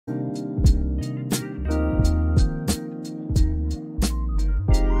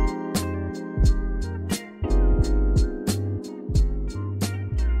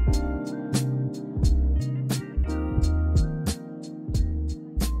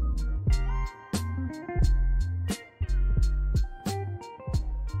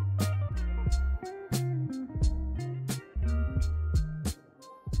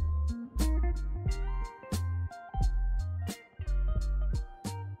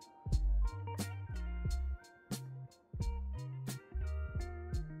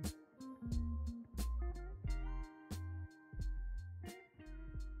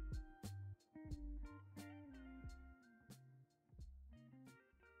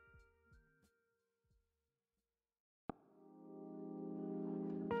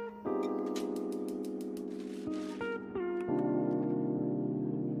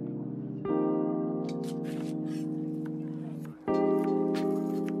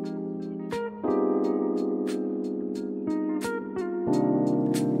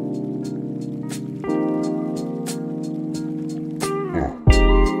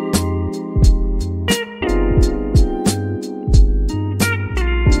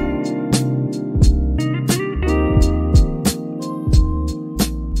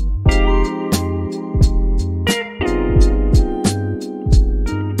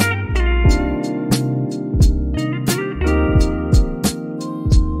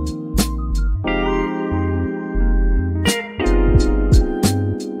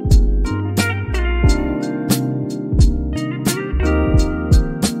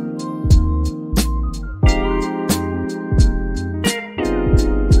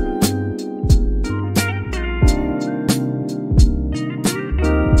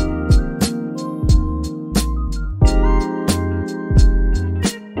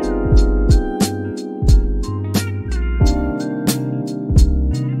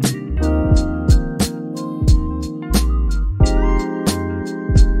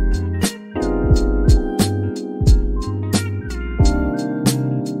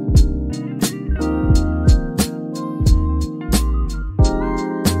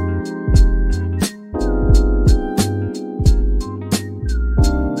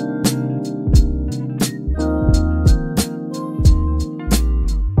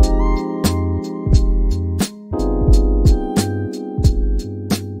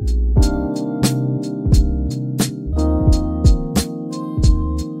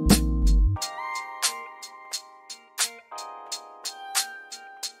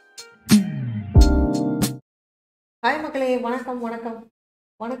மக்களே வணக்கம் வணக்கம்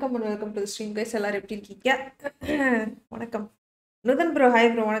வணக்கம் and welcome to the stream guys. எல்லாரும் எப்படி இருக்கீங்க? வணக்கம் நுதன் ப்ரோ. Hi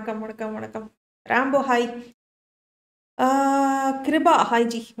bro. வணக்கம் வணக்கம் வணக்கம். Rambo hi. Kripa hi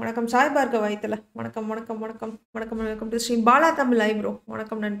G. வணக்கம். சாய் பார்கவ் வாய்த்தல வணக்கம் வணக்கம் வணக்கம் வணக்கம் welcome to stream. Bala Tamil hi bro.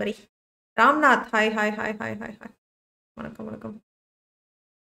 வணக்கம் நண்பரே. Ramnath hi hi hi hi hi hi. வணக்கம் வணக்கம்.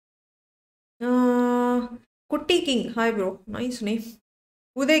 குட்டி king hi bro. Nice name.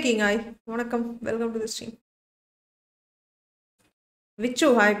 Uday king hi. வணக்கம் welcome to the stream. Vichu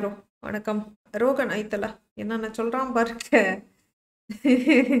hi bro. வணக்கம். ரோகன் ஐத்தலா என்னென்ன சொல்கிறான் பாருங்க.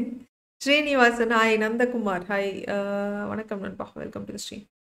 ஸ்ரீனிவாசன் ஹாய். நந்தகுமார் ஹாய். வணக்கம் நண்பா. Welcome to the stream.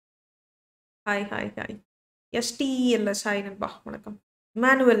 Hi hi hi. எஸ்டிஎல்எஸ் hi நண்பா. வணக்கம்.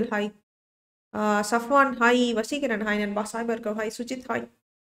 Emmanuel hi. Safwan hi. Vaseegaran hi நண்பா. சாய்பர்கவ் ஹாய். சுஜித் ஹாய்.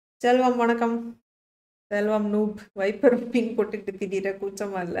 செல்வம் வணக்கம். செல்வம் நூப் வைப்பர் பிங் போட்டுக்கிட்டு திடீர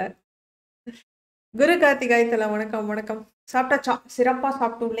கூச்சமா இல்லை. குரு கார்த்திகாய் தலா வணக்கம் வணக்கம். சாப்பிட்டாச்சா? சிறப்பாக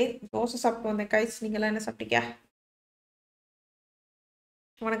சாப்பிட்டுள்ளே. தோசை சாப்பிட்டு வந்தேன் கைஸ். நீங்களாம் என்ன சாப்பிட்டீங்க?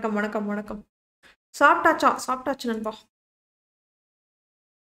 வணக்கம் வணக்கம் வணக்கம். சாப்பிட்டாச்சா? சாப்பிட்டாச்சு நண்பா.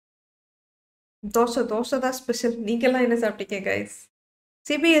 தோசை தோசை தான் ஸ்பெஷல். நீங்கள்லாம் என்ன சாப்பிட்டீங்க கைஸ்?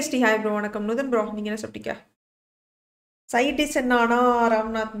 சிபிஎஸ்டி hi bro. வணக்கம். நுதன் ப்ரோ நீங்கள் என்ன சாப்பிட்டீங்க? சைடிஸ் என்னானா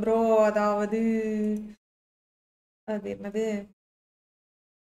ராம்நாத் ப்ரோ, அதாவது அது என்னது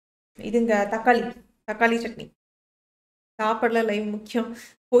இதுங்க தக்காளி தக்காளி சட்னி. சாப்பாடுல லைவ் முக்கியம்.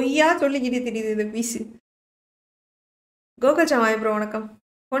 பொய்யா சொல்லிக்கிட்டு தெரியுது இந்த பீஸு. கோகல்சாம் hi bro. வணக்கம்.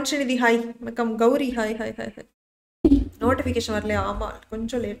 பொன்ஷிநிதி ஹாய். வணக்கம். Gowri hi hi hi hi. Notification வரலையா? ஆமாம்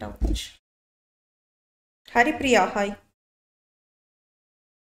கொஞ்சம் லேட்டாக வந்துச்சு. ஹரிப்ரியா ஹாய்.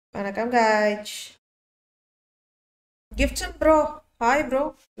 வணக்கம் காய்ச். கிஃப்ட்ஸன் bro hi bro.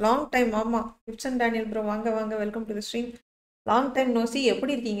 Long time. ஆமாம் கிஃப்ட்ஸன் டேனியல் ப்ரோ வாங்க வாங்க. Welcome to the stream. Long time nosy.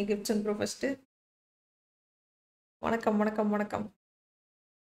 எப்படி இருக்கீங்க கிஃப்ட்ஸன் ப்ரோ? ஃபஸ்ட்டு வணக்கம் வணக்கம் வணக்கம்.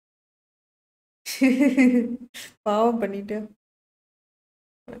 பாவம் பண்ணிட்டு.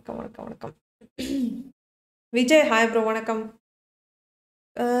 வணக்கம் வணக்கம் வணக்கம். Vijay hi bro. வணக்கம்.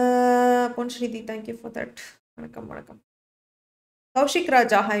 பொன்ஸ்ரீதி தேங்க்யூ ஃபார் தட். வணக்கம் வணக்கம். கௌஷிக்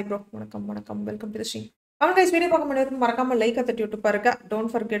ராஜா ஹாய் ப்ரோ. வணக்கம் வணக்கம். Welcome to the stream. அவங்க கைஸ் வீடியோ பார்க்க முடியாது மறக்காம லைக்கை தட்டி விட்டு பாருங்க.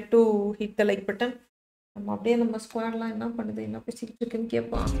 Don't forget to hit the like button. நம்ம அப்படியே நம்ம ஸ்குவாட்லாம் என்ன பண்ணுது, என்ன பேசிக்கிட்டு இருக்குன்னு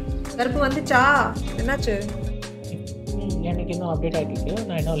கேட்பான். கருப்பு வந்துச்சா? என்னாச்சு? எனக்கு இன்னும் அப்டேட் ஆயிடுச்சு.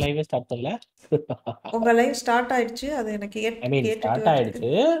 நான் இன்னும் லைவே ஸ்டார்ட் பண்ணல. உங்க லைவ் ஸ்டார்ட் ஆயிடுச்சு. அது எனக்கு ஸ்டார்ட்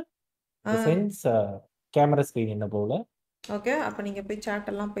ஆயிடுச்சு. சென்ஸ் கேமரா ஸ்கிரீன் என்ன போல. ஓகே, அப்ப நீங்க போய் சாட்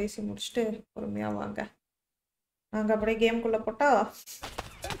எல்லாம் பேசி முடிச்சிட்டு பொறுமையா வாங்க. நாங்க அப்படியே கேம்குள்ள போட்டா.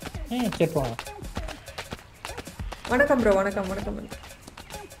 சரி போங்க. வணக்கம் ப்ரோ. வணக்கம் வணக்கம்.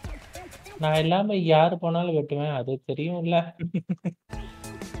 நான் இல்லாம யாரு போனாலும் வெட்டுவேன், அது தெரியும்ல.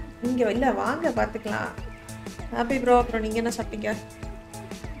 நீங்க இல்ல வாங்க பாத்துக்கலாம். Happy bro. அப்புறம் நீங்க என்ன சாப்பிட்டீங்க?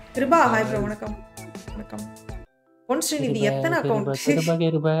 Kripa hi bro. வணக்கம் வணக்கம். பொன்ஸ்ரீநிதி எத்தனை அக்கவுண்ட்?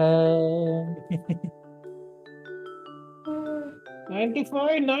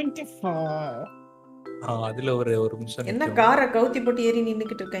 95 அதுல ஒரு நிமிஷம். என்ன காரை கவுத்தி போட்டு ஏறி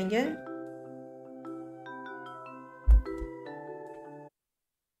நின்னுக்கிட்டு இருக்காங்க?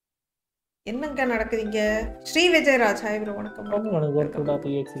 என்னங்க நடக்குதுங்க? Sri Vijayaraj hi bro. வணக்கம்.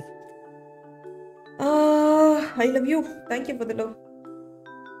 I love you. Thank you for the love.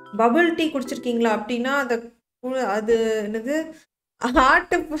 Bubble tea குடிச்சிருக்கீங்களா? அப்படின்னா அது என்னது?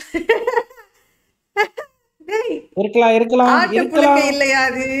 ஆட்டு இருக்கலாம் இருக்கலாம் இருக்கலாம் இல்லையா?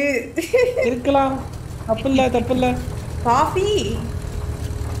 அது இருக்கலாம். தப்பில்ல தப்பில்ல. Coffee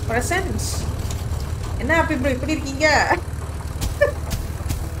presence. என்ன ஹாப்பி ப்ரோ எப்படி இருக்கீங்க?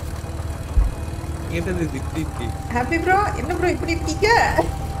 ஹாப்பி ப்ரோ என்ன ப்ரோ இப்படி இருக்கீங்க?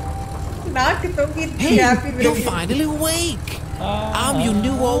 நாக்கு தொங்கிட்டு happy bro. You're finally awake. I'm your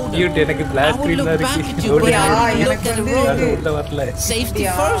new owner. You எனக்கு black screen ல இருக்கு. எனக்கு வந்து வரல. Safety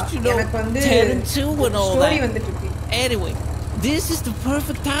first, you know. எனக்கு வந்து 10 and 2 and all story that. வந்துட்டு இருக்கு. Anyway, this is the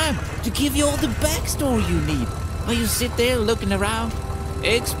perfect time to give you all the backstory you need. While you sit there looking around.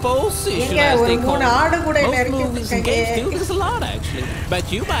 Exposition, as they call it. Most movies and games do this a lot, actually. But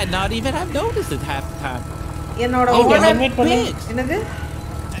you might not even have noticed it half the time. என்னோட invite பண்ணு. என்னது?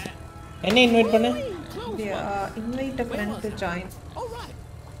 என்ன invite பண்ணு? Invite a friend to join. All right.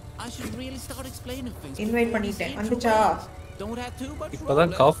 I should really start explaining things. Invite பண்ணிட்டேன். வந்துச்சா? Don't have too much.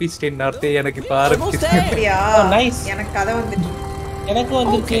 இப்போதான் coffee stain நார்த்தே எனக்கு இப்ப ஆரம்பிச்சு. அப்படியா? நைஸ். எனக்கு கதை வந்துச்சு. எனக்கு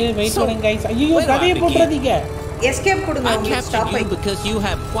வந்துச்சு. வெயிட் பண்ணுங்க गाइस. ஐயோ கதையை போட்றீங்க. எஸ்கேப் கொடுங்க. உங்களுக்கு ஸ்டாப் ஆயி because you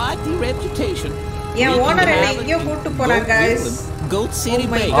have quite the reputation. N owner என்ன எங்கயோ கூட்டி போறாங்க guys. Goat City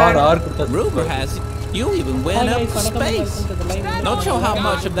Bay. Rumor has it you even went up to space. Not sure how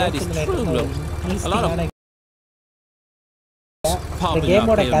much of that is true though. A lot of popping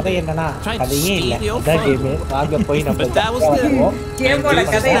கேமோட up கதை here. என்னன்னா Trying to கதையே இல்ல steal your அதான் game phone. வாங்க போய் நம்ம But that was the கேமோட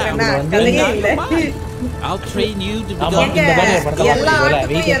கதை என்னன்னா கதையே இல்ல I'll train you to ஆமா, become இந்த மாதிரி ஒரு படத்தை எல்லா பார்த்து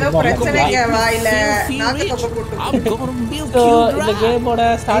ஆட்டுக்கும் ஏதோ பிரச்சனைங்க வாயில feel நாக்கு rich. தொப்ப போட்டு I'm gonna milk So, you இந்த dry. கேமோட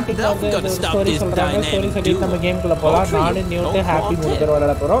ஸ்டார்டிங்ல வந்து You're not ஒரு gonna ஸ்டோரி stop சொல்றாங்க this ஸ்டோரி சொல்லி dynamic நம்ம duo. கேம்குள்ள போலாம் All three. நானு நியூட் No ஹாப்பி quartet. மூணு பேர்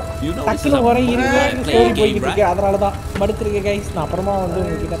விளையாட போறோம் You know this is டக்குனு a ஒரே bad ஸ்டோரி playing game, போயிட்டு இருக்கு right? அதனால தான் மடுத்துருக்கேன் கைஸ் நான் அப்புறமா வந்து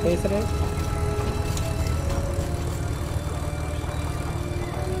உங்ககிட்ட பேசுறேன்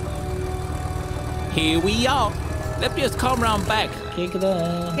Here we are. Let me just come round back.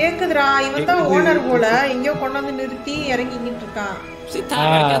 கேக்குதுடா இவன் தான் ஓனர் போல எங்கயோ கொண்டு வந்து நிறுத்தி இறங்கிட்டு இருக்கான் Sit tight,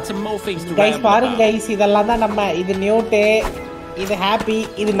 I got some more things to guys ramble பாருங்க about. கைஸ் இதெல்லாம் தான் நம்ம இது நியூட் இது ஹாப்பி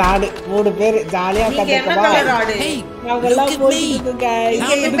இது நாடு மூணு பேர் ஜாலியா நீங்க என்ன கத்துக்கமா கலர் ஆடு Hey, நாங்க look எல்லாம் at போயிட்டு me. இருக்கோம் கைஸ்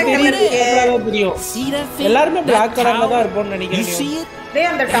நீங்க இது என்ன தெரியும் கலர் எவ்வளவு தெரியும் See that thing? எல்லாரும் That black கலர்ல தான் tower? இருப்போம்னு You நினைக்கிறேன் see it? டேய்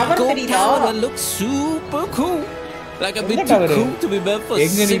அந்த That டவர் gold தெரியுதா tower that looks super cool. Like a bit What too tower? cool to be meant for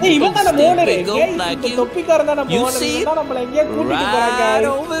Enga nee- ஏய் இவன் தான மோனர் stupid gold like இந்த you. தொப்பிக்காரன் தான You மோனர் see it? இவன் தான் நம்மள எங்கேயோ கூட்டிட்டு போறாங்க Right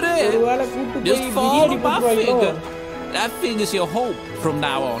guys. over there. ஒருவேளை கூட்டிட்டு போய் Just biryani follow my போட்டுருவாங்களோ finger. That thing is your hope from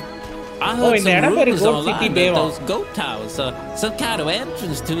now on. I Oh, heard in the some Edinburgh rumors Goat online City that Bay those goat towers are some kind of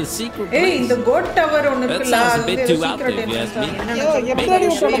entrance to a secret ஏய் இந்த place. Code tower ஒன்னு That இருக்குல்ல sounds a அது bit ஒரு too out secret there, if you ask me. ஐயோ எப்படி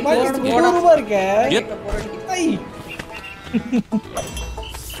உன்னோட packet தூரமா இருக்க Yep. ஐய்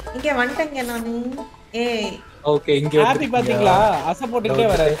இங்க வந்துட்டேங்க நானு ஏய் ஓகே இங்க ஹாப்பி பாத்தீங்களா அசை போட்டுட்டே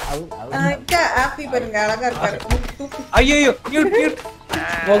வராரு இங்க ஹாப்பி பாருங்க அழகா இருக்காரு ஐயோ மியூட் மியூட்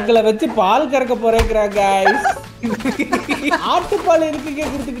உங்களை வச்சு பால் கறக்க போறேங்கறா गाइस ஆட்டுப்பால் இருக்குங்க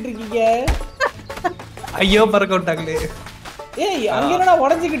குடுத்துக்கிட்டு இருக்கீங்க ஐயோ பறக்க விட்டாங்களே ஏய் அங்க என்னடா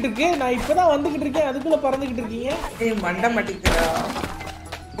உடைஞ்சிக்கிட்டு இருக்கு நான் இப்பதான் வந்துகிட்டு இருக்கேன் அதுக்குள்ள பறந்துகிட்டு இருக்கீங்க ஏய் மண்ட மாட்டிக்கிறா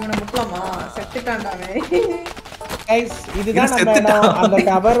இவனை முட்டலாமா செத்துட்டான்டாவே गाइस இதுதான் நம்ம இடம். அந்த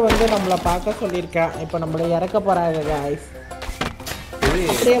டவர் வந்து நம்மள பார்க்க சொல்லிருக்கேன் இப்போ நம்மள இறக்க போறாங்க गाइस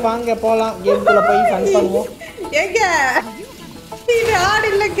அப்படியே வாங்க போலாம் கேம்குள்ள போய் ஃபன் பண்ணுவோம் ஏங்க இது ஆடு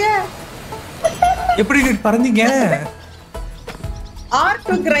இல்லங்க எப்படி பறந்தீங்க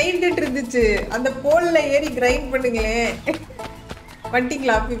R2 கிரைண்ட் இருந்துச்சு அந்த போல்ல ஏறி கிரைண்ட் பண்ணுங்களே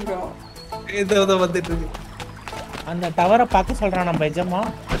வண்டிங்களா ஹாப்பி ப்ரோ ஏதோ வந்துட்டு இருக்கு அந்த டவரை பார்க்க சொல்றான் நம்ம எஜமா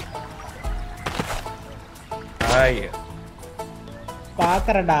ஹாய்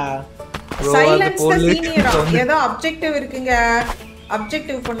பாக்குறடா bro சைலன்ஸ் அந்த தி pole சீனியர் ஏதோ அப்ஜெக்டிவ் இருக்குங்க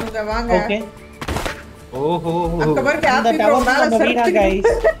அப்ஜெக்டிவ் பண்ணுங்க வாங்க ஓகே ஓஹோ அங்க பாருங்க அந்த ஹாப்பி ப்ரோ டவர் மேல நம்ம வீடா गाइस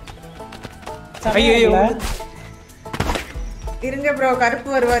ஐயோ இருங்க ப்ரோ கருப்பு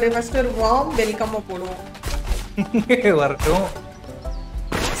வருவாரு ஃபர்ஸ்ட் ஒரு வார்ம் வெல்கம் போடுவோம் வரட்டும்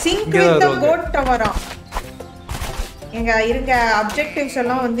சிங்க் இங்க வித் தி வருவாங்க. கோட் டவரா எங்க இருங்க அப்ஜெக்டிவ்ஸ்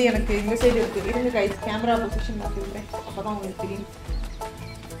எல்லாம் வந்து எனக்கு இந்த சைடு இருக்கு இருங்க गाइस கேமரா பொசிஷன் மாத்திடுறேன் அப்பதான் உங்களுக்கு தெரியும்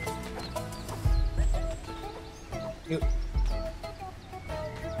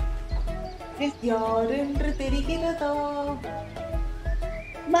யார் என்று தெரிகிறதா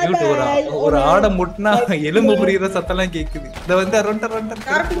மியூட் ஒரு ஆட முட்னா எலும்பு புரியற சத்தம்லாம் கேக்குது இத வந்து அரண்ட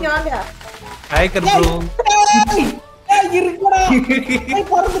கார்த்திக் வாங்க ஹாய் கர்ப்ரோ ஏய் இருக்குடா ஏய்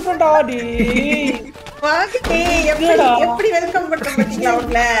பறந்துட்டடா டேய் வாங்க டேய் எப்படி வெல்கம் பண்ற பாத்தீங்களா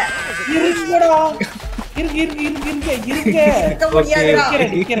அவங்கள இருக்குடா இருக்கு இருக்க முடியாதுடா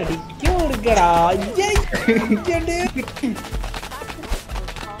இருக்குடா ஏய்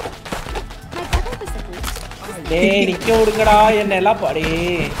டேய் நிக்க விடுங்கடா என்ன எல்லாம் பாடி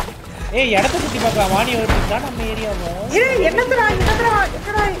ஏய் இடத்த சுத்தி பார்க்கலாம் வாணி வருதுடா நம்ம ஏரியாவோ ஏய் என்னடா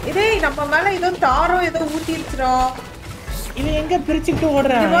டேய் நம்ம மேல ஏதோ தாரோ ஏதோ ஊத்திருச்சுடா இது எங்க பிரிச்சிட்டு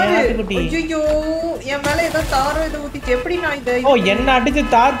ஓடுறான் ஆட்டுக்குட்டி ஐயோ என் மேல ஏதோ தாரோ ஏதோ ஊத்திச்சு எப்படி நான் இத ஓ என்ன அடிச்சு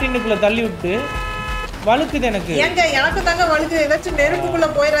தார் டின்னுக்குள்ள தள்ளி விட்டு வழுக்குது எனக்கு ஏங்க எனக்கு தாங்க வழுக்கு ஏதாச்சும் நெருப்புக்குள்ள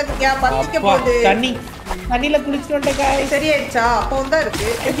போயிராதீங்க பத்திக்க அப்பா, போகுது தண்ணில குளிச்சுட்டு வந்துட்டேன் சரியாயிடுச்சா அப்போ தான் இருக்கு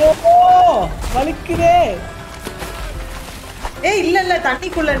ஐயோ வழுக்குதே ஏய் இல்ல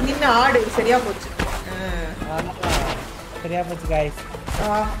தண்ணிக்குள்ள நின்னு ஆடு சரியா போச்சு சரியா போச்சு गाइस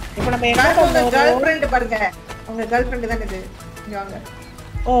இப்போ நம்ம என்ன உங்க பண்ணோம் கேர்ள் ஃப்ரெண்ட் பாருங்க உங்க கேர்ள் ஃப்ரெண்ட் தான இது இங்க வாங்க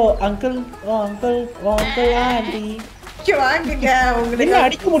ஓ அங்கிள் ஆண்டி இங்க வாங்குங்க என்ன உங்களுக்கு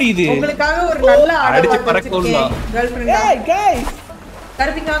அடிக்க முடியுது உங்களுக்காக ஒரு நல்ல ஆடு அடிச்சு பார்த்து பறக்க வச்சிருக்கேன் விடலாம். கேர்ள் ஃப்ரெண்ட் ஏய் गाइस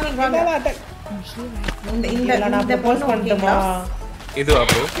கருப்பிங்க வாங்க இங்க வாங்க என்னடா அட்டாக் இந்த நான் ப்ரோபோஸ் பண்ணட்டுமா இது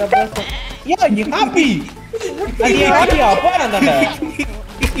அப்போ ஏய் ஹாப்பி அது ஹாப்பி அப்பா நான்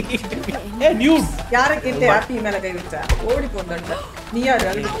ஏய் நியூட் யாரை கேட்டு ஹாப்பி மேல கை வச்சா ஓடி போந்தாண்ட நீ யாரு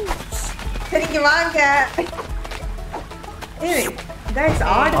அழுது சரி இங்க வாங்க ஏய் गाइस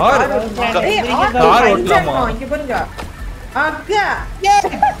ஆடு ஆடு. ஏய் ஆடு கார் பஞ்சர் ஓட்டலாமா? இங்க பாருங்க அக்கா ஏய்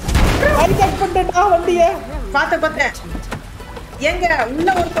ஹைஜாக் பண்ணிட்டா வண்டியை பார்த்தேன் எங்க உள்ள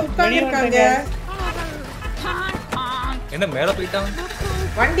ஒருத்தர் உட்கார்ந்து இருக்காங்க என்ன மேல போயிட்டான்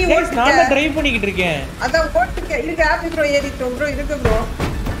வண்டி Guys, ஓட்டுங்க. நான் டிரைவ் பண்ணிக்கிட்டு இருக்கேன். அதான் ஓட்டுங்க. இருங்க ஹாப்பி ப்ரோ ஏறிட்டோம் ப்ரோ. இருக்கு ப்ரோ.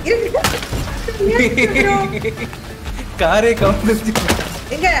 இருக்கு. காரே கவுந்துச்சு.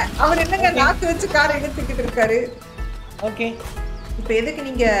 எங்க அவர் என்னங்க நாக்கு வச்சு காரை எடுத்துக்கிட்டு இருக்காரு. ஓகே. இப்போ எதுக்கு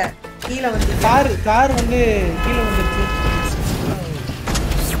நீங்க கீழ வந்து கார் வந்து கீழ வந்துருச்சு.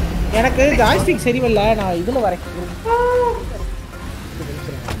 எனக்கு ஜாய்ஸ்டிக் சரியில்லை. நான் இதுல வரேன்.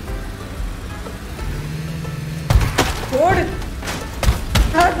 ஓடு.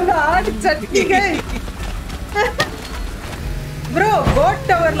 அதுல ஆடி சட்டிங்க. ப்ரோ கோட்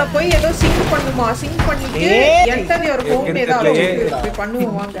டவர்ல போய் ஏதோ சிங்க் பண்ணுமா? சிங்க் பண்ணிட்டு என்டர் யுவர் ஹோம் ஏதாவது போய்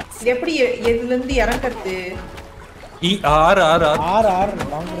பண்ணுவோம் வாங்க. எப்படி எதுல இருந்து இறங்கறது? ஆர்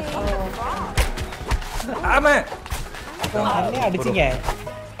வாங்க. ஆமா. அண்ணே அடிச்சீங்க.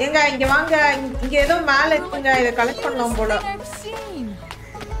 எங்க இங்க வாங்க. இங்க ஏதோ மேல இருக்குங்க. இத கலெக்ட் பண்ணலாம் போல.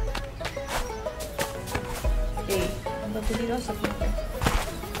 ஏய் அந்த புடிரா சத்தம்.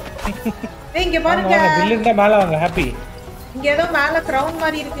 ஏய் இங்க பாருங்க. பில்லுங்க மேல வாங்க ஹாப்பி. இங்க ஏதோ மேல கிரவுன்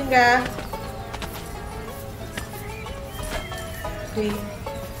மாதிரி இருக்குங்க.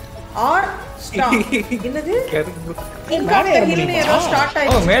 R stop. என்னது? மேல ஏற முடியுமா? ஏதோ ஸ்டார்ட்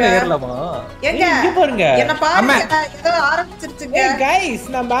ஆயிடுச்சு. ஓ மேல ஏறலாமா? எங்க இங்க பாருங்க. என்ன பாருங்க. ஏதோ ஆரம்பிச்சிருச்சுங்க. ஏய் गाइस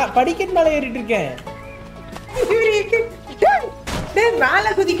நான் படிக்கட் மேல ஏறிட்டு இருக்கேன். டேய் மேல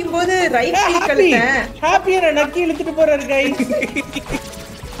குதிக்கும்போது ரைட் கிளிக் அழுத்தேன். ஹாப்பியர நக்கி இழுத்துட்டு போறாரு गाइस.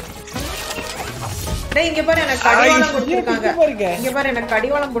 டேய் இங்க பாரு எனக்கு கடிவாளம் போட்டுருக்காங்க. இங்க பாரு எனக்கு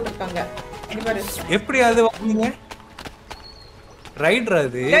கடிவாளம் போட்டுருக்காங்க. இங்க பாரு. எப்படி அது வாங்குங்க? ரைடர்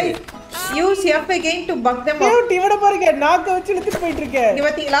அது. டேய் use F again to bug them up. Dude இவட பாருங்க நாக்க வச்சு இழுத்துட்டு போயிட்டு இருக்கேன். இங்க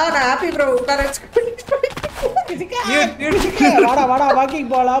பாத்தீங்களா நான் ஹாப்பி ப்ரோ உட்கார வச்சு. வாடா வாடா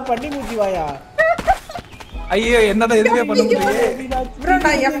வாக்கிங் போலாம் பண்ணி மூச்சி வாயா. ஐயோ என்னடா எதுமே பண்ண முடியல. ப்ரோ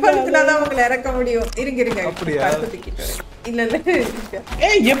நான் F அழுத்தினாதான் உங்களை இறக்க முடியும். இருங்க அப்படியா? இல்ல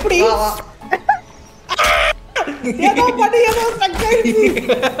ஏய் எப்படி வா வா. ஏதோ பண்ணி ஏதோ சக்கைச்சி.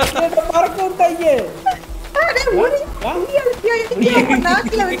 ஏதோ பறக்கும் தையே. அடே ஓடி. நீ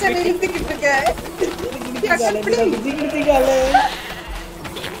நாக்குல வச்சு இழுத்துக்கிட்டு இருக்க.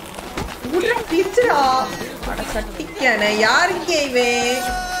 உள்ள பிச்சுடா. அட சட்டிக்கானே யார் இங்க இவன்?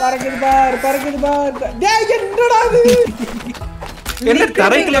 பறக்குது பார். டேய் என்னடா இது? என்ன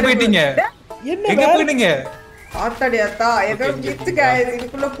தரைக்குள்ள போயிட்டீங்க? எங்க போயிட்டீங்க? ஆத்தாடி ஆத்தா ஏதோ கிச்சுங்க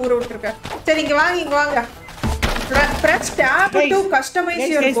இதுக்குள்ள பூர விட்டுருக்க. சரி இங்க வாங்க. Press tab to customize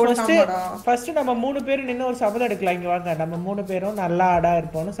your code நாமடா. First நம்ம 3 பேர் நின்னு ஒரு சபதம் எடுக்கலாம். இங்க வாங்க நம்ம 3 பேரும் நல்லா ஆடா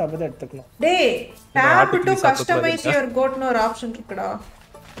இருப்போம்னு சபதம் எடுத்துக்கலாம். டேய் tab to customize your code னு ஒரு ஆப்ஷன் இருக்குடா.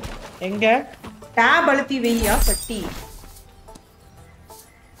 எங்க? tab அழுத்தி வெய்யா சட்டி.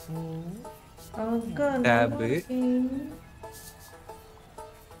 tab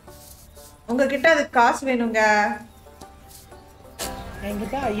உங்ககிட்ட அது காசு வேணுங்க.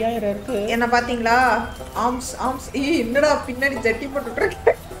 என்கிட்ட 5000 இருக்கு. என்ன பாத்தீங்களா? ஆம்ஸ் என்னடா பின்னாடி ஜட்டி போட்டுட்டு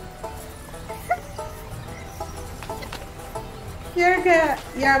இருக்க? ஏங்க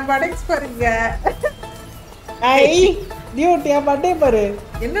என் படெக்ஸ் பாருங்க. ஐ டியூட் என் பட்டே பாரு.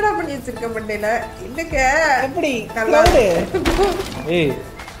 என்னடா பண்ணி வச்சிருக்க பண்டேல? என்னங்க எப்படி நல்லா ஏய்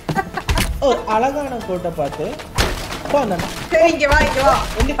ஓ அழகான கோட்டை பார்த்து போங்க. சரி இங்க வா.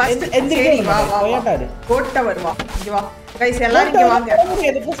 எந்திரிக்க வா கோட்ட வருவா. இங்க வா. गाइस எல்லாரும் இங்க வாங்க.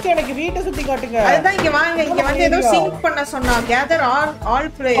 இது ஃபர்ஸ்ட் எனக்கு வீட்டை சுத்தி காட்டுங்க. அதுதான் இங்க வாங்க. இங்க வந்து ஏதோ சிங்க் பண்ண சொன்னா. Gather all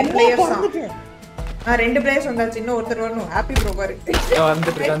players. ரெண்டு பிளேயர்ஸ் வந்தாச்சு. இன்னும் ஒருத்தர் வரணும். ஹாப்பி ப்ரோ பாரு.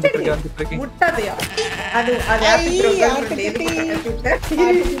 வந்துட்டு இருக்கு. முட்டாதையா. அது ஹாப்பி ப்ரோ கேர்ள்ஃப்ரெண்ட்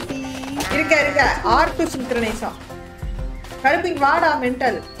இருக்க R2 சிங்க்ரோனைஸா. கருப்பிங் வாடா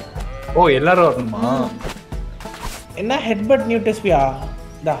மென்டல். ஓ எல்லாரும் வரணுமா? என்ன ஹெட்பட் நியூட்ஸ்பியா?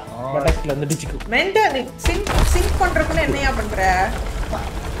 டா பட்டக்ஸ்ல வந்து டிச்சிக்கு. மென்டல் சிங்க் பண்றதுக்கு என்னையா பண்ற?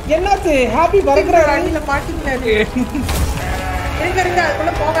 என்னாச்சு? ஹாப்பி பறக்குற வண்டில மாட்டிக்கினாரு. இருங்க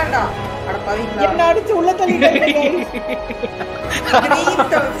அதுக்குள்ள போகாண்டா. அட பாவீங்களா. என்ன அடிச்சு உள்ள தள்ளிட்டீங்க.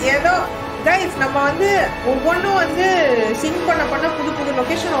 ஏதோ गाइस நம்ம வந்து ஒவ்வொன்றும் வந்து சிங்க் பண்ண புது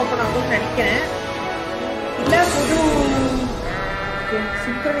லொகேஷன் ஓபன் ஆகும்னு நினைக்கிறேன். இல்ல புது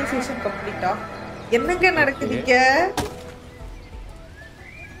சிங்க்ரோனைசேஷன் கம்ப்ளீட்டா? என்னங்க நடக்குதுங்க?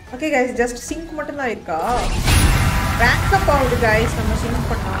 ஓகே गाइस ஜஸ்ட் சிங்க் மட்டும் தான் இருக்கா? ரேங்க் அப் ஆகுது गाइस நம்ம சிங்க்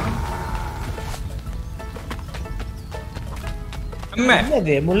பண்ணா.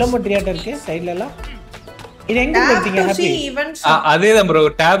 என்னது முள்ளமொட்டியாட்ட இருக்கு சைடுல எல்லாம்? இது எங்க எடுத்தீங்க ஹாப்பி? அதேதான் bro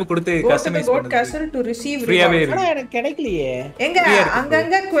tab கொடுத்து கஸ்டமைஸ் பண்ணுங்க. கோட் கேஷல் டு ரிசீவ் ஆனா எனக்கு கிடைக்கலையே. எங்க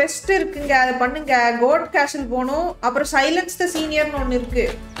அங்கங்க quest இருக்குங்க. அத பண்ணுங்க. கோட் கேஷல் போணும். அப்புறம் சைலன்ஸ் தி சீனியர்னு ஒன்னு இருக்கு.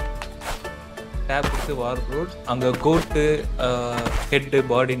 tab கொடுத்து வார் ரோட் அங்க கோட் ஹெட்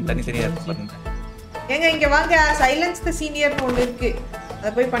பாடி தனித்தனியா இருக்கு பாருங்க. ஏங்க இங்க வாங்க சைலன்ஸ் தி சீனியர்னு ஒன்னு இருக்கு. அத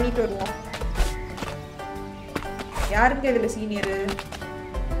போய் பண்ணிட்டு வருவோம். யாருங்க இதுல சீனியர்?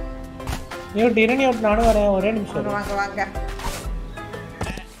 நியூட் நானும் வரேன் ஒரே நிமிஷம். வாங்க வாங்க.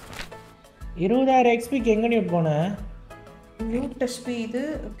 20000 XP க்கு எங்க நியூட் போன? NewtSP இது.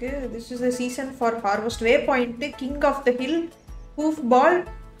 Okay, this is the season for harvest. waypoint king of the hill hoof ball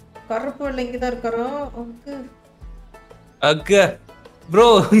கருப்பு இங்க தான் இருக்கறோம். ஓகே. அக்க bro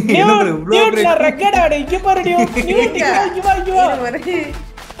என்ன bro ரக்கட் ஆடு இங்க பாரு நியூட் இங்க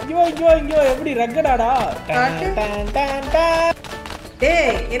வா எப்படி ரக்கட் ஆடா?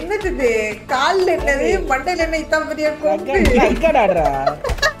 டேய் என்னது இது? கால்ல என்னது மண்டையில என்ன இத்தா பெரிய கொம்பு? ரக்கட் ஆடுறா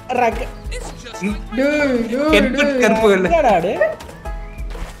ரக்கட் கருப்புகள்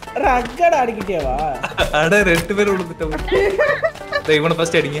ரக்கட் ஆடிக்கிட்டேவா? அட ரெண்டு பேர் விழுந்துட்டோம். டேய் இவனை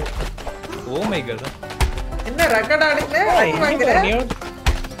ஃபர்ஸ்ட் அடிங்க. Oh my God. என்ன ரக்கட் ஆடுங்க? அடி வாங்குற.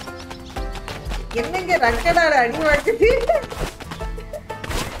 என்னங்க ரக்கட் ஆட அடி வாங்குது?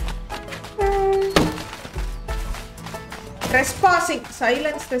 trespassing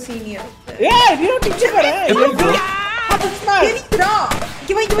silence the senior. ஏய் நீ டீச்சர் பாரு. எனித்ரா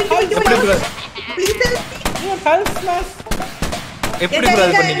இங்க ப்ளீஸ் நீ ஹெல்ப் ஸ்மாஷ் எப்படி ப்ரோ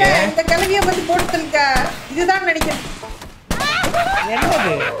பண்ணீங்க? இந்த கலவிய வந்து போட்டுல்க. இதுதான் நினைக்கிறேன்.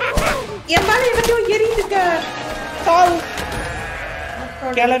 என்னது? எம்மால எனக்கு எரியுதுங்க. சாவு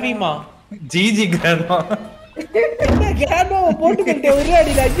கலவிமா ஜிஜி கிராண்ட்மா. என்ன கிராண்ட்மா போட்டுக்கிட்டே ஒரே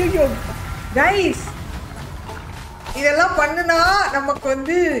அடிடா. ஐயோ गाइस இதெல்லாம் பண்ணுனா நமக்கு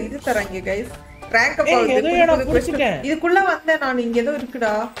வந்து இது தராங்க गाइस. ரேங்க் அப் ஆகுது. இதுக்குள்ள வந்த நான் இங்க ஏதோ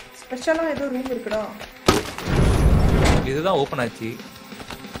இருக்குடா. ஸ்பெஷலா ஏதோ ரூம் இருக்குடா. இதுதான் ஓபன் ஆச்சு.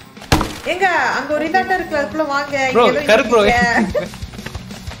 எங்க அங்க ஒரு இதாட்ட இருக்குல அதுக்குள்ள வாங்க. ப்ரோ கரு ப்ரோ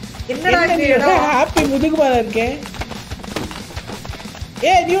என்னடா இது? ஹாப்பி முதுகு மேல இருக்கே.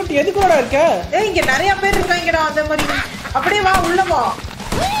 ஏய் நியூட் எதுக்குடா இருக்க? ஏய் இங்க நிறைய பேர் இருக்காங்கடா அந்த மாதிரி. அப்படியே வா உள்ள வா.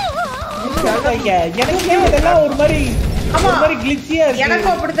 எனக்கு இதெல்லாம் ஒரு மாதிரி கிளிச்சியா இருக்கு. எனக்கு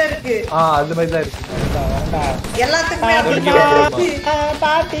அப்படிதான் இருக்கு. அது மாதிரி தான் இருக்கு. எல்லாத்துக்குமே அப்படிதான் இருக்கு.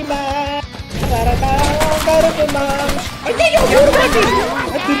 பாட்டிமா வரடா கருப்புமா. ஐயோ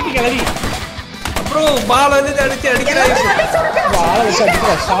திருப்பி கிளவி. ப்ரோ பால் வந்து அடிக்கிறாங்க. பால் வச்சு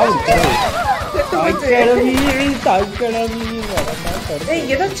அடிச்சா சாவு கிளவி கிளவி வரடா. ஏய்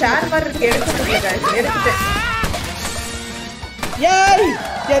ஏதோ சேர் மாதிரி இருக்கு. எடுத்துட்டேன். ஏய்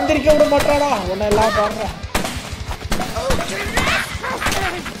எந்திரிக்க விட மாட்டாடா. உன்னை எல்லாம் பாடுறா.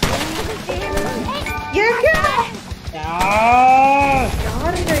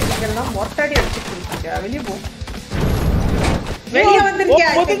 யாருங்க இதெல்லாம் மொட்டாடி அடிச்சுட்டு இருக்கீங்க? வெளியே போ. வெளியே வந்திருக்கியா?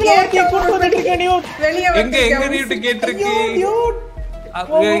 வெளியே எங்க நியூட் கேட்டிருக்கு.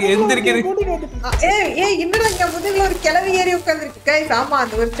 ஏய் என்னடா இங்க முதுகுல ஒரு கிளவி ஏறி உட்கார்ந்திருக்கு. गाइस ஆமா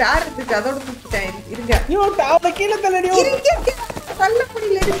அந்த ஒரு சேர் இருந்துச்சு அதோட தூக்கிட்டேன். இருங்க. நியூட் அவ கீழ தள்ளடி. இருங்க.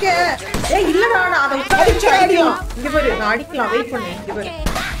 பல்லப்படியில இருக்க. ஏய் இல்லடா நான் அத உட்கார்ந்து அடிக்கலாம். இங்க பாரு நான் அடிக்கலாம். வெயிட் பண்ணு. இங்க பாரு.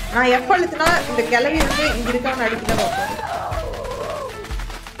 நான் எப்ப அழுத்துனா இந்த கிளவி வந்து இங்க இருக்கவன அடிக்கல பாப்பேன்.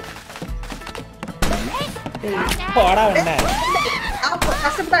 போடா என்ன? அப்ப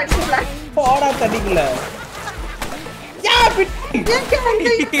கஷ்டப்பட்டு அடிச்சல. போடா தடிக்கல. யா பிட்.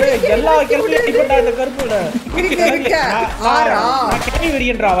 எல்லா கிளவியும் அடிபட்டா இந்த கருப்புல. இருக்க. ஆறா. நான் கிளவி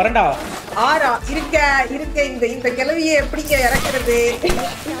வெடியன்றா வரடா. ஆறா இருக்க இந்த கிளவியை எப்படிங்க இறக்குறது?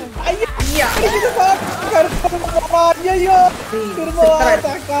 ஐயா இது கருப்புமா. ஐயோ திரும்ப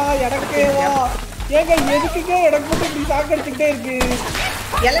தாக்கா எனக்கே வா. ஏங்க எதுக்குங்க எனக்கு மட்டும் இப்படி சாக்கடிச்சுக்கிட்டே இருக்கு?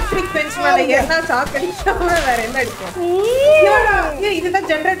 எலக்ட்ரிக் ஃபென்ஸ் மேல ஏன்னா சாக்கடிக்காம வேற என்ன அடிக்கும்? ஏய் இதுதான்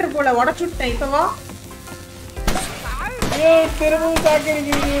ஜெனரேட்டர் போல உடைச்சுட்டேன். இப்ப வா. ஏய் திரும்ப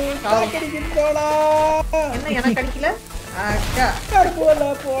சாக்கடிக்குதோடா. என்ன எனக்கு அடிக்கல? அக்கா கருப்புல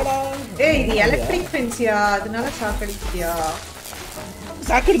போடா. ஏய் இது எலக்ட்ரிக் ஃபென்ஸ்யா அதனால சாக்கடிச்சியா?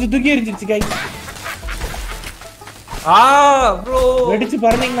 சாக்கடிச்சு தூக்கி எறிஞ்சிச்சு गाइस. ப்ரோ வெடிச்சு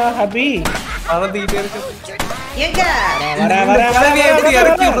பறந்தீங்களா ஹாப்பி? பறந்துட்டே இருக்கு. ஏங்க வர கிளவியை எப்படி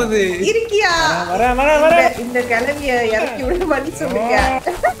இறக்கி விடுறது? இருக்கியா? வர இந்த கிளவியை இறக்கி விட வழி சொல்லுங்க.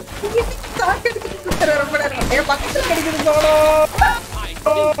 சாக்கடிச்சு குத்துற ரொம்ப நேரம். ஏ பக்கத்துல கடிக்குது போடா.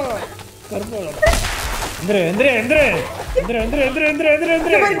 கருப்புல எந்திர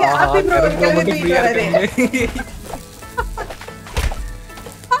ஹாப்பி ப்ரோ கிளவி வராரு.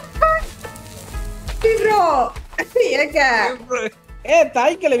 ப்ரோ ஏங்க ஏய்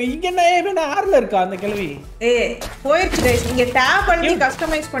தாய் கிளவி இங்க என்ன ஏவன ஆர்ல இருக்கா அந்த கிளவி? ஏய் போயிடுச்சு गाइस. நீங்க டாப் அழுத்தி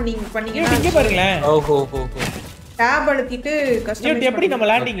கஸ்டமைஸ் பண்ணீங்கன்னா இங்க பாருங்க. ஓஹோ டாப் அழுத்திட்டு கஸ்டமைஸ் எப்படி நம்ம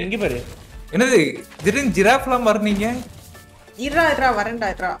லேண்டிங் இங்க பாரு. என்னது திடீர்னு ஜிராஃப்லாம் வரீங்க? இருடா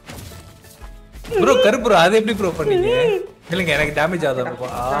வரேன்டா. ப்ரோ கருப்பு அது எப்படி ப்ரோ பண்ணீங்க? இல்லங்க எனக்கு டேமேஜ் ஆகுது.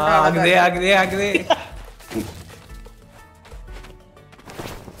 ஆகுதே.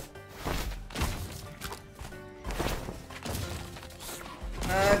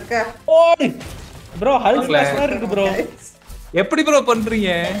 ஓடி bro ஹல்க் ஸ்மாஷ் இருக்கு bro. எப்படி bro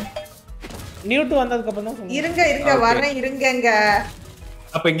பண்றீங்க? நியூட் வந்ததுக்கு அப்புறம் தான் சொல்லுங்க. இருங்க வரேன் இருங்கங்க.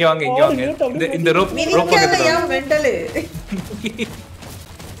 அப்ப இங்க வாங்க. இந்த ரோப் பக்கத்துல மெண்டல்.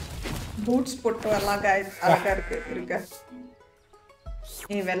 பூட்ஸ் போட்டு வரலாம் गाइस. அழகா இருக்கு.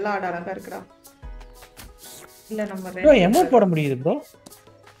 ஏய் வெள்ள ஆட அழகா இருக்குடா. இல்ல நம்ம bro எமோட் போட முடியுது bro.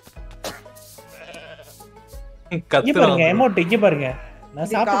 இங்க பாருங்க எமோட் இங்க பாருங்க. நான்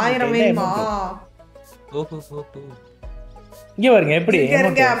சாப்பிட்டேன். ஓஹோ. இங்க பாருங்க எப்படி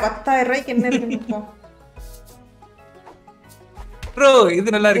இருங்க 10000 ரூபாய்க்கு என்ன இருக்குன்னு ப்ரோ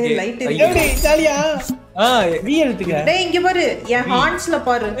இது நல்லா இருக்கு. எப்படி ஜாலியா வி எழுத்துங்க. டேய் இங்க பாரு என் ஹாண்ட்ஸ்ல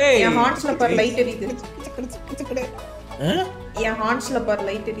பாரு. என் ஹாண்ட்ஸ்ல பாரு லைட் எரியுது. என் ஹாண்ட்ஸ்ல பாரு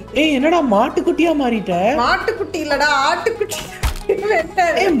லைட் எரியுது. ஏய் என்னடா மாட்டுக்குட்டியா மாறிட்ட? மாட்டுக்குட்டி இல்லடா ஆட்டுக்குட்டி.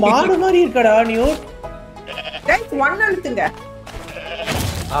 ஏய் மாடு மாதிரி இருக்கடா நியூட். டேய் 1 அழுத்துங்க.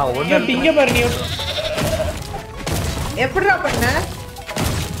 1 இங்க பாரு நியூட். எப்படிடா பண்ண?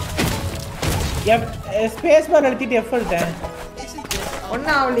 ஸ்பேஸ் பார் அழுத்திட்டு F அழுத்தேன். ஒண்ணு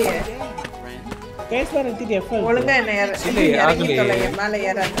ஆவலையே. ஸ்பேஸ் பார் அழுத்திட்டு F அழுத்தேன். ஒழுங்கா என்ன இறங்கி தொலைங்க மேல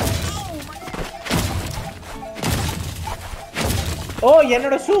ஏறாத. ஓ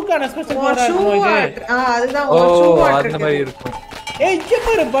என்னோட ஷூக்கான ஸ்பெஷல் பார் இருக்கும் இது. அதுதான் ஒரு ஷூ வாட்டர் அந்த மாதிரி இருக்கும். ஏய் இங்க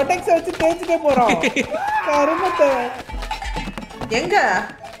பாரு பட்டக்ஸ் வச்சு தேய்ச்சிட்டே போறோம். கருமத்தை. எங்க?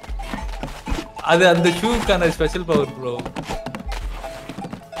 அது அந்த ஷூக்கான ஸ்பெஷல் பவர் ப்ரோ.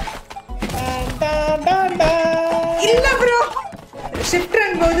 இல்ல ப்ரோ. ஷிஃப்ட்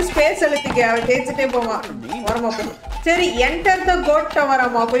ரன் போது ஸ்பேஸ் அழுத்திக்க அவ தேய்ச்சிட்டே போவான். வரமா போ. சரி என்டர் தி கோட்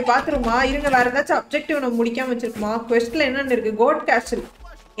டவரமா போய் பாத்துருமா? இருங்க வேற ஏதாச்சும் ஆப்ஜெக்டிவ் நம்ம முடிக்காம வச்சிருக்குமா? குவெஸ்ட்ல என்னன்னு இருக்கு? Code castle.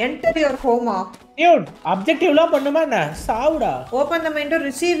 Enter your ஹோமா. Dude ஆப்ஜெக்டிவ்லாம் பண்ணுமா என்ன? சாவுடா. Open the menu to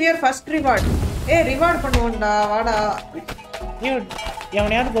receive your first reward. ஏய் ரிவார்ட் பண்ணுவோம்டா வாடா. டியூட்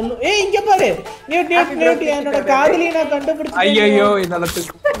எவனையாவது கொல்லு. ஏய் இங்க பாரு. நியூட் என்னோட காதலியை நான் கண்டுபிடிச்சேன். ஐயோ என்னால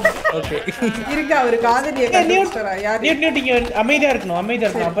ஓகே. இருங்க அவர் காதலியை கண்டுபிடிச்சறா யார்? நியூட் இங்க அமைதியா இருக்கணும்.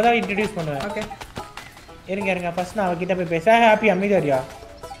 அப்பதான் இன்ட்ரோ듀ce பண்ணுவேன். ஓகே. இருங்க ஃபர்ஸ்ட் நான் அவகிட்ட போய் பேச. ஹாப்பி அமைதியாரியா?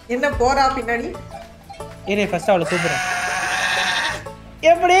 என்ன போறா பின்னாடி? ஏய் ஃபர்ஸ்ட் அவளை கூப்பிடுறேன்.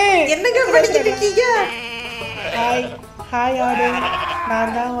 எப்படி? என்னங்க பண்ணிட்டு இருக்கீங்க? ஹாய் ஆடு.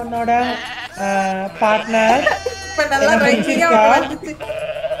 நான் தான் உன்னோட பார்ட்னர். இப்ப நல்லா ரைட்டிங்கா வந்துச்சு.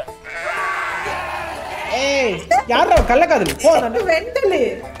 ஏய் யாரோ கள்ளக்காதலி போ. நான் வெண்டலு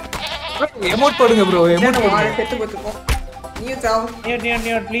எமோட் போடுங்க ப்ரோ. எமோட் போடுங்க. செத்து போச்சு போ. நீ சாவ்.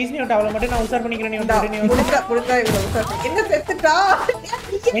 நியூட் ப்ளீஸ் நியூட் அவளை மட்டும் நான் உசார் பண்ணிக்கிறேன். நியூட் புடுங்க இவளை உசார் பண்ணி. என்ன செத்துட்டா?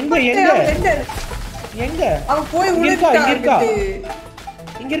 எங்க அவ போய் உள்ள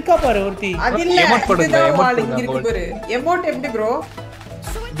இங்க இருக்கா பாரு ஒருத்தி. அது இல்ல எமோட் போடுங்க. எமோட் இங்க இருக்கு பாரு. எமோட் எப்படி ப்ரோ?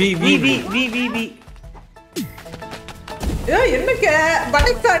 வி ஏய் என்னங்க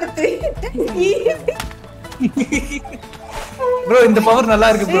படக்கு அடுத்து ப்ரோ இந்த பவர் நல்லா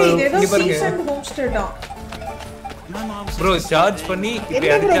இருக்கு ப்ரோ. இங்க பாருங்க. சீசன் ஹோம் ஸ்டேடா ப்ரோ சார்ஜ் பண்ணி இப்ப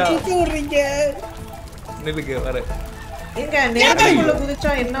அடிச்சா தூக்கி விடுறீங்க. நிலுங்க வர. எங்க நேரத்துக்குள்ள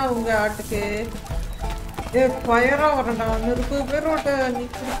குதிச்சா என்ன உங்க ஆட்டுக்கு? ஏ ஃபயரா வரடா. நெருப்பு பேரோட நீ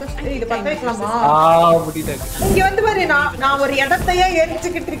குடிச்சே. இது பத்த வைக்கலாமா? முடியல. இங்க வந்து பாரு நான் ஒரு இடத்தையே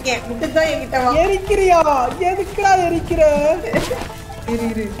எரிச்சிக்கிட்டு இருக்கேன். முட்டுதான் என்கிட்ட வா. எரிக்கிறியா? எதுக்குடா எரிக்கிற?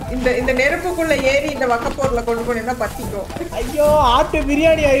 இரு இந்த நெருப்புக்குள்ள ஏறி இந்த வக்கப்போர்ல கொண்டு போனேன்னா பத்திக்கும். ஐயோ ஆட்டு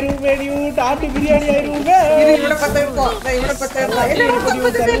பிரியாணி ஆயிருமே. நியூட் ஆட்டு பிரியாணி ஆயிருமே. இவள பத்த வைப்போம். நான் இவள பத்த வைப்போம்.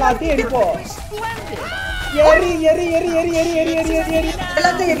 எல்லாத்தையும் எரிப்போம். எரி எல்லாத்தையும்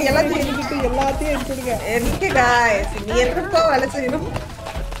எரிச்சுடுங்க. எரிக்க गाइस நீ எதுக்கு வேலை செய்யணும்?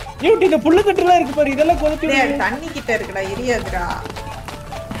 நியூட் இந்த புல்லு கட்டலாம் இருக்கு பாரு. இதெல்லாம் கொளுத்தி தண்ணி கிட்ட இருக்குடா. எரியாதுடா.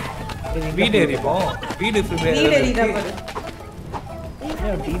 வீடு எரிப்போம். வீடு எரியுதா பாரு.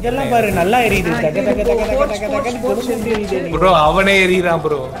 இதெல்லாம் பாரு நல்லா எரியுது. தக ப்ரோ அவனே எரியுறான்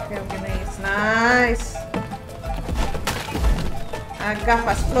ப்ரோ. நைஸ். அக்கா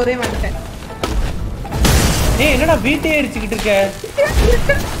ஃபர்ஸ்ட் ஃப்ளோரே வந்துட்டேன். ஏய் என்னடா வீட்டே எரிச்சிட்டு இருக்க?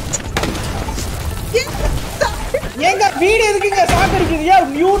 ஏங்க வீடு எதுக்குங்க சாகடிக்குது? யா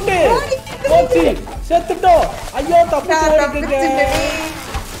மியூட் போச்சு. செத்துட்டோ. ஐயோ தப்பிச்சிட்டீங்க.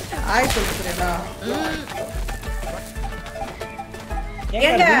 ஆய் சொல்றேடா.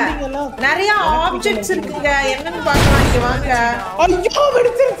 ஏங்க நிறைய ஆப்ஜெக்ட்ஸ் இருக்குங்க. என்னன்னு பார்க்கலாம். இங்க வாங்க. ஐயோ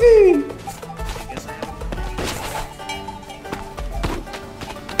வெடிச்சிருச்சு.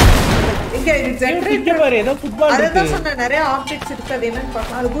 இங்க இது ஜெனரேட்டர் பாரு. ஏதோ ஃபுட்பால் இருக்கு. அதான் சொன்ன நிறைய ஆப்ஜெக்ட்ஸ் இருக்கு. அது என்னன்னு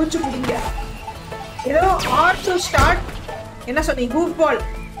பார்க்கலாம். அது கூச்சு புடிங்க. ஏதோ R to start என்ன சொன்னீங்க? Hoop ball.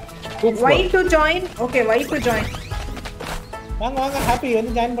 Why to join? Okay, why to join? வாங்க ஹாப்பி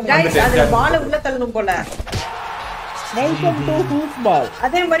வந்து ஜாயின் பண்ணுங்க. Guys, அது பால் உள்ள தள்ளணும் போல. வெல்கம் டு ஹூப் பால்.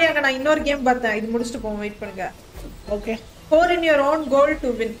 அதே மாதிரி அங்க நான் இன்னொரு கேம் பார்த்தேன். இது முடிச்சிட்டு போவோம். வெயிட் பண்ணுங்க. Okay. Score in your own goal to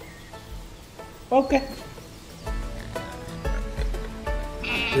win. Okay.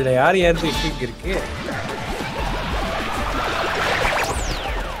 இதுல யார் எக்ஸ்பீக் இருக்கு?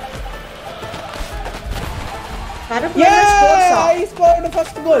 கருப்பு scores. I scored the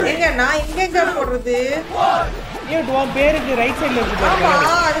first goal. எங்க நான் எங்க போடுறது? உன் பேருக்கு ரைட் சைடுல இருக்கு பாருங்க.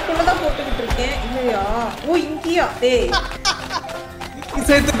 ஆமா, அதுக்குள்ள தான் போட்டுக்கிட்டு இருக்கேன். இல்லையா? ஓ இங்கயா? டேய்.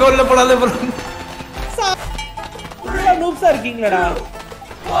 சேர்த்து கோல்ல போடாத bro. நீங்க நூப்ஸா இருக்கீங்களாடா?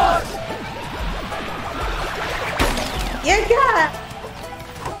 ஏங்க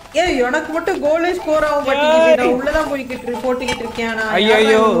ஏய் எனக்கு மட்டும் கோலே ஸ்கோர் ஆக மாட்டேங்குது. நான் உள்ள தான் போட்டுக்கிட்டு இருக்கேன் நான்.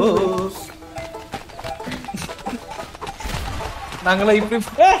 ஐயோ. நாங்களா இப்படி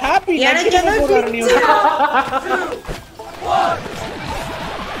ஹாப்பி எனக்கு என்ன போறாரு நீ.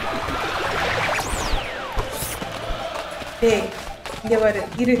 டேய் இங்க வரு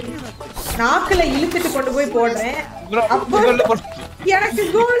இரு. நாக்குல இழுத்துட்டு கொண்டு போய் போடுறேன். அப்போ எனக்கு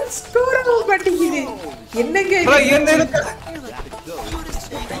கோல் ஸ்கோர் ஆக மாட்டேங்குது. என்னங்க bro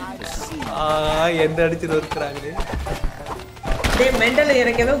எந்த அடிச்சிட்டு வர்றாங்களே. டேய் மெண்டல்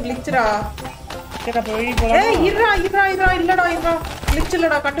எனக்கு ஏதோ கிளிச்ரா. கேட்ட போய் போலாம். ஏய் இருடா இல்லடா கிளிச்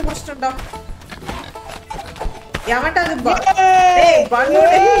இல்லடா கண்டுபிடிச்சிட்டேன்டா. எவன்டா அது டேய்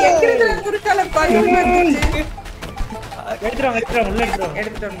பலூன் எங்கிருந்து குறுக்கால பலூன் வந்துச்சு.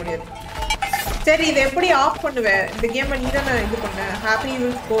 எடுத்துட்டு வர முடியாது. சரி இத எப்படி ஆஃப் பண்ணுவேன்? இந்த கேமை நீ தான இது பண்ண. Happy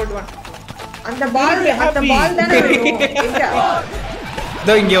will scored 1. அந்த பால் தான வரும். எங்க?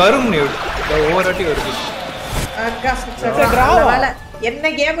 இதோ இங்க வரும் நீ. ஓவராட்டி வருது. அக்கா சச்ச என்ன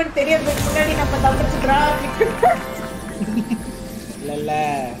கேம்னு தெரியறதுக்கு முன்னாடி நம்ம தப்பிச்சுறா. இல்ல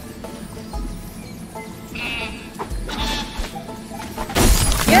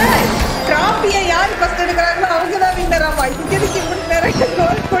ஏய் டிராபியை யார் ஃபர்ஸ்ட் எடுக்கறாங்களோ அவங்க தான் வின்னர். ஆமா இங்க இருக்கு இப்படி நிறைய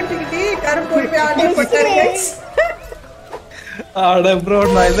கோல் போட்டுக்கிட்டு கருப்பு போய் ஆடி போட்டாரு. ஆட bro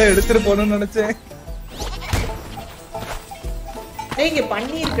நான் இத எடுத்துட்டு போணும்னு நினைச்சேன். இங்க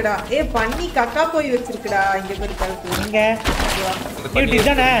பண்ணி இருக்குடா. பண்ணி கக்கா போய் வச்சிருக்குடா. இங்க பேர் கருப்பு. இங்க டியூட்டி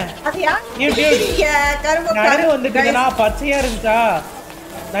தானே? அது யார்? நீங்க கருப்பு கரு வந்துட்டேனா பச்சையா இருந்துச்சா?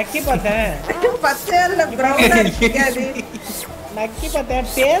 நக்கி பார்த்தேன். பச்சையா இல்ல பிரவுனா இருக்காது. நக்கி பார்த்தேன்.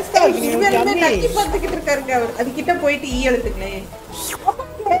 டேஸ்டா இருக்கு. இவங்க நக்கி பார்த்துக்கிட்டு இருக்காருங்க அவர். அது கிட்ட போயிட்டு ஈ எழுத்துங்களே.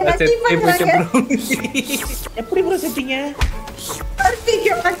 எப்படி ப்ரோ செட்டிங்க?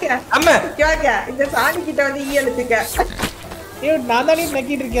 அம்மா கேக்க இந்த சாணி கிட்ட வந்து ஈ எழுத்துக்க. ஏய் நான் தானே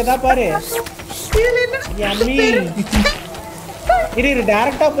நக்கிட்டு இருக்கேதா பாரு. யம்மி. இரு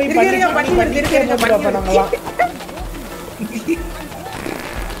டைரக்டா போய் பண்ணி பண்ணலாம்.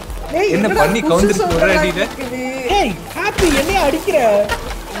 என்ன பண்ணி கவுண்டர் போறடில? ஏய் ஹாப்பி என்ன அடிக்குற?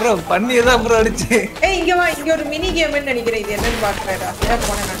 bro பண்ணி ஏதா bro அடிச்சு. ஏய் இங்க வா. இங்க ஒரு மினி கேம்னு நினைக்கிறேன். இது என்னன்னு பாக்குறடா. ஏ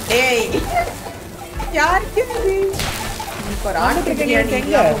போறேன் நான். டேய் யாருக்கு இது? இப்ப ராணுக்கு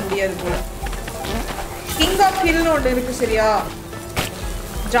எங்க முடியாது போல. கிங் ஆஃப் ஹில் ஒன்னு இருக்கு சரியா?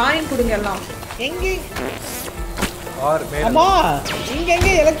 ஜாயின் கொடுங்க எல்லாம். எங்க? ஆர் மேல. அம்மா இங்க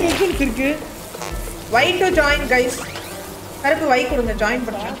எலக்ட்ரிஷியன்ஸ் இருக்கு. why to join guys? கருப்பு வை கொடுங்க ஜாயின்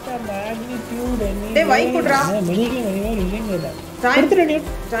பண்ணுங்க. டேய் வை குடுறா. ஜாயின்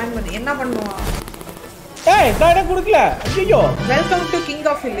பண்ணு. என்ன பண்ணுவா? ஏய் நான் குடுக்கல. ஐயோ welcome to king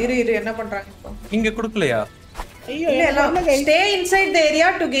of hill. இரு என்ன பண்றாங்க இப்போ? இங்க குடுக்கலையா? ஐயோ எல்லாம் stay inside the area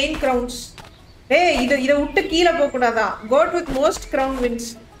to gain crowns. டேய் இத விட்டு கீழ போக கூடாதா? Code with most crown wins.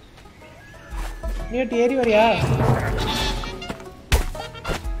 NEET ஏறி வரியா?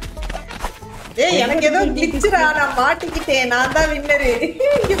 ஏய் எனக்கு ஏதோ கிளிச்ரா. நான் மாட்டிக்கிட்டேன். நான் தான் வின்னர்.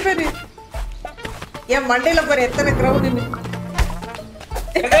 இங்க பாரு. என் மண்டையில பாரு எத்தனை crown இருக்கு.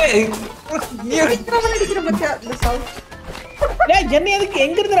 ஏய் நீ அடிக்கிற பத்தியா இந்த சவுண்ட். டேய் என்ன எதுக்கு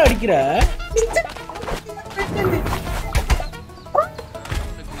எங்க இருந்து அடிக்குற?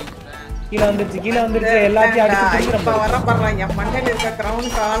 கீழ வந்துருச்சு எல்லாத்தையும் அடிச்சு குடிக்கிறேன். இப்ப வர பாறேன். என் மண்டையில இருக்க crown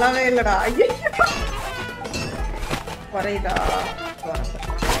காணவே இல்லடா. ஐயோ வரைடா.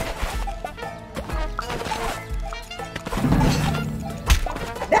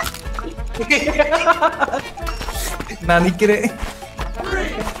 நான் நிக்கிறேன்.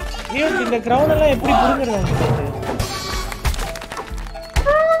 இந்த கிரவுண்ட் எல்லாம் எப்படி புடுங்குறது?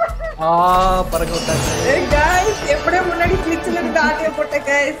 பறக்க விட்டாங்க. ஏய் गाइस எப்படியே முன்னாடி கிளிச்ல இருந்து ஆடியோ போட்ட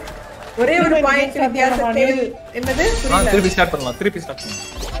गाइस. ஒரே ஒரு பாயிண்ட் வித்தியாசத்தில் என்னது? திருப்பி ஸ்டார்ட் பண்ணலாம். திருப்பி ஸ்டார்ட்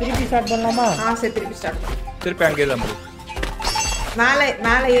பண்ணலாமா? சரி திருப்பி ஸ்டார்ட் பண்ணு. திருப்பி அங்கேயே தான்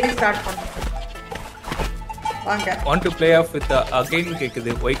மேலே ஏறி ஸ்டார்ட் பண்ணு. வாங்க. Want to play off with again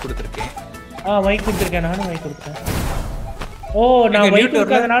கேக்குது. Y கொடுத்திருக்கேன். Y கொடுத்திருக்கேன். நானும் Y கொடுத்தேன். ஓ நான் Y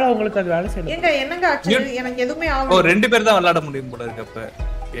கொடுத்ததனால உங்களுக்கு அது வேலை செய்யல. என்னங்க ஆச்சு? எனக்கு எதுமே ஆகல. ஓ ரெண்டு பேர் தான் விளையாட முடியும் போல இருக்கு அப்ப.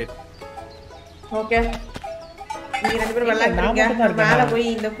 ஓகே. நீங்க ரெண்டு பேரும் விளையாடுங்க. மேல போய்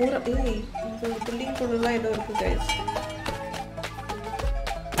இந்த பூரா இந்த பில்டிங் குள்ளலாம் ஏதோ இருக்கு गाइस.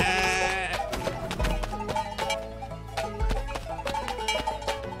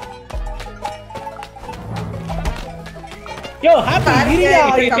 யோ ஹாப்பி கிரியா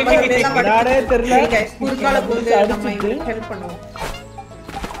நானே தெரியல गाइस குறுக்கால போறது நம்ம இவங்களுக்கு ஹெல்ப் பண்ணுவோம்.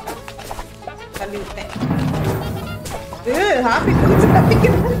 தள்ளி விட்டேன். ஹாப்பி குறுக்கு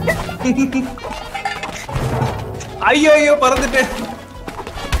தப்பிக்கிறேன். ஐயோ பறந்துட்டேன்.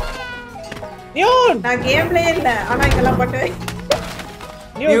 நியூட் நான் கேம்லயே இல்ல ஆனா இதெல்லாம் பண்ணுவேன்.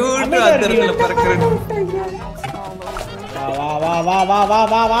 நியூட் அதர்ல பறக்குறேன்.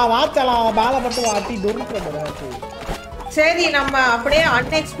 வா வாச்சலாம் பால மட்டும் வாட்டி டொருக்குறேன். சரி நம்ம அப்படியே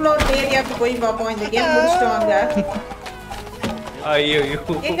அன்எக்ஸ்ப்ளோர்ட் ஏரியாக்கு போய் பாப்போம். இந்த கேம் முடிச்சிட்டு வாங்க. ஐயோ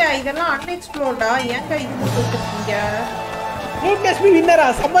ஏங்க இதெல்லாம் அன்எக்ஸ்ப்ளோர்டா? ஏங்க இது கொடுத்துட்டீங்க? NewtSP வின்னரா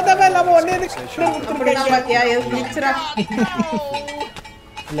சம்பந்தமே இல்லாம ஒண்ணே அப்படினா பாத்தியா ஏதோ கிளிச்சரா.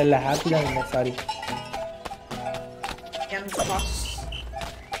 இல்ல ஹாப்பி தான் வின்னர் சாரி.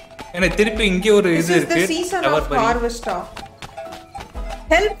 என்ன திருப்பி இங்க ஒரு இது இருக்கு. ஹார்வெஸ்டா.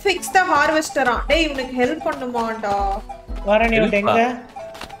 ஹெல்ப் ஃபிக்ஸ் தி ஹார்வெஸ்டரா. டேய் இவனுக்கு ஹெல்ப் பண்ணுமாடா. வரேன் நியூட் எங்க?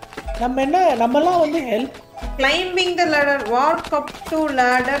 நம்மலாம் வந்து help climbing the ladder, walk up to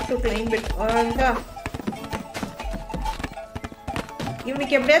ladder to climb it.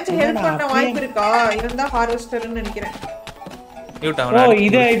 இவனுக்கு எப்படியாச்சும் ஹெல்ப் பண்ண வாய்ப்பு இருக்கா? இருந்தா ஹார்வெஸ்டர்னு நினைக்கிறேன். ஓ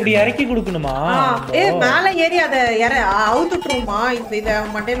இத இப்படி இறக்கி கொடுக்கணுமா? மேல ஏறி அத அவுத்துட்டுருமா? இத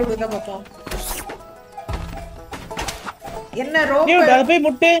மண்டையில விடுதா பாப்போம். என்ன ரோப்? நீ அத போய்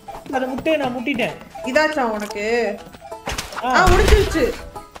முட்டு. அத முட்டு நான் முட்டிட்டேன். இதாச்சா உனக்கு? முடிஞ்சிருச்சு.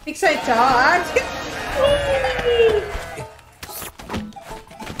 ஃபிக்ஸ் ஆயிச்சா?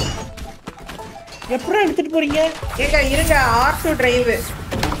 எப்பற எடுத்துட்டு போறீங்க? ஏங்க இருங்க R2 டிரைவ்.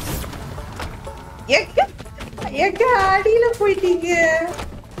 ஏங்க அடியில போய்ட்டீங்க.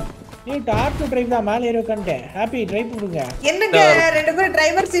 நீ R2 டிரைவ் தான் மேல ஏறி உட்கார்ந்தேன். ஹாப்பி டிரைவ் கொடுங்க. என்னங்க ரெண்டு பேரும்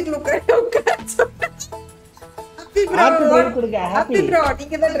டிரைவர் சீட்ல உட்கார்ந்து. ஹாப்பி ப்ரோ டிரைவ் கொடுங்க. ஹாப்பி ப்ரோ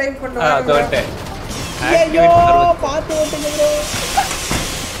நீங்க தான் டிரைவ் பண்ணுவீங்க. அதோட ஐயோ பாத்து ஓட்டுங்க ப்ரோ.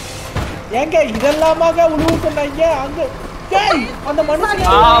 ஏங்க இதெல்லாமாக உழுவு சொன்னீங்க அங்க. டேய் அந்த மனுஷன்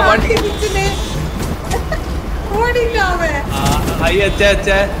வண்டி கிச்சுனே. ஓடிட்டாவே. ஐயா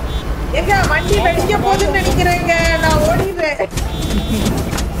சே. ஏங்க வண்டி வெடிக்க போகுதுன்னு நினைக்கிறேங்க. நான் ஓடிறேன்.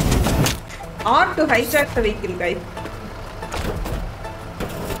 R2 hijack the vehicle guys.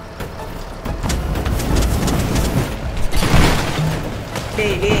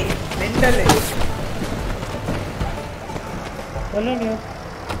 டேய் மெண்டல். சொல்லுங்க.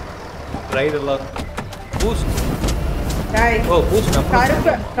 ரைட் எல்லாம் பூஸ்ட். guys ஓ பூஸ்ட் நம்ம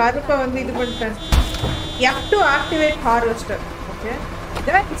கருப்பை வந்து இது பண்ணிட்டேன். F2 activate harvester. Okay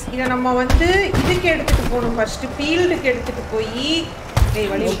guys இத நம்ம வந்து இதுக்கு எடுத்துட்டு போணும். ஃபர்ஸ்ட் ஃபீல்டுக்கு எடுத்துட்டு போய்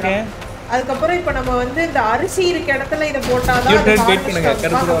வழி விடுறோம். அதுக்கு அப்புறம் இப்போ நம்ம வந்து இந்த அரிசி இருக்க இடத்துல இத போட்டாதான் வெயிட் பண்ணுங்க.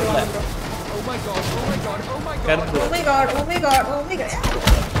 கருப்பு வரல. Oh my god.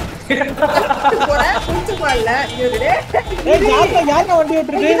 போற குச்சுமால இதுடே. ஏய் யாரா வண்டி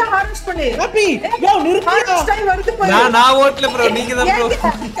ஓட்டுறது? இத ஹார்வெஸ்ட் பண்ணு. ஹாப்பி யோ நிறுத்துடா. டைம் வருது பாரு. நான் ஓட்டல ப்ரோ. நீங்க தான் ப்ரோ.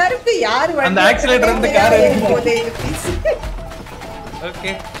 கருப்பு யார் வண்டி? அந்த ஆக்சிலரேட்டர் வந்து கார் போதே.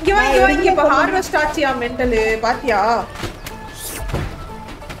 ஓகே இங்க இப்ப ஹார்வெஸ்ட் ஆச்சியா மெண்டல் பாத்தியா?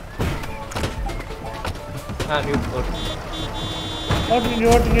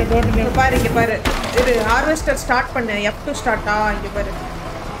 ஓட்டுங்க. பாரு இங்க பாரு. இது ஹார்வெஸ்டர் ஸ்டார்ட் பண்ணு. F2 ஸ்டார்ட்டா இங்க பாரு.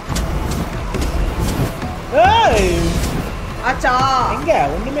 ஏய் ஆச்சா எங்க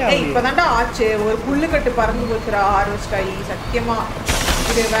ஒண்ணுமே ஆகல. இப்பதான்டா ஆச்சு. ஒரு புல்லு கட்டு பறந்து போச்சுடா ஹார்வெஸ்ட் ஆகி. சத்தியமா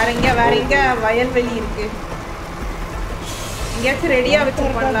இது வேற எங்க வயல்வெளி இருக்கு. எங்கயாச்சும் ரெடியா வச்சு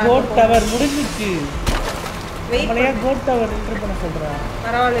பண்ணலாம். கோட் டவர் முடிஞ்சிச்சு. வெயிட் கோட் டவர் என்டர் பண்ண சொல்றேன்.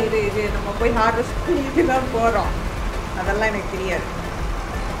 பரவாயில்ல இது நம்ம போய் ஹார்வெஸ்ட் பண்ணிட்டு தான் போறோம். அதெல்லாம் எனக்கு தெரியாது.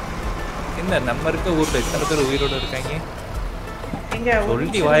 என்ன நம்ம இருக்க ஊர்ல எத்தனை பேர் உயிரோட இருக்காங்க? எங்க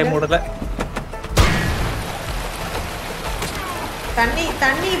சொல்லி வாய மூடல.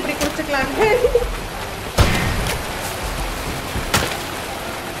 தண்ணி இப்படி குடிச்சுக்கலாம்.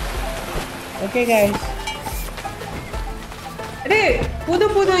 Okay guys. டேய்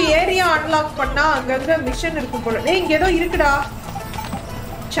புது ஏரியா அன்லாக் பண்ணா அங்கங்க மிஷன் இருக்கும் போல. டேய் இங்க ஏதோ இருக்குடா.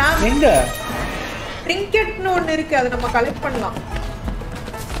 சாம் எங்க? ட்ரிங்கெட்னு ஒன்னு இருக்கு. அத நம்ம கலெக்ட் பண்ணலாம்.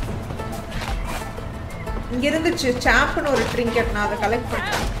 இங்க இருந்துச்சு சாம்ப்னு ஒரு ட்ரிங்கெட். நான் அத கலெக்ட்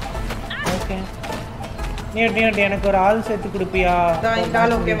பண்ணேன். ஓகே நீ எனக்கு ஒரு ஆள் சேர்த்து கொடுப்பியா? இந்த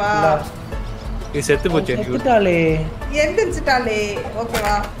ஆள் ஓகேவா? இது செத்து போச்சு. செத்துட்டாளே. எந்திரிச்சிட்டாளே.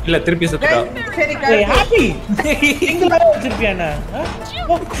 ஓகேவா? இல்ல திருப்பி செத்துட்டா. சரி ஹாப்பி. நீங்களா வச்சிருப்பியானா?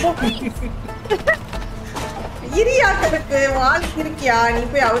 இரியாக்கு வால் இருக்கியா? நீ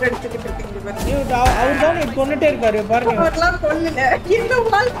போய் அவர் எடுத்துக்கிட்டு இருக்கீங்க பாரு. அவர் தான் நீ கொன்னுட்டே இருக்காரு பாருங்க. அவர்லாம் கொல்லல. என்ன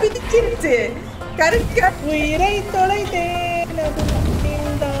வால் பிடிச்சிருச்சு. கருக்க உயிரை தொலைத்தேன்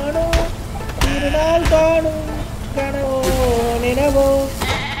தானோ இருநாள் காணும் கனவோ நினைவோ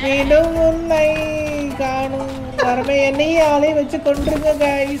மீண்டும் உன்னை காணும் வரமே என்னையே ஆளை வச்சு கொண்டுருங்க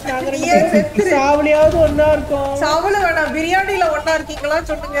கைஸ். நாங்க சாவலியாவது ஒன்னா இருக்கோம். சாவல வேணாம், பிரியாணில ஒன்னா இருக்கீங்களா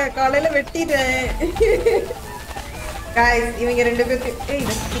சொல்லுங்க. காலையில வெட்டிட்டேன் கைஸ். இவங்க ரெண்டு பேருக்கு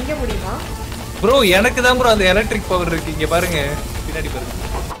இதை திங்க முடியுமா ப்ரோ? எனக்கு தான் ப்ரோ அந்த எலக்ட்ரிக் பவர் இருக்கு. இங்க பாருங்க பின்னாடி பாருங்க.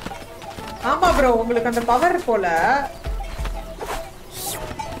 ஆமா ப்ரோ, உங்களுக்கு அந்த பவர் போல.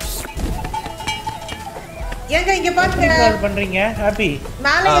 ஏங்க இங்க பாருங்க. கால் பண்றீங்க ஹாப்பி.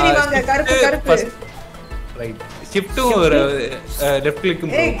 மேலே ஏறி வாங்க. கருப்பு ரைட் ஷிஃப்ட்டும் ஒரு லெஃப்ட் கிளிக்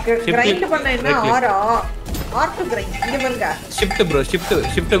ப்ரோ. கிரைண்ட் பண்ண என்ன R2 கிரைண்ட். இங்க பாருங்க ஷிஃப்ட் ப்ரோ.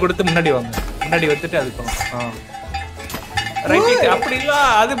 ஷிஃப்ட் கொடுத்து முன்னாடி வாங்க. முன்னாடி வந்துட்டு அது பண்ணு. ரைட் கிளிக் அப்படி இல்ல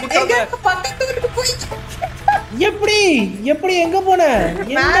அது புட்டங்க. பக்கத்துக்கு போய் எப்படி எங்க போன?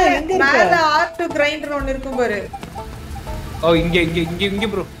 எங்க மேல R2 கிரைண்டர் ஒன்னு இருக்கும் பாரு. ஓ இங்க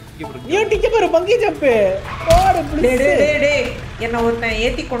ப்ரோ. நீ டிக்கே பாரு பங்கி ஜம்ப். ஓடு ப்ளீஸ். டேய் என்ன ஒருத்தன்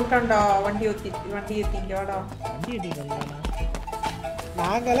ஏத்தி கொண்டான்டா. வண்டி ஏத்தி இங்க வாடா. வண்டி ஏத்தி கொண்டானா?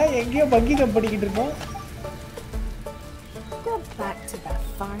 நாங்களா எங்கயோ பங்கி ஜம்ப் பண்ணிக்கிட்டு இருக்கோம். Go back to that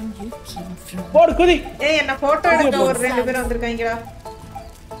farm you came from. போடு குதி. ஏய் என்ன போட்டோ எடுக்க ஒரு ரெண்டு பேர் வந்திருக்காங்கடா.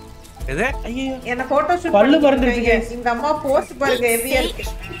 எது? ஐயோ என்ன போட்டோ ஷூட் பல்லு பறந்துருச்சு. இந்த அம்மா போஸ்ட் பாருங்க ஹெவியா இருக்கு.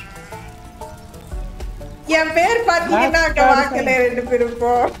 என் பேர் பாத்தீங்கன்னா வாக்கல ரெண்டு பேரும்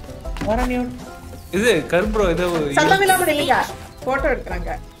போ. வர நியூ. இது கர்ப்ரோ ஏதோ சத்தம் இல்லாம நில்லுங்க. போட்டோ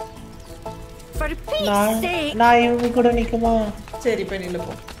எடுக்கறாங்க. For Pete's sake. நான் இவங்க கூட நிக்குமா? சரி போய் நில்லு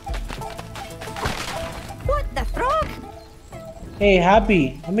போ. What the frog? ஏய் ஹாப்பி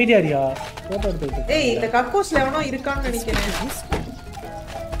அமைதியாரியா? போட்டோ எடுத்து. ஏய் இந்த கக்கூஸ்ல எவனோ இருக்கான்னு நினைக்கிறேன்.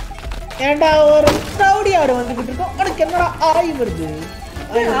 ஏண்டா ஒரு ரவுடி ஆடு வந்துகிட்டு இருக்கோம். உனக்கு என்னடா ஆய் வருது?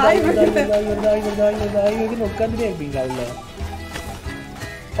 ஆய் வருது உட்காந்துட்டே இருப்பீங்க அதுல.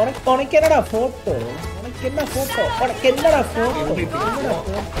 உனக்கு என்னடா போட்டோ? உனக்கு என்ன போட்டோ?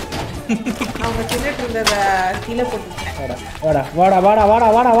 அவங்க தின்னுட்டு இருந்தத கீழே போட்டுட்டேன். வாடா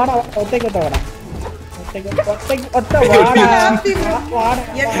ஒத்தைக்கட்ட வாடா.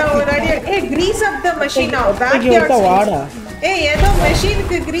 என்ன ஒரு அடி. ஏய் கிரீஸ் அப் தி மெஷின் ஆ பேக்யார்ட் வாடா. ஏய் ஏதோ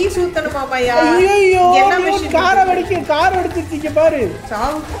மெஷினுக்கு கிரீஸ் ஊத்தணுமாமையா? ஐயோ என்ன மெஷின்? கார் அடிச்சிட்டீங்க பாரு.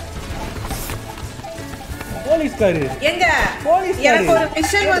 சாவு. Police car. எங்க? எனக்கு ஒரு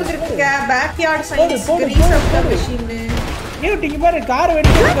மிஷன் வந்திருக்குங்க. பேக்யார்ட் சயின்ஸ் கிரீஸ் அப் தி மெஷின். நீங்க பாரு கார்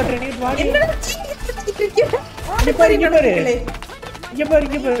வெடிச்சு கட்டற நீ வாடி. என்ன இங்க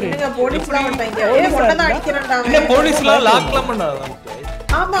பாரு. நீங்க போலீஸ்லாம் வந்தாங்க. ஏய் ஒண்ணா அடிக்கறடா. இல்ல போலீஸ்லாம் லாக்லாம் பண்ணாத.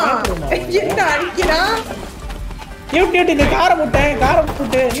 ஆமா. என்ன அடிக்கறா? நியூட் இந்த காரை முட்டு.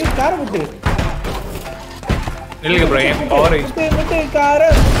 நியூட் காரை முட்டு. இல்லங்க ப்ரோ என் பவர் முட்டு காரை.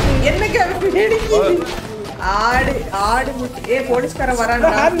 என்னங்க வெடிக்குது? ஆடு முட்டு. ஏய் போலீஸ்கார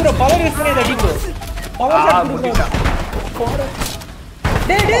வரான்டா. ப்ரோ பவர் யூஸ் பண்ணி அடிக்கு. பவர் முட்டிட்டா.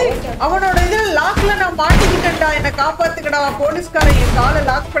 டேய் அவனோட இதுல லாக்ல நான் மாட்டிக்கிட்டேன்டா. என்ன காப்பாத்துக்கடா. போலீஸ்காரன் என் காலை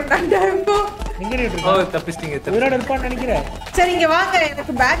லாக் பண்ணான்டா. எங்க நியூட்? ஓ தப்பிச்சிட்டீங்க. இவரோட இருப்பான்னு நினைக்கிறேன். சரி இங்க வாங்க.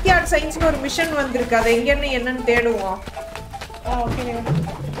 எனக்கு பேக்யார்ட் சயின்ஸ்னு ஒரு மிஷன் வந்திருக்கு. அது என்னன்னு தேடுவோம். ஓகே.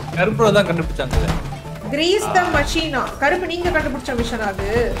 கர்ப்ரோ தான் கண்டுபிடிச்சாங்க. கிரீஸ் தி மெஷினா? கருப்பு நீங்க கண்டுபிடிச்ச மிஷன் அது.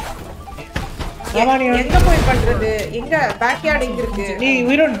 எங்க போய் பண்றது? எங்க பேக்யார்ட் எங்க இருக்கு? நீ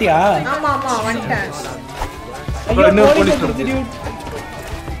உயிரோட்டியா? ஆமா வந்துட்டேன். ஐயோ போலீஸ் வந்துருச்சு.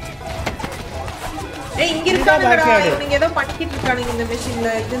 ஏய் இங்க இருக்காங்கடா. நீங்க ஏதோ பண்ணிக்கிட்டு இருக்கானுங்க இந்த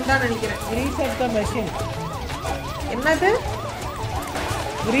மெஷின்ல. இதுதான் நினைக்கிறேன். கிரீஸ் அப் தி மெஷின். என்னது?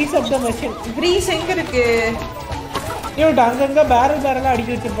 கிரீஸ் அப் தி மெஷின். கிரீஸ் எங்க இருக்கு? நியூட் அங்கங்க பேரல்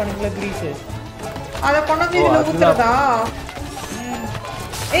அடிக்கி வச்சிருப்பானுங்களே கிரீஸ். அத கொண்டு வந்து இதுல ஊத்துறதா?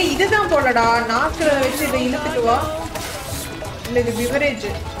 ஏய் இதுதான் போலடா. நாக்குல வச்சு இத இழுத்துட்டு வா. இல்ல இது பிவரேஜ்.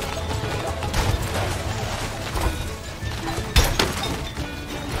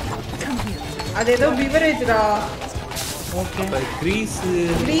 அது ஏதோ பிவரேஜ்டா. ஓகே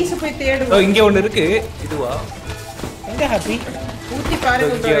கிரீஸ் போய் தேடு. ஓ இங்க ஒன்னு இருக்கு. இதுவா? எங்க ஹாப்பி? ஊத்தி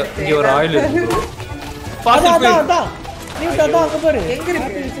பாருங்க. இங்க ஒரு ஆயில் இருக்கு. அதான் நியூட் அதான் அங்க பாரு. எங்க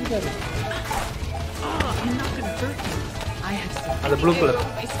இருக்கு? அந்த ப்ளூ கலர்.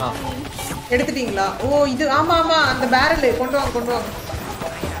 எடுத்துட்டீங்களா? ஓ இது ஆமா அந்த பேரல் கொண்டு வாங்க.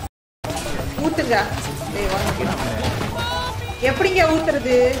 ஊத்துங்க. டேய் வாங்க. எப்படிங்க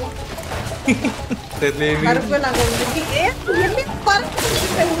ஊத்துறது? கருப்பு நாங்க ஊத்தி என்ன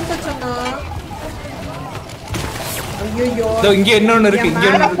பறந்து ஊத்த சொன்னா? ஐயோ இங்க இன்னொன்னு இருக்கு. இங்க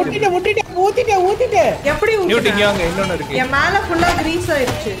ஊத்திட்டே எப்படி ஊத்திட்டீங்க? அங்க இன்னொன்னு இருக்கு. என் மேல ஃபுல்லா கிரீஸ்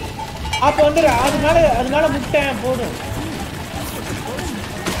ஆயிடுச்சு. அப்ப வந்து அதனால முட்டேன் போடும்.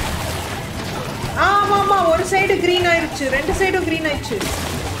 ஆமா ஒரு சைடு கிரீன் ஆயிடுச்சு, ரெண்டு சைடும் கிரீன் ஆயிடுச்சு.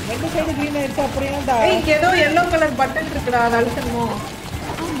 அப்படியேடா. இங்க ஏதோ yellow கலர் பட்டன் இருக்குடா, அத அழுத்தணுமோ?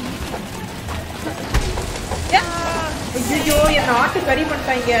 ஐயோ என்ன ஆட்டு கறி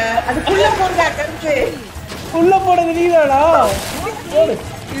பண்ணிட்டாங்க. அதுக்குள்ள போங்க கருப்பு. உள்ள போடுறது நீதாடா.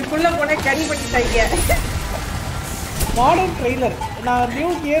 இதுக்குள்ள போனே கறி பண்ணிட்டாங்க. Modern trailer. நான் நியூ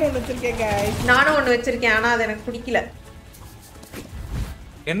கியர் ஒன்னு வச்சிருக்கேன் गाइस. நானும் ஒன்னு வச்சிருக்கேன், ஆனா அது எனக்கு பிடிக்கல.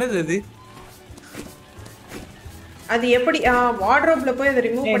 என்னது இது? அது எப்படி வார்ட்ரோப்ல போய் அதை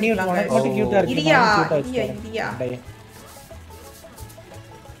ரிமூவ் பண்ணிடலாம். மட்டும் கியூட்டா இருக்கு. இரியா.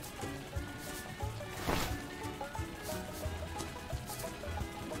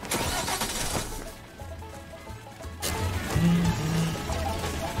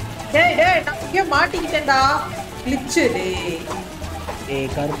 டேய் நான் இங்க மாட்டிக்கிட்டேன்டா. கிளிட்ச் டேய்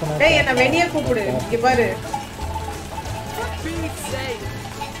கருப்பனா. டேய் என்ன வெளிய கூப்பிடு. இங்க பாரு.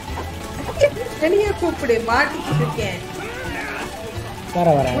 வெளிய கூப்பிடு, மாட்டிக்கிட்டு இருக்கேன். வர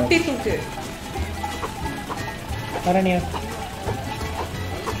முட்டி தூக்கு. வரணியா.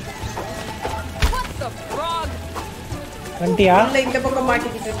 வண்டியா? இல்ல இந்த பக்கம்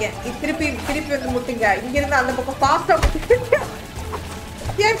மாட்டிக்கிட்டு இருக்கேன். திருப்பி வந்து முட்டுங்க. இங்க இருந்து அந்த பக்கம் ஃபாஸ்டா முட்டுங்க.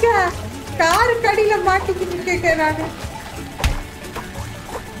 ஏங்க கார் கடியில மாட்டிக்கிட்டு இருக்கேன் நானு.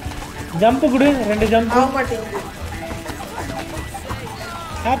 ஜம்ப் குடு, 2 ஜம்ப். ஆக மாட்டேங்குது.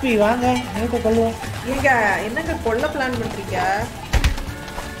 ஹாப்பி வாங்க, நேத்து கொல்லுவோம். ஏங்க என்னங்க கொல்ல பிளான் பண்றீங்க?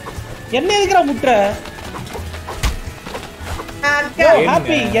 என்ன எதுக்குடா முட்ற?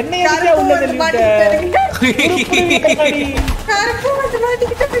 ஹாப்பி என்ன எதுக்குடா உள்ள தள்ளிட்ட? கருப்பு வந்து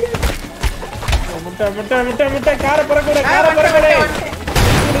மாட்டிக்கிட்டு. முட்டை கார பறக்குடா.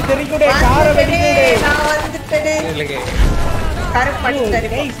 தெரிக்குடே கார வெடிக்குடே. நான் வந்துட்டேன். இல்லங்க. கருப்பு மாட்டிட்டாரு.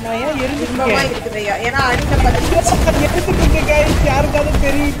 गाइस நான் ஏன் எரிஞ்சிட்டேன்? இருக்குதையா. ஏன்னா அடிக்க பத்தி எரிஞ்சிட்டீங்க गाइस. யாருக்காவது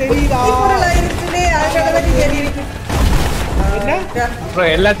தெரியுதா? இவ்வளவு இருக்குதே, அதனால தான் நீங்க எரியுது. என்ன? ப்ரோ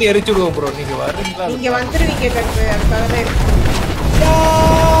எல்லாத்தையும் எரிச்சுடுவோம் ப்ரோ. நீங்க வரீங்களா? நீங்க வந்துருவீங்க கருப்பு. அதுக்காக தான் இருக்கு.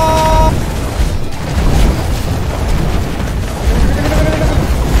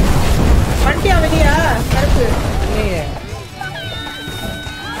 வண்டியா வெளியா கருப்பு?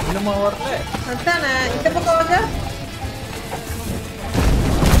 இன்னுமா வரல? அதானே இந்த பக்கம் வாங்க.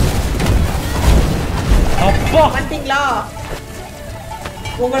 அப்பா வந்துட்டீங்களா?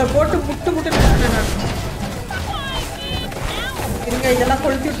 உங்களை போட்டு முட்டு நான். இருங்க இதெல்லாம்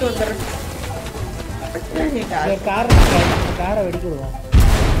கொளுத்தி விட்டு வந்துடுறேன். காரை வெடிக்கிடுவோம்.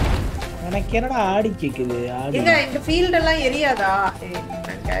 எனக்கு என்னடா ஆடி கேக்குது? எங்க இந்த ஃபீல்ட் எல்லாம் எரியாதா?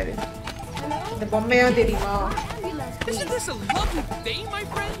 இந்த பொம்மையா தெரியுமா? Isn't this a lovely day, my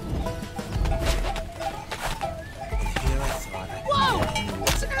friend? Wow!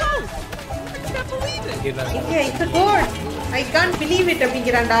 It's a goat! I can't believe it! இங்க it's a goat. I can't believe it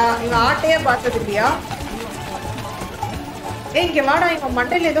அப்படிங்கறான்டா. இவன் ஆட்டையே பார்த்தது இல்லையா? இங்க வாடா, இவன்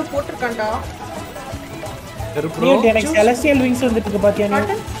மண்டையில ஏதோ போட்டுருக்கான்டா. ப்ரோ எனக்கு செலஸ்டியல் விங்ஸ் வந்துருக்கு பாத்தியா நீ?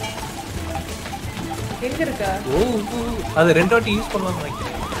 எங்க இருக்க? அது 2 வாட்டி யூஸ் பண்ணலாம்னு நினைக்கிறேன்.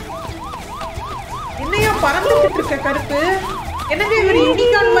 என்னையா பறந்துட்டு இருக்க கருப்பு? என்னங்க இவர்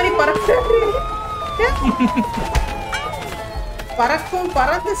யூனிகார்ன் மாதிரி பறக்குறாரு?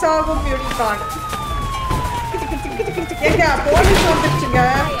 பறந்து சாகும் யூனிகார்ன். ஏங்க போலீஸ் வந்துருச்சுங்க.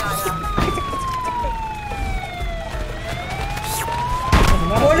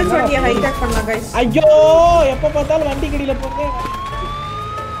 போலீஸ் வண்டியை ஹைஜாக் பண்ணலாம் गाइस. ஐயோ எப்ப பார்த்தாலும் வண்டி கடியில போங்க.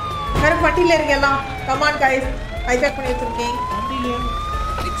 கருப்பு வண்டியில இருங்க எல்லாம். கம் ஆன் गाइस, ஹைஜாக் பண்ணி வச்சிருக்கேன். வண்டியில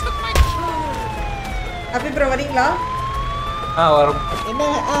அப்படி ப்ரோ வரீங்களா? வரும். என்ன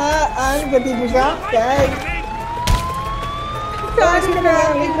ஆன் கட்டி புஷா गाइस. இப்ப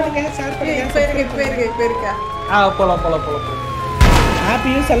இருக்க. போலாம்.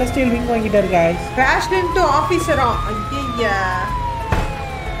 ஹாப்பியும் செலஸ்டியல் விங் வாங்கிட்டாரு गाइस. Crashed into ஆபீசரா? ஐயா.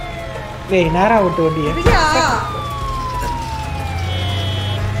 டேய் நேரா விட்டு வண்டியை. ஐயா.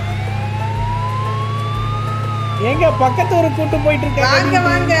 எங்க பக்கத்து ஒரு கூட்டு போயிட்டு இருக்காங்க.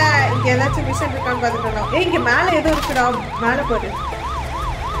 வாங்க இங்க ஏதாச்சும் மிஷன் இருக்கான்னு பாத்துக்கலாம். இங்க மேல ஏதோ இருக்குடா, மேல பாரு.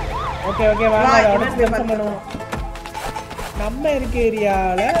 ஓகே வாங்க அடுத்து கன்ஃபார்ம் பண்ணுவோம். நம்ம இருக்க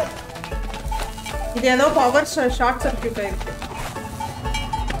ஏரியால இது ஏதோ பவர் ஷார்ட் சர்க்யூட் ஆயிருக்கு.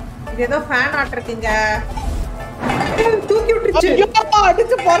 இது ஏதோ ஃபேன் ஆட்றீங்க. தூக்கி விட்டுச்சு. ஐயோ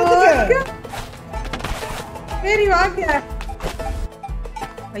அடிச்சு பறந்துங்க. சரி வாங்க.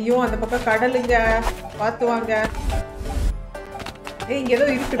 ஐயோ அந்த பக்கம் கடலுங்க, பாத்து வாங்க. இங்க ஏதோ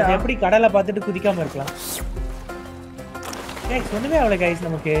இருக்குடா. எப்படி கடலை பார்த்துட்டு குதிக்காம இருக்கலாம்? ஒண்ணுமே அவ்வளோ கைஸ்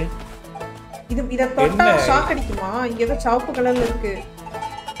நமக்கு. இத தொட்டா ஷாக் அடிக்குமா? இங்க ஏதோ சிவப்பு கலர்ல இருக்கு.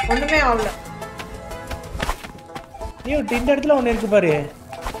 ஒண்ணுமே ஆகல. நீ இந்த இடத்துல ஒண்ணு இருக்கு பாரு.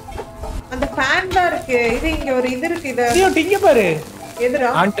 அந்த ஃபேன் தான் இருக்கு. இது இங்க ஒரு இது இருக்கு. இது இங்க பாரு. எதுடா?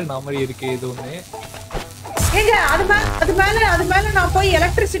 ஆண்டனா மாதிரி இருக்கு இது ஒண்ணு. ஏங்க அது மேல நான் போய்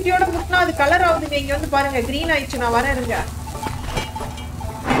எலக்ட்ரிசிட்டியோட முட்னா அது கலர் ஆகுதுங்க. இங்க வந்து பாருங்க கிரீன் ஆயிடுச்சு. நான் வரேன்ங்க.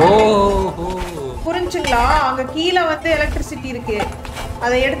 ஓஹோ புரிஞ்சுங்களா? அங்க கீழ வந்து எலக்ட்ரிசிட்டி இருக்கு.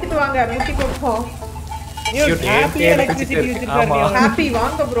 அதை எடுத்துட்டு வாங்க. முட்டி கொடுப்போம். ஹாப்பி எலக்ட்ரிசிட்டி வச்சிருக்காரு. ஹாப்பி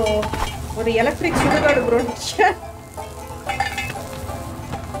வாங்க ப்ரோ. ஒரு எலக்ட்ரிக் சுடுகாடு ப்ரோ.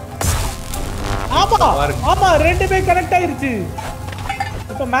 ஆமா ரெண்டுமே கனெக்ட் ஆயிருச்சு.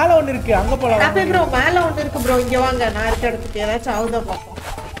 இப்ப மேல ஒன்னு இருக்கு. அங்க போலாம். ஹாப்பி ப்ரோ மேல ஒன்னு இருக்கு ப்ரோ. இங்க வாங்க. நான் இருக்க இடத்துக்கு ஏதாச்சும் ஆவுதா பாப்போம்.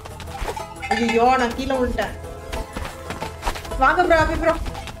 ஐயோ நான் கீழ விழுந்தேன். வாங்க ப்ரோ. Happy bro.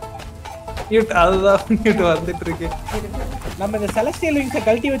 அதுதான் வந்துட்டு இருக்கு. நம்ம இந்த செலஸ்டியல் விங்ஸை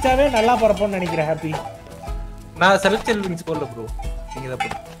கழட்டி வச்சாவே நல்லா பறப்போம்னு நினைக்கிறேன். ஹாப்பி நான் செலஸ்டியல் விங்ஸ் போடல ப்ரோ. நீங்க தான்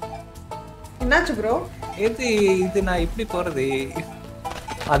போடு. என்னாச்சு ப்ரோ? இது நான் எப்படி போறது?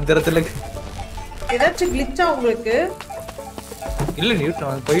 அந்த இடத்துல ஏதாச்சும் கிளிச்சா உங்களுக்கு? இல்ல நியூட்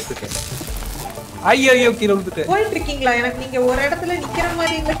நான் போயிட்டு இருக்கேன். ஐயோ கீழ விழுந்துட்டேன். போயிட்டு இருக்கீங்களா? எனக்கு நீங்க ஒரு இடத்துல நிக்கிற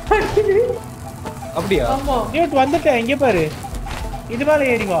மாதிரி இல்ல. அப்படியே? ஆமா நியூட் வந்துட்டேன். இங்க பாரு. இது மேல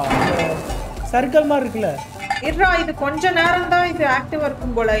ஏறி வா. சர்க்கிள் மாதிரி இருக்குல. இருடா இது கொஞ்ச நேரம் தான் இது ஆக்டிவா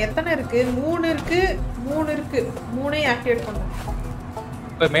இருக்கும் போல. எத்தனை இருக்கு? 3 இருக்கு. 3 ஆக்டிவேட் பண்ணுங்க.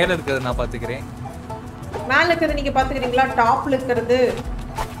 இப்ப மேல இருக்குது நான் பாத்துக்கிறேன். மேல இருக்குது நீங்க பாத்துக்கிறீங்களா? டாப்ல இருக்குது.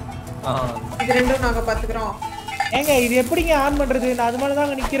 இது ரெண்டும் நாங்க பாத்துக்கிறோம். ஏங்க இது எப்படிங்க ஆன் பண்றது? நான் அது மேல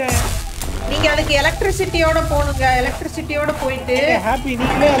தான் நிக்கிறேன். நீங்க அதுக்கு எலக்ட்ரிசிட்டியோட போணுங்க. எலக்ட்ரிசிட்டியோட போயிட்டு ஹாப்பி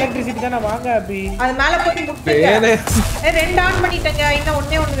நீங்களே எலக்ட்ரிசிட்டி தான வாங்க ஹாப்பி. அது மேல போய் முட்டுங்க. ரெண்டு ஆன் பண்ணிட்டங்க. இன்னும்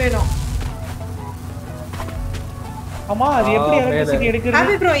ஒண்ணே வேணும். அம்மா அது எப்படி எலக்ட்ரிசிட்டி எடுக்குறது?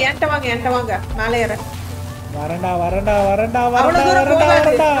 ஹாப்பி ப்ரோ என்கிட்ட வாங்க. மேலே ஏற. வரண்டா.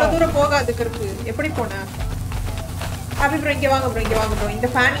 அவ்வளவு தூரம் போகாது கருப்பு. எப்படி போன? ஹாப்பி ப்ரோ இங்க வாங்க ப்ரோ. இந்த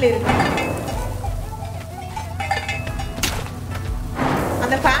ஃபேன்ல இருக்கு.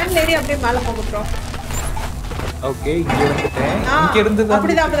 அந்த ஃபேன்ல ஏறி அப்படியே மேல போங்க ப்ரோ. ஓகே இங்க வந்துட்டேன். இங்க இருந்து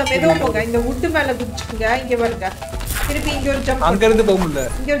அப்படிதான் மெதுவா போங்க. இந்த வுட் மேல குதிச்சுங்க. இங்க பாருங்க. திருப்பி இங்க ஒரு ஜம்ப். அங்க இருந்து போக முடியல.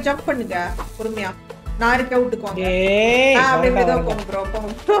 இங்க ஒரு ஜம்ப் பண்ணுங்க பொறுமையா. நான் இருக்க வுட்டுக்கு வாங்க. அப்படியே மெதுவா போங்க ப்ரோ.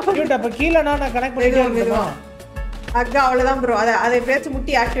 நியூட் அப்ப கீழ நான் கனெக்ட் பண்ணிட்டேன் மெதுவா. அங்க அவ்வளவுதான் ப்ரோ. அதை பேச்சு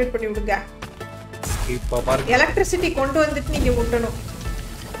முட்டி ஆக்டிவேட் பண்ணி விடுங்க. இப்ப பாருங்க. எலக்ட்ரிசிட்டி கொண்டு வந்துட்டு நீங்க முட்டணும்.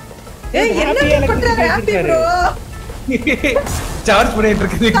 ஏய் என்ன பண்றாரு ஹாப்பி ப்ரோ? சார்ஜ் பண்ணிட்டு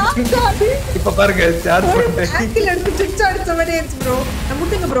இருக்கீங்க. இப்ப பாருங்க சார்ஜ் பண்ணிட்டேன். ஆங்கிள் எடுத்து சுவிட்ச் அடிச்ச மாதிரி ஆச்சு ப்ரோ. நான்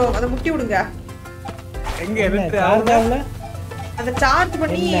முட்டுங்க ப்ரோ. அத முட்டி விடுங்க. எங்க எடுத்து ஆவல? அத சார்ஜ்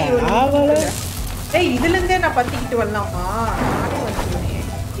பண்ணி ஆவல. ஏய் இதுல இருந்தே நான் பத்திக்கிட்டு வரலாமா? நானே வந்துட்டேன்.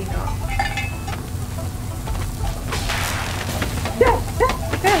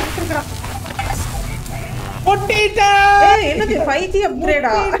 அப்படினா ஒட்டிட்டா. ஏய் என்னது 5G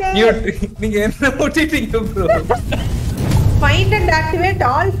அப்கிரேடா? நீங்க என்ன ஒட்டிட்டீங்க bro? Find and activate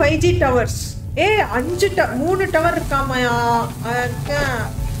all 5G towers. ஏய் 3 டவர் இருக்காமயா? அக்கா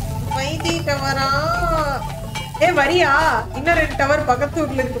 5G டவரா? ஏய் வரியா? இன்னும் 2 டவர் பக்கத்து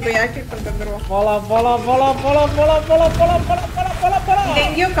ஊர்ல இருக்கு. போய் ஆக்டிவேட் பண்ணிட்டு வந்துருவோம். போலாம். இங்க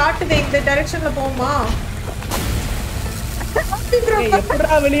எங்கயோ காட்டுதே. இந்த டைரக்ஷன்ல போவோமா?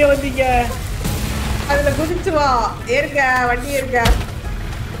 எப்படா வெளிய வந்தீங்க? அதுல குதிச்சு வா. ஏறுங்க வண்டி ஏறுங்க.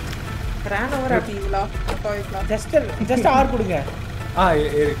 ரான் ஓவர் அப்படிங்களா? ஜஸ்ட் ஆர் கொடுங்க.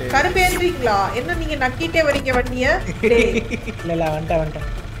 ஏறிட்டே. கருப்பு ஏறிட்டீங்களா? என்ன நீங்க நக்கிட்டே வரீங்க வண்டிய? இல்ல வந்துட்டேன்.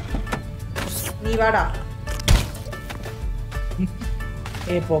 நீ வாடா.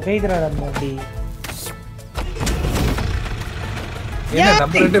 புகைதுரா நம்ம வண்டி. என்ன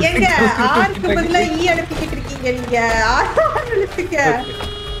நம்ம ரெண்டு எங்க ஆர்க்கு பதிலா ஈ அழுத்திட்டு இருக்கீங்க நீங்க? ஆர் அழுத்துங்க.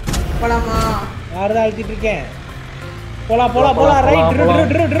 போலாமா? யாரதா அழுத்திட்டு இருக்கேன். போலாம் ரைட்.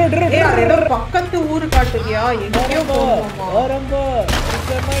 ஏய் பக்கத்து ஊரு காட்டுறியா? எங்கயோ போவோமா? ரொம்ப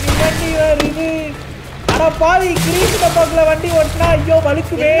வண்டி வருது. அட பாவி கிரீன் டப்பாக்குள்ள வண்டி ஓட்டனா ஐயோ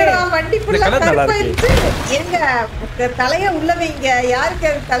வலிக்குவே. என்னடா வண்டி ஃபுல்லா கருப்பாயிருச்சு. எங்க தலைய உள்ள வைங்க.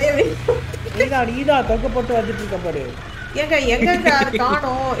 யாருக்கு தலைய வைங்க? நீதான் தொங்க போட்டு வந்துட்டு இருக்க பாரு. எங்க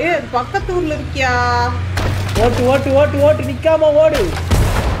காணோம். ஏய் பக்கத்து ஊர்ல இருக்கியா? ஓட்டு நிக்காம ஓடு.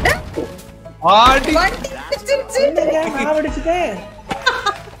 ஆடி வண்டி பிடிச்சிருச்சு. நான் வெடிச்சிட்டேன்.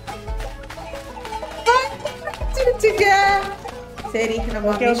 பிடிச்சிருச்சுங்க. சரி நம்ம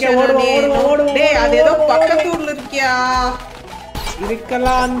ஓடுவோம். டேய் அது ஏதோ பக்கத்து ஊர்ல இருக்கியா?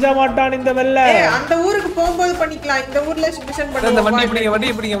 இதுக்கெல்லாம் அஞ்ச மாட்டான் இந்த வெல்ல. அந்த ஊருக்கு போகும்போது பண்ணிக்கலாம். இந்த ஊர்ல மிஷன் பண்ணுவோம். அந்த வண்டி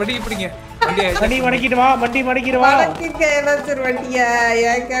பிடிங்க. வண்டி மடக்கிட்டு வா. வடக்கிங்க ஏதாச்சும் வண்டியா?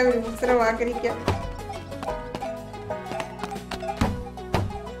 ஏக்கா மிஸ்ர வாக்குறீங்க?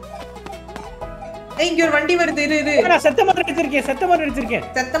 இங்க ஒரு வண்டி வருது. இரு நான் செத்த மாதிரி நடிச்சிருக்கேன்.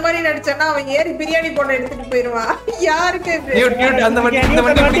 செத்த மாதிரி நடிச்சேன்னா அவன் ஏறி பிரியாணி போட எடுத்துட்டு போயிருவான். யாருக்கு அந்த வண்டி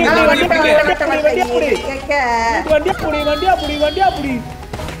புடி.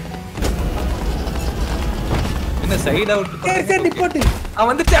 என்ன சைடு அவுட் சரி நிப்போட்டு. அவன்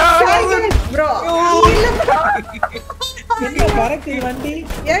வந்துச்சா ப்ரோ. என்ன பறக்கு வண்டி?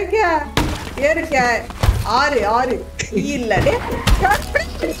 ஏறுங்க 6 இல்ல டே.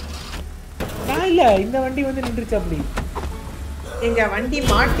 இல்ல இந்த வண்டி வந்து நின்றுச்சு அப்படி. எங்க வண்டி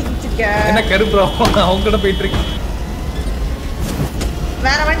மாட்டிக்கிச்சுக்க. என்ன கருப்பு அவங்க கூட போயிட்டு இருக்கு.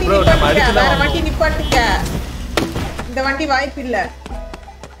 வேற வண்டி நிப்பாட்டுங்க. இந்த வண்டி வாய்ப்பு இல்ல.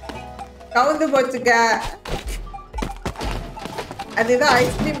 கவுந்து போச்சுக்க. அதுதான்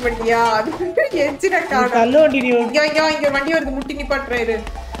ஐஸ்கிரீம் வண்டியா? அது எஞ்சின காணோம். கல்லு வண்டி. இங்க வண்டி வருது. முட்டி நிப்பாட்டுறாரு.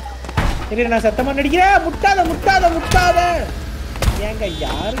 சரி நான் சத்தமா நடிக்கிறேன். முட்டாத. ஏங்க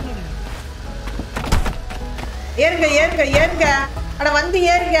யாருங்க? ஏறுங்க. அட வந்து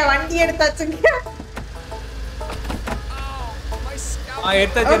ஏறுங்க. வண்டி எடுத்தாச்சுங்க.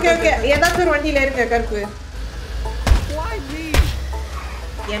 ஓகே ஏதாச்சும் ஒரு வண்டியில ஏறுங்க கருப்பு.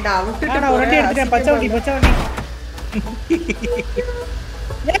 ஏண்டா விட்டுட்டு நான் வண்டி எடுத்துட்டேன். பச்சை வண்டி.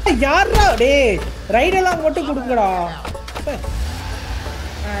 ஏய் யாரா டேய் ரைட் எல்லாம் மட்டும் கொடுங்கடா.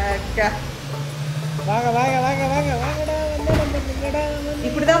 வாங்கடா.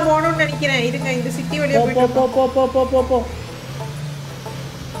 இப்படிதான் போகணும்னு நினைக்கிறேன். இருங்க இந்த சிட்டி வழியா போ.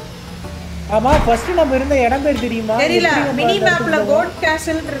 ஆமா ஃபர்ஸ்ட் நம்ம இருந்த இடம் பேர் தெரியுமா? தெரியல. மினி மேப்ல கோல்ட்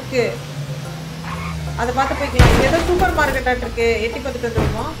கேசல் இருக்கு. அத பார்த்து போய்க்கலாம். ஏதோ சூப்பர் மார்க்கெட் இருக்கு. எட்டி பார்த்துட்டு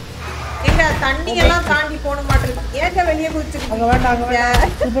வந்துருவோம். எங்க தண்ணி எல்லாம் தாண்டி போன மாட்டேங்குது. ஏங்க வெளிய குதிச்சிருக்கீங்க? அங்க வேண்டாம்.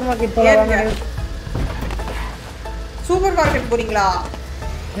 சூப்பர் மார்க்கெட் போலாம். சூப்பர் மார்க்கெட் போறீங்களா?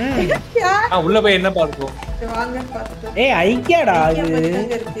 உள்ள போய் என்ன பார்ப்போம்? வாங்க பாத்துட்டு. ஏய் ஐக்கியாடா இது.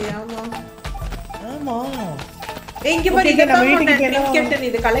 இருக்கு. ஆமா. இங்க பாருங்க நம்ம வீட்டுக்கு கேப்டன்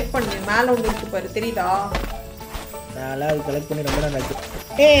இது கலெக்ட் பண்ணு. மேல ஒன்னு இருக்கு பாரு. தெரியுதா? நாளா அது கலெக்ட் பண்ணி ரொம்ப நாள் ஆச்சு.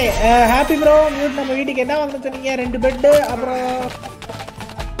 ஏய் ஹாப்பி ப்ரோ நியூட் நம்ம வீட்டுக்கு என்ன வாங்கணும் சொன்னீங்க? 2 பெட் அப்புறம்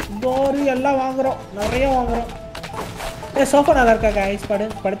டோர் எல்லாம் வாங்குறோம். நிறைய வாங்குறோம். சோஃபா நல்லா இருக்கா गाइस?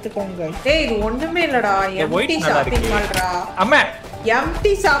 படுத்துக்கோங்க गाइस. டேய் இது ஒண்ணுமே இல்லடா. Empty shopping Malta. அம்மா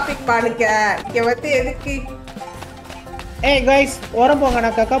எம்டி ஷாப்பிங் மாலுங்க. இங்க வந்து எதுக்கு? ஏய் गाइस ஓரம் போங்க.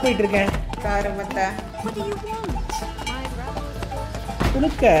 நான் கக்கா போயிட்டு இருக்கேன். காரமத்த. What do you want?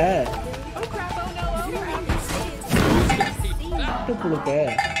 குளுக்க. குளுக்க.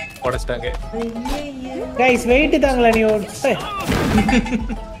 போடஸ்டாங்க. Guys wait தாங்களா நீ?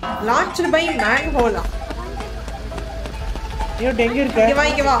 Launched by மேன்ஹோலா. நீ எங்க இருக்க?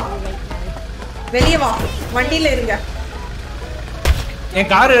 இங்க வா. வெளிய வா. வண்டியில இருங்க. என்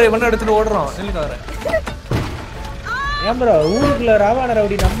கார் இவன எடுத்துட்டு ஓடுறோம். நில்லு கார். ஏன் bro ஊருக்குள்ள ராவான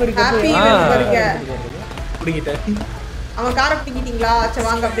ரவுடி நம்பர் இருக்கு. புடிங்கிட்ட. அவன் காரை பிடிக்கிட்டீங்களா? சரி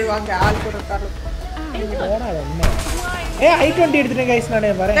வாங்க அப்படியே வாங்க. ஆள் போற கார்ல. போடாத என்ன? ஏய் i20 எடுத்துட்டேன் गाइस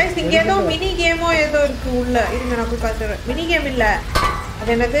நானே வரேன். गाइस இங்க ஏதோ மினி கேமோ ஏதோ இருக்கு உள்ள. இருங்க நான் போய் பாத்துறேன். மினி கேம் இல்ல. அது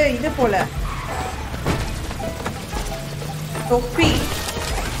என்னது இது போல. தொப்பி.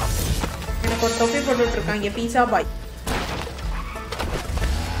 எனக்கு ஒரு தொப்பி போட்டுட்டு இருக்காங்க. பீஸா பாய்.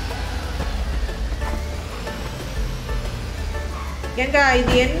 ஏங்க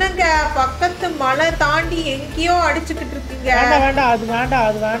இது என்னங்க பக்கத்து மலை தாண்டி எங்கேயோ அடிச்சுக்கிட்டு இருக்கீங்க. வேண்டாம் அது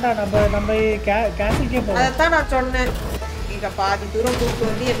வேண்டாம். நம்ம கேன்சல்க்கே போலாம். அதான் நான் சொன்னேன். இங்க பாதி தூரம் கூப்பிட்டு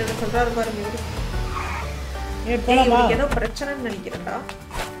வந்து என்னன்னு சொல்றாரு பாருங்க. ஏய் போலாமா? ஏதோ பிரச்சனைன்னு நினைக்கிறேன்டா.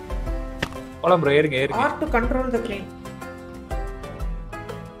 போலாம் bro ஏறுங்க. R to control the crane.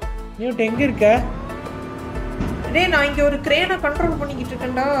 நீ எங்க இருக்க? டேய் நான் இங்க ஒரு கிரேனை கண்ட்ரோல் பண்ணிக்கிட்டு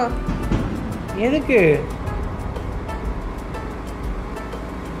இருக்கேன்டா. எதுக்கு?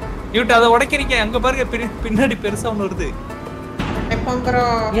 நியூட் அத உடைக்கிறீங்க. அங்க பாருங்க பின்னாடி பெருசா ஒன்னு வருது. எப்பங்கறா?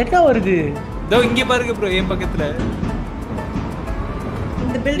 என்ன வருது? இதோ இங்க பாருங்க bro என் பக்கத்துல.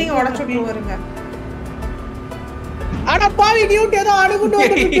 இந்த பில்டிங் உடைச்சிட்டு வருங்க. அட பாவி நியூட் ஏதோ அணுகுண்டு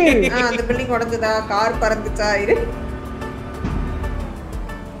வந்துருக்கு. அந்த பில்டிங் உடைஞ்சதா? கார் பறந்துச்சா? இரு.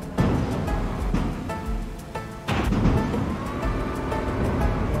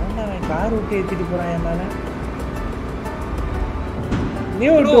 கார் விட்டு ஏத்திட்டு போறான் என் மேல.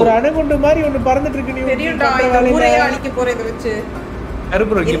 நியூட் ஒரு அணுகுண்டு மாதிரி ஒன்னு பறந்துட்டு இருக்கு. நியூட் தெரியும்டா. இந்த ஊரையே அழிக்க போறத வச்சு.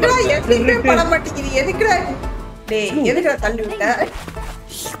 கருப்பு இங்க என்னடா எதுக்கு பண்ண மாட்டீங்க? எதுக்குடா? டேய் எதுக்கு தள்ளி விட்ட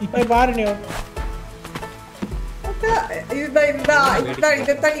போய் பாரு நீ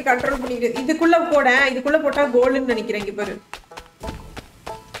இதான் நீ கண்ட்ரோல் பண்ணிட்டு இதுக்குள்ள போடேன் இதுக்குள்ள போட்டா கோல்டுன்னு நினைக்கிறேன் இங்க பாரு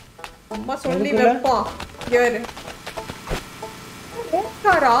அம்மா சொல்லி வைப்போம் யாரு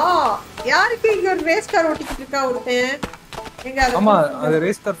ரேஸ்காரா யாருக்கு இங்க ஒரு ரேஸ் கார் ஓட்டிக்கிட்டு இருக்கா ஒருத்தன் எங்க ஆமா அது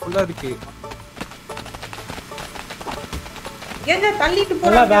ரேஸ் கார் ஃபுல்லா இருக்கு ஏங்க தள்ளிட்டு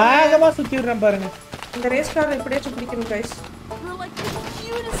நல்லா போறாங்க வேகமா சுத்தி விடுறேன் பாருங்க இந்த ரேஸ் கார் இப்படியே பிடிக்கணும் guys You're like the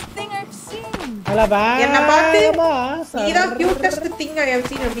cutest thing I've seen. நல்லா என்ன பார்த்து வேகமா நீதான் cutest thing I have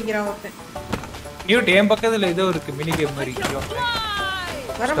seen அப்படிங்கறான் ஒருத்தன் நியூட் ஏன் பக்கத்துல ஏதோ இருக்கு மினி கேம் மாதிரி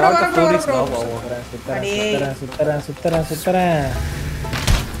வரப்ரோ சுத்தறேன்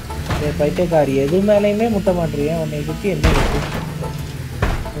ஏய் பைத்தியக்காரி எது மேலயுமே முட்ட மாட்டறியே உன்னை சுத்தி என்ன இருக்கு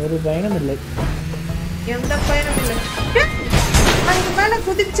ஒரு பயணம் இல்லை எந்த பயணம் இல்ல அதுக்கு மேல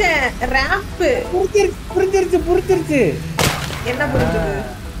குதிச்சேன் ராம்ப் புரிஞ்சிருச்சு என்ன புரிஞ்சது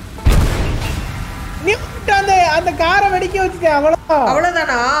நீ அந்த காரை வெடிக்க வச்சிட்டே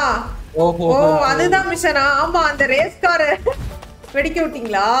அவ்வளவுதானா ஓஹோ ஓ அதுதான் மிஷனா ஆமா அந்த ரேஸ் காரை வெடிக்க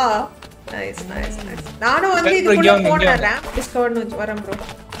விட்டீங்களா நைஸ் நைஸ் நைஸ் நானும் வந்து இதுக்குள்ள போனேன் ராம்ப் டிஸ்கவர்னு வரேன் ப்ரோ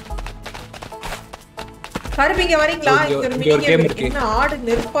கருப்பிங்க வரீங்களா இங்க ஒரு மினி கேம் இருக்கு என்ன ஆடு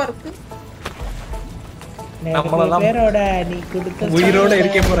நெருப்பா இருக்கு நம்மளலாம் பேரோட நீ குடுக்க உயிரோட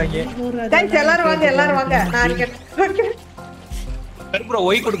இருக்க போறாங்க गाइस எல்லாரும் வாங்க நான் இருக்கேன் ப்ரோ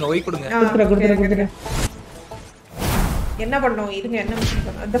ஒய் கொடுங்க குடுக்குற என்ன பண்ணோம் இருங்க என்ன மிஷன்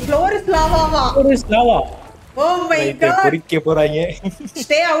பண்ணோம் the floor is lava oh my god பொரிக்க போறாங்க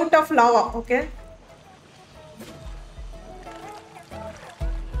stay out of lava okay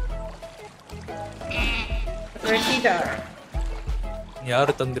ரெட்டிடா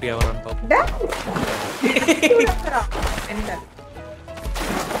யாரு தந்திரியா வரான்னு பாப்போம் என்ன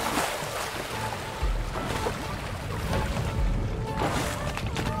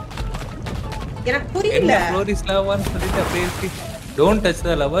எனக்கு புரியல ஃப்ளோரிஸ் லாவான்னு சொல்லிட்டு அப்படியே இருக்கு don't touch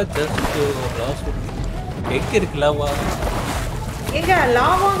the lava just lost எங்க இருக்கு லாவா எங்க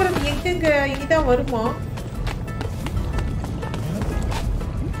லாவாங்கிறது எங்க இதான் வருமா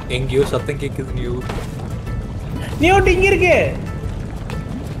எங்கயோ சத்தம் கேக்குது நியூட் இங்க இருக்கு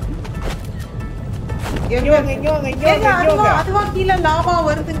அதுவா கீழ லாவா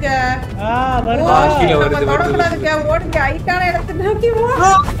வருதுங்க வருதா கீழ வருது தொடக்கூடாதுங்க ஓடுங்க ஹைட்டான இடத்தை நோக்கி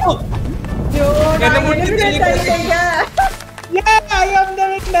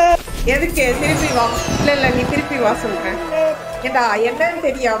எதுக்கு திருப்பி வா இல்ல நீ திருப்பி வா சொல்றேன் ஏண்டா என்னன்னு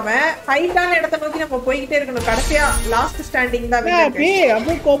தெரியாம ஹைட்டான இடத்தை நோக்கி நம்ம போய்கிட்டே இருக்கணும் கடைசியா லாஸ்ட் ஸ்டாண்டிங் தான் அப்படியே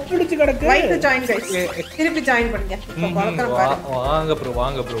கொப்பிடிச்சு கிடக்கு வைட் ஜாயின் गाइस திருப்பி ஜாயின் பண்ணுங்க இப்ப பழக்கம் பாருங்க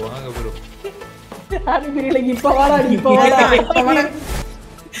வாங்க ப்ரோ அது தெரியல இப்ப வாடா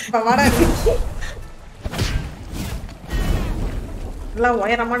எல்லாம்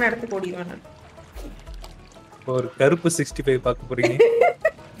உயரமான இடத்துக்கு ஓடிடுவேன் நான் ஒரு கருப்பு 65 பார்க்க போறீங்க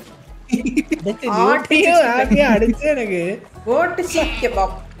அடிச்சு எனக்கு ஓட்டு சீக்கிய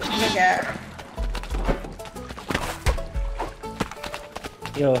பாப் நீங்க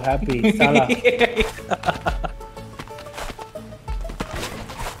யோ ஹாப்பி சாலா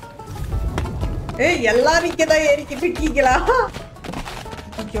ஏய் எல்லாரும் இங்க தான் ஏறிக்கிட்டு இருக்கீங்களா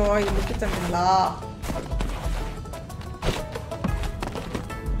ஐயோ இதுக்கு தந்தீங்களா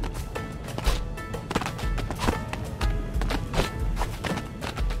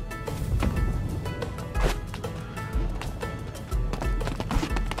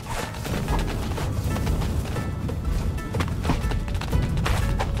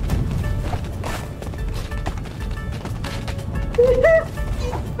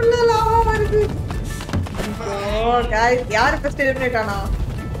गाइस யார் ஃபர்ஸ்ட் எலிமினேட் ஆனா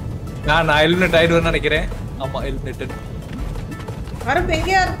நான் எலிமினேட் ஆயிடுவேன்னு நினைக்கிறேன் ஆமா எலிமினேட்டட் வரப்பு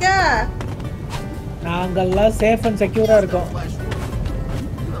எங்க இருக்க நாங்கெல்லாம் சேஃப் அண்ட் செக்யூரா இருக்கோம்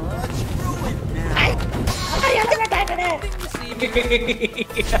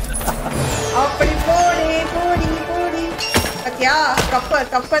அப்படி போடி அத்தியா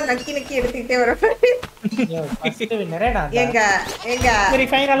கப்ப நக்கி எடுத்துக்கிட்டே வரப்ப ஃபர்ஸ்ட் வின்னரேடா எங்க சரி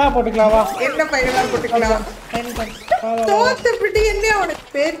ஃபைனலா போட்டுக்கலாமா என்ன ஃபைனலா போட்டுக்கலாம் தோத்துப்பிட்டு என்ன உனக்கு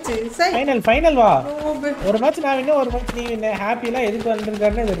பேச்சு ஃபைனல் வா ஒரு மேட்ச் நான் வின்னு ஒரு மேட்ச் நீ வின்னு ஹாப்பிலாம் எதுக்கு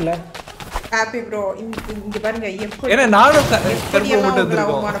வந்திருக்காருன்னு தெரியல ஹாப்பி ப்ரோ இங்க பாருங்க எப்படி ஏன்னா நானும் கருப்பு போட்டு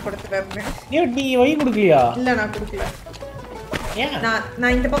வந்திருக்கோம் அவமானப்படுத்துறாருன்னு நீ ஒய் கொடுக்கலையா இல்ல நான் கொடுக்கல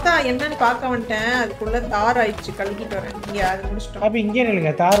நான் இந்த பக்கம் என்னன்னு பார்க்க வந்துட்டேன் அதுக்குள்ள தார் ஆயிடுச்சு கழுகிட்டு வரேன் இங்க அது முடிச்சிட்டோம் அப்ப இங்கே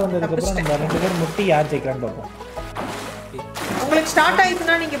நில்லுங்க தார் வந்ததுக்கு அப்புறம் நம்ம ரெண்டு பேரும் முட்டி யார் ஜெயிக்கறான்னு பாப்போம் உங்களுக்கு ஸ்டார்ட்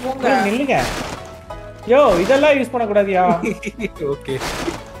ஆயிடுச்சுனா நீங்க போங்க நில்லுங்க யோ இதெல்லாம் யூஸ் பண்ண கூடாதியா ஓகே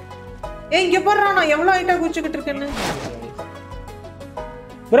ஏய் இங்க பாருடா நான் எவ்வளவு ஹைட்டா குச்சிக்கிட்டு இருக்கேன்னு.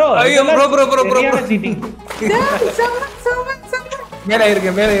 ப்ரோ ஐயோ ப்ரோ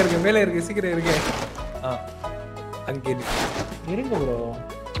மேலே இருக்கு சீக்கிரம் இருக்கு. அங்கே இருங்க ப்ரோ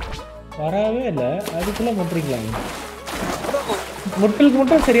வரவே இல்ல அதுக்குள்ள முட்டுறீங்களா? முட்டலுக்கு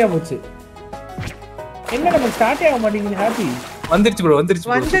மட்டும் சரியா போச்சு. என்ன நம்ம ஸ்டார்ட் ஆக மாட்டேங்குது. ஹாப்பி வந்துருச்சு ப்ரோ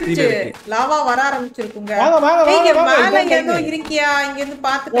வந்துருச்சு. லாவா வர ஆரம்பிச்சிருக்குங்க. வாங்க நீங்க மேல ஏதோ இருக்கியா? இங்க இருந்து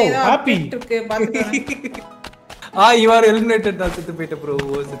பாத்துட்டு ஏதோ அப்டேட் இருக்கு பாத்துக்கங்க. இவார் எலிமினேட்டட் தான் செத்து போயிட்ட ப்ரோ.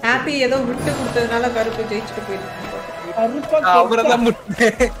 ஹாப்பி ஏதோ விட்டு கொடுத்ததனால கருப்பு ஜெயிச்சிட்டு போயிருக்கு. அவரதான் முட்டே.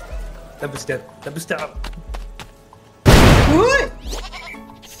 தப்பிஸ்டார்.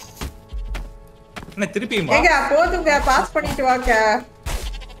 என்ன திருப்பியுமா? ஏங்க போதுங்க பாஸ் பண்ணிட்டு வாங்க.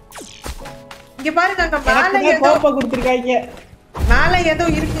 இங்க பாருங்க அங்க மேல ஏதோ கோப்பை கொடுத்திருக்காங்க. மேல ஏதோ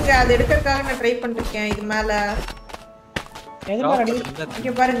இருக்குங்க அது எடுக்கிறதுக்காக நான் ட்ரை பண்ணிருக்கேன். இது மேல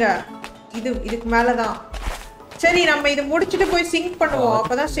இங்க பாருங்க இதுக்கு மேலதான். சரி நம்ம இது முடிச்சிட்டு போய் சிங்க் பண்ணுவோம்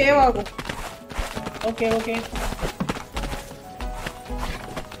அப்பதான் சேவ் ஆகும். ஓகே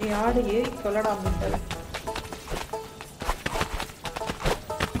யாரு ஏறி சொல்லடா முட்டல.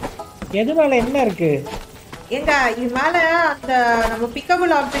 எது மேல என்ன இருக்கு? ஏங்க இது மேல அந்த நம்ம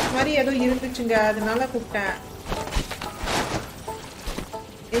பிக்கபிள் ஆப்ஜெக்ட் மாதிரி ஏதோ இருந்துச்சுங்க அதனால கூப்பிட்டேன்.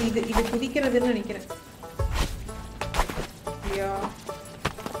 இது குதிக்கிறதுன்னு நினைக்கிறேன். ஐயா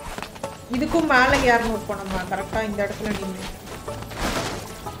இதுக்கும் மேல யாரும் போனோமா கரெக்டா இந்த இடத்துல நின்னு.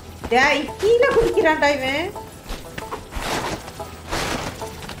 டேய் கீழ குதிக்கிறான்டா இவன்.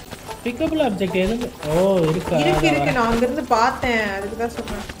 பிக்கபிள் ஆப்ஜெக்ட் எது? ஓ இருக்கா? இருக்கு நான் அங்க இருந்து பார்த்தேன் அதுக்கு தான்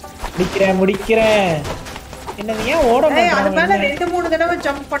சொன்னேன். முடிக்கிறேன். என்னங்க ஏன் ஓட மாட்டேன்? அது மேல 2-3 தடவை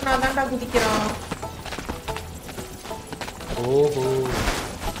ஜம்ப் பண்ணாதான்டா குதிக்கிறான். ஓஹோ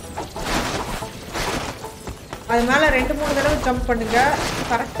அது மேல 2-3 தடவை ஜம்ப் பண்ணுங்க.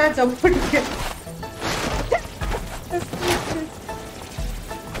 கரெக்டா ஜம்ப் பண்ணுங்க.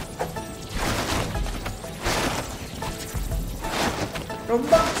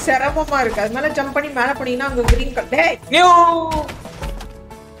 ரொம்ப சிரமமா இருக்கு. அது மேல ஜம்ப் பண்ணி மேல போனீங்கன்னா அங்க கிரீன் கலர்.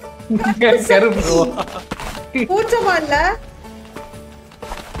 பூச்சமா இல்ல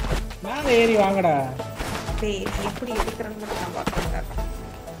மேல ஏறி வாங்கடா. டேய் எப்படி எடுக்கறன்னு நான் பாக்குறேன்.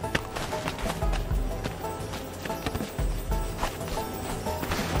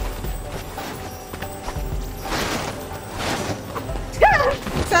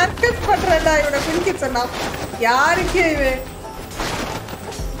 சர்க்கஸ் பண்றடா இவனை குளிக்க சொன்னா. யாருக்கு இவன்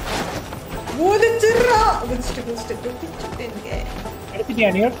மூதிச்சிரா குடிச்சிட்டேங்க. எடுத்துட்டியா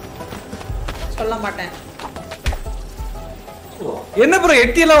நீ? சொல்ல மாட்டேன். என்ன ப்ரோ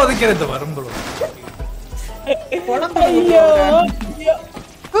எட்டி எல்லாம் ஒதுக்கிறது வரும் ப்ரோ. ஐயோ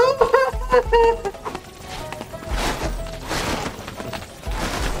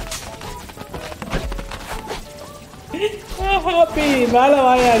ஹாப்பி மேல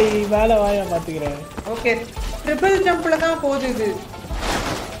வாயாடி மேல வாயா பாத்துக்கிறேன். ஓகே ட்ரிபிள் ஜம்ப்ல தான் போகுது இது.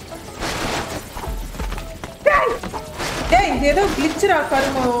 டேய் இது ஏதோ கிளிச்சரா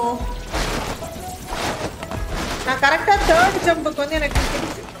கருமோ. நான் கரெக்ட்டா 3rd ஜம்புக்கு வந்து எனக்கு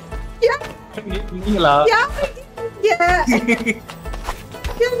கிடைச்சு. நீங்களா?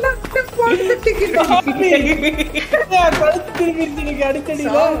 என்ன போட்டுட்டீங்க? நான் கழுத்து திரும்பிச்சு நீங்க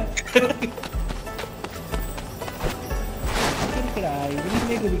அடிச்சடில. இருக்கடா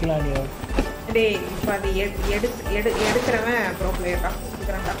இதுலயே குதிக்கலாம் நீ. டேய் இப்ப அது எடுக்கறவன் ப்ரோ பிளேயரா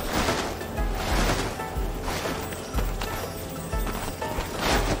குதிக்கறடா.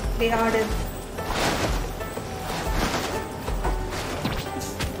 டேய் ஆடு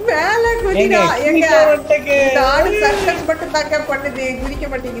மேல குதிடா. எங்க ஆடு சர்க்கஸ் மட்டும் தாக்க பண்ணுது குதிக்க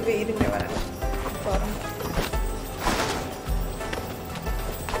மாட்டேங்குது. இருங்க வரேன்.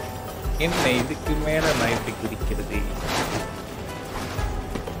 என்ன இதுக்கு மேல நான் எப்படி குதிக்கிறது?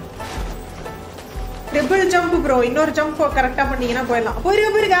 Triple jump bro. இன்னொரு ஜம்ப் கரெக்ட்டா பண்ணீங்கன்னா போயிடலாம்.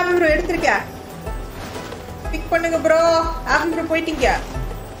 போயிரு ஆபி ப்ரோ எடுத்துருக்க. பிக் பண்ணுங்க ப்ரோ. ஆபி ப்ரோ போயிட்டீங்க.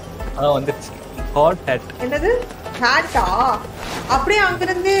 வந்துருச்சு. Hot had. என்னது ஹேட்டா? அப்படியே அங்க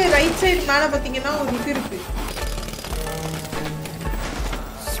இருந்து ரைட் சைடு மேல பாத்தீங்கன்னா ஒரு இது இருக்கு.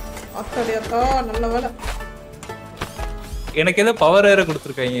 அத்தடியக்கா நல்ல வேலை. எனக்கு ஏதோ பவர் ஏற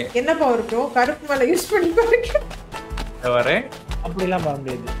கொடுத்துருக்காங்க. என்ன பவர் ப்ரோ? கருப்பு மேல யூஸ் பண்ணி பாருங்க. வரேன். அப்படி எல்லாம் பண்ண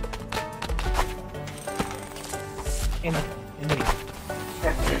முடியாது. என்ன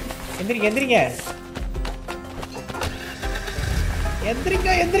எந்திரிங்க எந்திரிங்க எந்திரிங்க எந்திரிங்க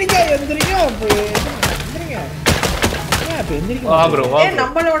எந்திரிங்க எந்திரிங்க. அப்ப எந்திரிங்க. வா ப்ரோ வா.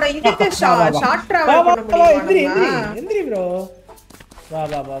 நம்மளோட இதுக்கு ஷார்ட் டிராவல் பண்ண முடியும். எந்திரி ப்ரோ. வா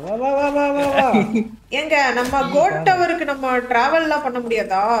வா வா வா வா வா வா வா. ஏங்க நம்ம கோட் டவருக்கு நம்ம டிராவல்லாம் பண்ண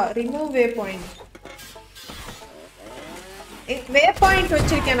முடியாதா? ரிமூவ் வே பாயிண்ட். வே பாயிண்ட்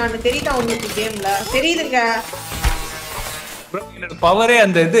வச்சிருக்கேன் நான், தெரியுதா உங்களுக்கு கேம்ல? தெரியுதுங்க. ப்ரோ என்னோட பவரே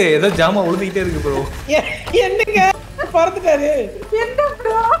அந்த இது ஏதோ ஜாமா உழுதிட்டே இருக்கு ப்ரோ. என்னங்க பறந்துட்டாரு? என்ன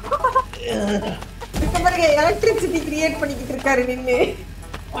ப்ரோ? இந்த மாதிரி எலக்ட்ரிசிட்டி கிரியேட் பண்ணிக்கிட்டு இருக்காரு நின்னு.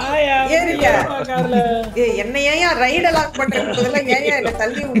 ஆயா ஏறிங்க. கார்ல. ஏய் என்ன ஏன்யா ரைட் லாக் பண்றதுல ஏன்யா என்ன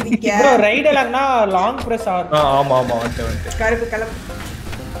தள்ளி விட்டீங்க? Bro right லாக்னா long press R. ஆமா ஆமா வந்து. கருப்பு கலம்.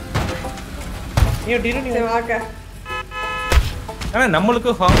 நீ டிரு நீ வாங்க. ஆனா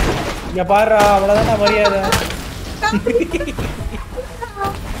நம்மளுக்கு ஹார்ட். இங்க பாருடா அவ்வளவுதான் மரியாதை.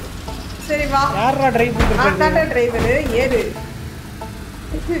 சரி வா. யாரா டிரைவ் பண்றது? நான் தான் டிரைவர். ஏறு.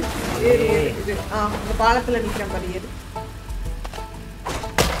 ஏறு இது. இந்த பாலத்துல நிக்கிற மாதிரி ஏறு.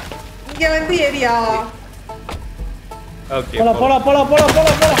 இங்க வந்து ஏரியா. ஓகே. போலாம் போலாம் போலாம் போலாம்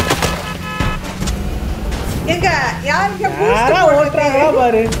போலாம் போலாம். எங்க யாருங்க யாரா ஓட்றாங்களா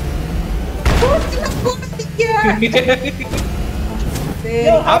பாரு.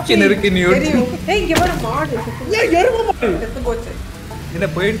 ஆப்ஷன் இருக்கு நீ ஓடு. ஏய் இங்க வர மாடு. ஏய் எருமை மாடு. செத்து போச்சு. என்ன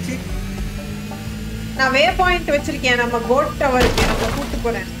போயிடுச்சு? நான் வே பாயிண்ட் வச்சிருக்கேன் நம்ம கோட் டவருக்கு. நான் கூட்டி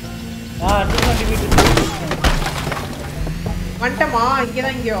போறேன். 220 மீட்டர். வந்துட்டமா?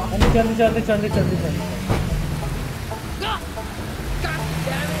 இங்கதான் இங்கயோ. வந்து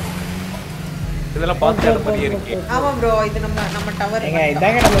இதெல்லாம் பார்த்து மாதிரி இருக்கு. ஆமா ப்ரோ இது நம்ம டவர். ஏங்க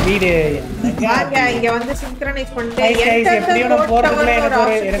இதாங்க நம்ம வீடு. வாங்க இங்க வந்து சிங்க்ரோனைஸ் பண்ணிட்டு எப்படியோ நான் போறதுக்குள்ள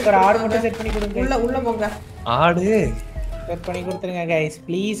எனக்கு ஒரு ஆடு மட்டும் செட் பண்ணி கொடுங்க. உள்ள போங்க. ஆடு செட் பண்ணி கொடுத்துருங்க गाइस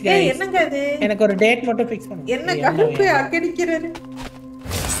ப்ளீஸ் ஏய் गाइस. என்னங்க இது? எனக்கு ஒரு டேட் மட்டும் ஃபிக்ஸ் பண்ணுங்க. என்ன கருப்பு அக்கடிக்கிறாரு?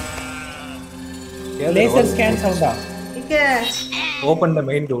 லேசர் ஸ்கேன் சவுண்டா? இங்க ஓபன் தி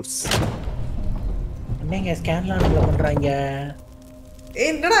மெயின் டோர்ஸ். என்னங்க ஸ்கேன்லாம் நல்லா பண்றாங்க.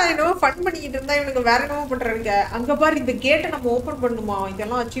 என்னடா என்னோ ஃபன் பண்ணிட்டு இருந்தா இவனுக்கு வேற என்னமோ பண்றாங்க. அங்க பாரு இந்த கேட்ட நம்ம ஓபன் பண்ணுமா?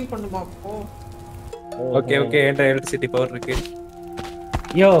 இதெல்லாம் அச்சீவ் பண்ணுமா? ஓகே ஓகே என்கிட்ட எலக்ட்ரிசிட்டி பவர் இருக்கு.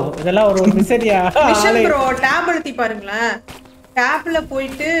 யோ இதெல்லாம் ஒரு மிஷன்யா. மிஷன் ப்ரோ டாப் அழுத்தி பாருங்களேன். டாப்ல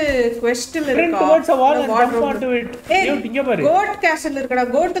போயிட்டு குவெஸ்ட்ல இருக்கா? இங்க பாரு. கோட் கேசல் இருக்கடா.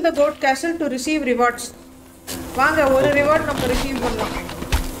 Go to the code கேசல் to receive rewards. வாங்க ஒரு ரிவார்ட் நம்ம ரிசீவ் பண்ணலாம்.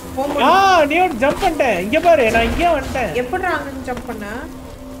 நியூட் ஜம்ப் பண்ணிட்டேன். இங்க பாரு நான் இங்க வந்துட்டேன். எப்படிடா அங்க ஜம்ப் பண்ண?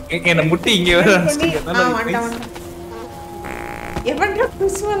 என்ன முட்டி இங்க வர ஆரம்பிச்சிங்க. வந்துட்டேன். எப்படிடா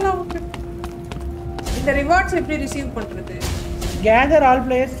புஷ்வெல்லாம் வந்து இந்த ரிவார்ட்ஸ் எப்படி ரிசீவ் பண்றது? Gather all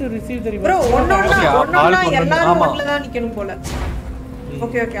players to receive the reward. bro ஒண்ணா எல்லாரும் ஒண்ணல தான் நிக்கணும் போல.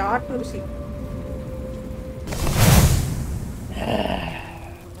 Okay okay R to receive.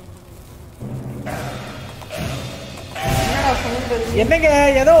 என்னங்க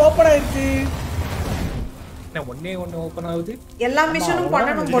ஏதோ ஓபன் ஆயிடுச்சு. என்ன ஒண்ணே ஓபன் ஆகுது? எல்லா மிஷனும்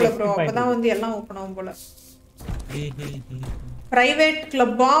பண்ணனும் போல bro. அப்பதான் வந்து எல்லாம் ஓபன் ஆகும் போல. Private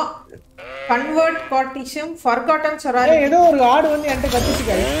கிளப்பா convert கார்டிஷம் forgotten Charar. ஏதோ ஒரு ஆடு வந்து என்கிட்ட கத்திச்சு.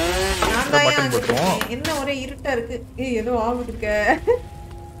 நான் தான் என்ன ஒரே இருட்டா இருக்கு. ஏய் ஏதோ ஆவுதுக்க.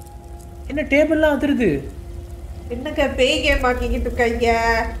 என்ன டேபிள்லாம் அதிருது. என்னங்க பேய் கேம் ஆக்கிக்கிட்டு இருக்கீங்க?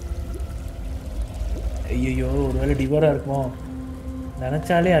 ஐயோ ஒருவேளை டிவோரா இருக்குமோ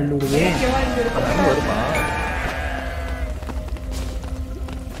நினைச்சாலே அல்லுடுவே. வருமா?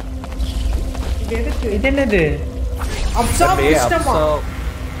 இது என்னது? அப்சார்ப் சிஸ்டமா?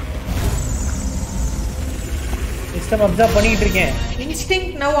 சிஸ்டம் அப்சார்ப் பண்ணிட்டு இருக்கேன்.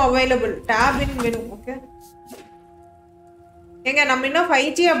 இன்ஸ்டிங்க்ட் நவ available. tab in menu. Okay. ஏங்க நம்ம இன்னும்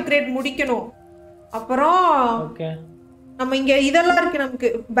 5G அப்கிரேட் முடிக்கணும். அப்புறம் ஓகே நம்ம இங்க இதெல்லாம் இருக்கு நமக்கு.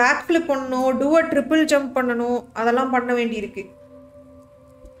 பேக் ஃபிளிப் பண்ணனும், டு a ட்ரிபிள் ஜம்ப் பண்ணனும். அதெல்லாம் பண்ண வேண்டியிருக்கு.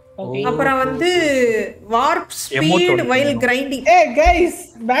 அப்புறம் வந்து வார்ப் ஸ்பீட் while grinding. ஏய் गाइस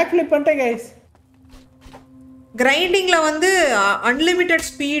பேக் ஃபிளிப் பண்ணிட்டேன் गाइस. கிரைண்டிங்ல வந்து unlimited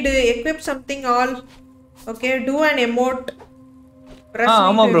speed, equip something all. Okay do an emote.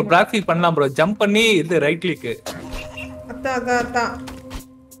 ஆமா bro பேக் ஃபிளிப் பண்ணலாம் bro. ஜம்ப் பண்ணி இது ரைட் கிளிக். அத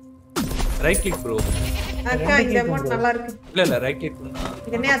ரைட் கிளிக் bro. அக்கா இந்த எமோட் நல்லா இருக்கு. இல்ல ரைட் கிளிக் பண்ணா.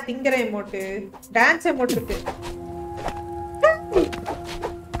 இது என்ன திங்கற எமோட்? டான்ஸ் எமோட் இருக்கு.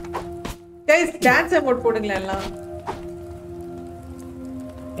 गाइस டான்ஸ் எமோட் போடுங்க எல்லாம்.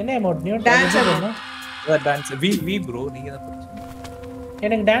 என்ன emote? New dance emote. Dance we bro நீங்க தான் போடுங்க.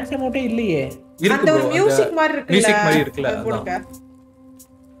 எனக்கு டான்ஸ் எமோட்டே இல்லையே. அந்த ஒரு மியூசிக் மாதிரி இருக்குல. மியூசிக் மாதிரி இருக்குல. போடுங்க.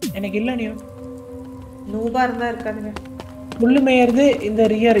 எனக்கு இல்ல நியூ. நூபா இருந்தா இருக்காதுங்க. முள்ளு மேயறது இந்த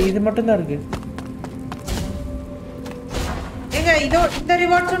ரியர் இது மட்டும் தான் இருக்கு. ஏங்க இதோ இந்த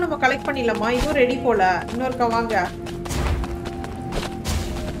ரிவார்ட்ஸும் நம்ம கலெக்ட் பண்ணிடலாமா? இதுவும் ரெடி போல. இன்னொருக்கா வாங்க.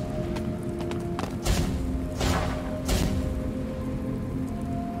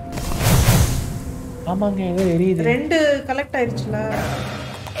 ஆமாங்க ஏதோ எரியுது. 2 கலெக்ட் ஆயிருச்சுல.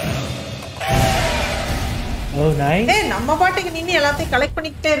 ஓ நைஸ். ஏய் நம்ம பாட்டுக்கு நின்னு எல்லாத்தையும் கலெக்ட்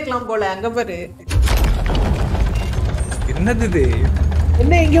பண்ணிக்கிட்டே இருக்கலாம் போல. அங்க பாரு. என்னது இது?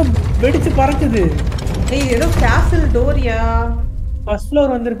 என்ன எங்கயோ வெடிச்சு பறக்குது. ஏய் ஏதோ கேசல் டோரியா. ஃபர்ஸ்ட்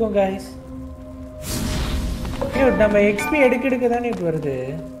ஃப்ளோர் வந்திருக்கோம் गाइस. ஐயோ நம்ம XP எடுக்க தானே இது வருது.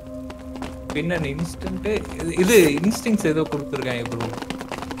 பின்ன இன்ஸ்டன்ட் இது இன்ஸ்டிங்ஸ் ஏதோ கொடுத்துருக்காங்க ப்ரோ.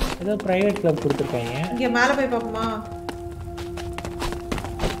 ஏதோ பிரைவேட் கிளப் கொடுத்துருக்காங்க. இங்க மேல போய் பாப்போமா?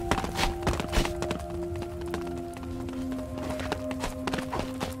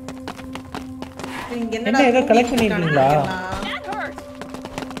 இங்க என்ன ஏதோ கலெக்ட் பண்ணிருக்கீங்களா?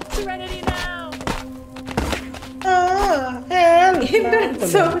 Serenity now. என்ன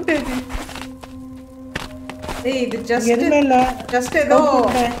சவுண்ட் இது? ஏய் இது ஜஸ்ட் ஏதோ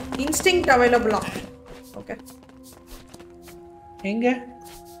இன்ஸ்டிங்க்ட் அவைலபிளா. ஓகே. எங்க?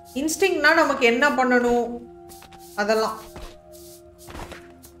 இன்ஸ்டிங்க்ட்னா நமக்கு என்ன பண்ணணும் அதெல்லாம்.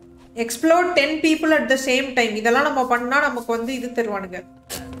 Explore 10 people at the same time. இதெல்லாம் நம்ம பண்ணா நமக்கு வந்து இது தருவானுங்க.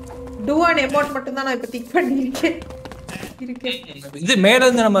 do and emote மட்டும் தான் நான் இப்ப திக் பண்ணிருக்கேன். இது மேல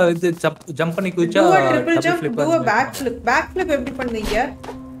இருந்து நம்ம இது ஜம்ப் பண்ணி குதிச்சா triple jump, do a back flip. back flip எப்படி பண்ணீங்க?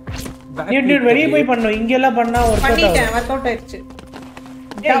 நீ வெளிய போய் பண்ணனும். இங்க எல்லாம் பண்ணா வொர்க் அவுட் ஆயிடுச்சு.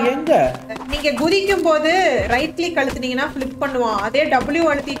 எங்க? நீங்க குதிக்கும் போது ரைட் கிளிக் அழுத்துனீங்கன்னா flip பண்ணுவான். அதே W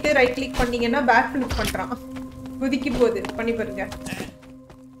அழுத்திட்டு ரைட் கிளிக் பண்ணீங்கன்னா பேக் flip பண்றான். குதிக்கும் போது பண்ணி பாருங்க.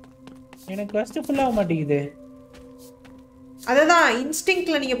 எனக்கு ஃபர்ஸ்ட் ஃபுல்லா மாட்டேங்குது. அததான்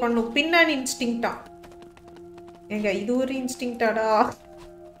இன்ஸ்டிங்க்ட்ல நீங்க பண்ணனும். பின் அண்ட் இன்ஸ்டிங்க்ட்டா. ஏங்க இது ஒரு இன்ஸ்டிங்க்ட்டாடா.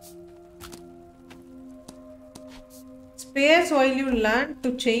 Space while you learn to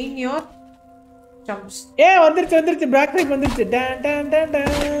chain your jumps. வந்துருச்சு பேக் லைட் வந்துருச்சு. Don Don Don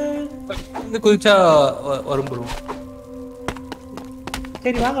Don. இந்த குதிச்சா வரும் ப்ரோ.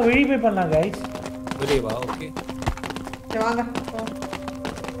 சரி வாங்க வெளிய போய் பண்ணலாம் गाइस. வெளிய வா. ஓகே. சரி வாங்க.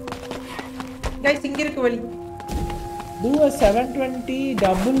 गाइस இங்க இருக்கு வழி. do a 720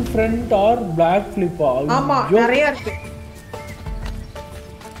 double front or back flip. ஆமா நிறைய இருக்கு.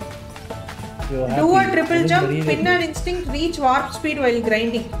 do a triple jump, pin and instinct, reach warp speed while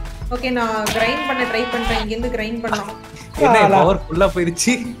grinding. Okay நான் கிரைண்ட் பண்ண ட்ரை பண்றேன். இங்க இருந்து கிரைண்ட் பண்ணலாம். என்ன பவர் ஃபுல்லா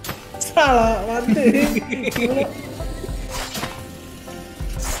போயிடுச்சு. சாலா வந்து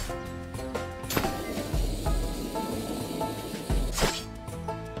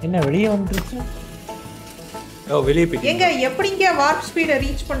என்ன வெளிய வந்துருச்சு. வெளிய போய் எங்க எப்படிங்க வார்ப் ஸ்பீட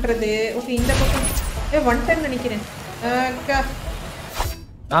ரீச் பண்றது? ஓகே இந்த பக்கம் வந்துட்டேன்னு நினைக்கிறேன்.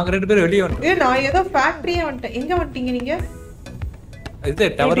 நாங்க ரெண்டு பேரும் வெளிய வந்துட்டோம். நான் ஏதோ ஃபேக்டரியே வந்துட்டேன். எங்க வந்துட்டீங்க நீங்க? இது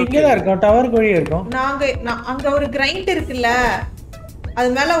டவர் இங்க தான் இருக்கோம். டவருக்கு வெளிய இருக்கோம். அங்க ஒரு கிரைண்ட் இருக்குல்ல, அது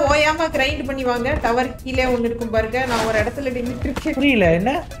மேல ஓயாம கிரைண்ட் பண்ணி வாங்க. டவர் கீழே ஒன்னு இருக்கும் பாருங்க. நான் ஒரு இடத்துல நின்னுட்டு இருக்கேன். புரியல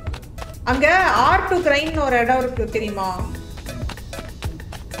என்ன? அங்க R2 கிரைண்ட் ஒரு இடம் இருக்கு தெரியுமா?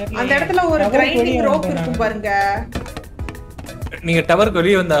 அந்த இடத்துல ஒரு கிரைண்டிங் ரோப் இருக்கும் பாருங்க. நீங்க டவருக்கு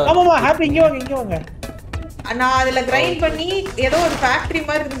வெளிய வந்தா ஆமாமா ஹாப்பி இங்க வாங்க. நான் அதுல கிரைண்ட் பண்ணி ஏதோ ஒரு ஃபேக்டரி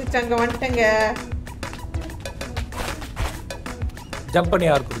மாதிரி இருந்துச்சு. அங்க வந்துட்டேங்க. ஜம்ப் பண்ணி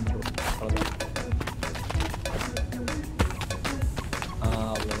யார் கொடுங்க.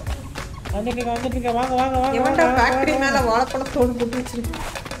 வந்துட்டீங்க வாங்க. எவன்டா ஃபேக்டரி மேல வாழைப்பழம் தோடு போட்டு வச்சிருக்கு?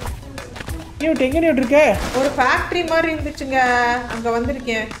 எங்க இருக்க? ஒரு ஃபேக்டரி மாதிரி இருந்துச்சுங்க. அங்க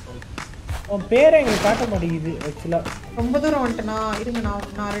வந்திருக்கேன். உன் பேரை எங்களுக்கு காட்ட மாட்டேங்குது ஆக்சுவலா. ரொம்ப தூரம் வந்துட்டேனா? இருங்க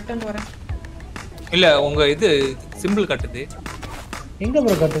நான் ரிட்டர்ன் வரேன். இல்ல உங்க இது சிம்பிள் காட்டுது. எங்க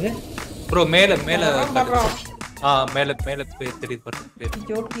ப்ரோ காட்டுது? ப்ரோ மேல தெரியுது பாருங்க.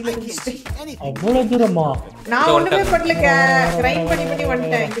 ஐயோ கீழ குதிச்சிட்டேன். அவ்வளவு தூரமா? நான் ஒண்ணுமே பண்ணலங்க. கிரைண்ட் பண்ணி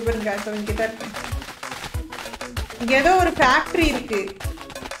வந்துட்டேன். இங்க பாருங்க. இங்க தான் இருக்கேன். இங்க ஏதோ ஒரு ஃபேக்டரி இருக்கு.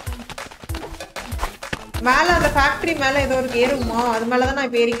 மேல அந்த ஃபேக்டரி மேல ஏதோ ஒரு ஏறுமா? அது மேல தான் நான்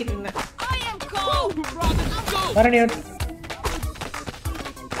இப்ப ஏறிக்கிட்டு இருந்தேன்.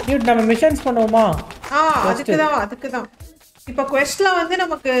 நம்ம மிஷன்ஸ் பண்ணுவோமா? அதுக்குதான் இப்ப குவெஸ்ட்ல வந்து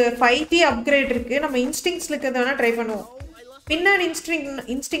நமக்கு 5T அப்கிரேட் இருக்கு. நம்ம இன்ஸ்டிங்க்ஸ்ல இருக்கிறத வேணா ட்ரை பண்ணுவோம். பின் அண்ட்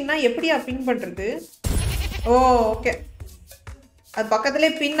இன்ஸ்டிங்க்ட்னா எப்படியா பின் பண்றது? ஓ ஓகே. அது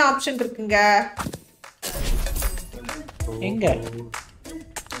பக்கத்துலயே பின் ஆப்ஷன் இருக்குங்க. எங்க?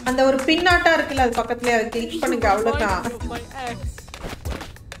 அந்த ஒரு பின் ஆட்டா இருக்குல்ல, அது பக்கத்துலயே அதை கிளிக் பண்ணுங்க. அவ்வளவுதான்.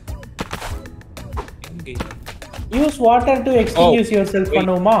 Use water to extinguish yourself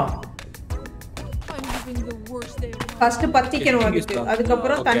பண்ணுவோமா? ஃபர்ஸ்ட் பத்திக்கணும் அதுக்கு. அதுக்கு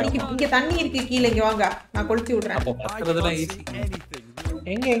அப்புறம் தண்ணிக்கு இங்க தண்ணி இருக்கு கீழ. இங்க வாங்க நான் கொளுத்தி விடுறேன். அப்ப பத்தறதெல்லாம் ஈஸி.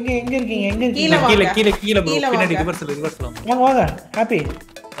 எங்க இருக்கீங்க? கீழ பின்னாடி ரிவர்ஸ்ல வாங்க ஹாப்பி.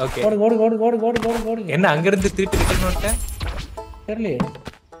 ஓகே ஓடு. என்ன அங்க இருந்து திருப்பி ரிட்டர்ன் வந்துட்டேன்? தெரியல.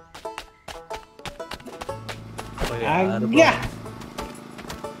 ஐயா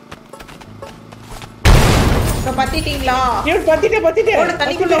பத்திட்டீங்களா? நியூட் பத்திட்டே ஓடு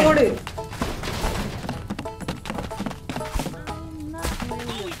தண்ணிக்குள்ள ஓடு.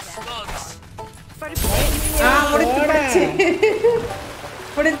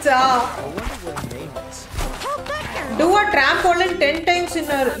 முடிச்சா do a trampoline 10 times in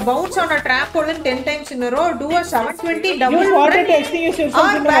a bounce on a trampoline 10 times in a row. Do a 720 double use water to extinguish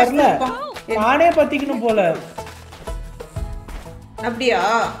yourself in the வரல. நானே பத்திக்கணும் போல. அப்படியா?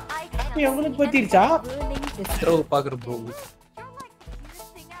 உங்களுக்கு பத்திருச்சா? ப்ரோ பாக்குற ப்ரோ.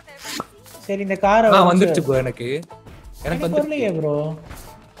 சரி இந்த காரை வந்துருச்சு ப்ரோ எனக்கு வரலையே ப்ரோ.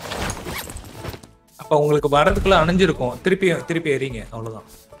 அப்ப உங்களுக்கு வரதுக்குள்ள அணைஞ்சிருக்கும். திருப்பி எறிங்க அவ்வளவுதான்.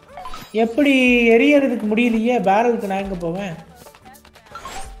 எப்படி எரியறதுக்கு முடியலையே? பேரலுக்கு நான் எங்க போவேன்?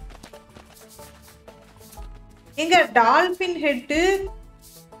 எங்க டால்பின் ஹெட்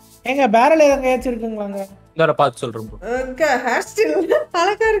எங்க பேரல் எங்க ஏச்சிருக்குங்களாங்க? இதோட பார்த்து சொல்றேன் ப்ரோ. எங்க ஹேர் ஸ்டைல்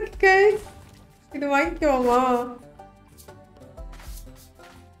அழகா இருக்கு. இது வாங்கிக்கோமா?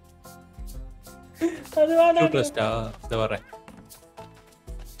 அதுவாடா சூப்பர்ஸ்டா இத வரேன்.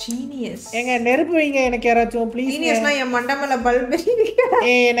 ஜீனியஸ். எங்க நெருப்பு வைங்க எனக்கு யாராச்சும் ப்ளீஸ். ஜீனியஸ்னா என் மண்ட மேல பல்ப் எரியுது.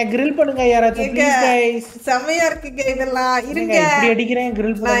 என்ன grill பண்ணுங்க யாராச்சும் ப்ளீஸ் गाइस. செமையா இருக்குங்க இதெல்லாம். இருங்க இப்படி அடிக்கிறேன்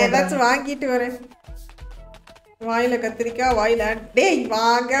grill பண்ணுங்க. நான் ஏதாச்சும் வாங்கிட்டு வரேன். வாயில கத்திரிக்காய் வாயில டேய்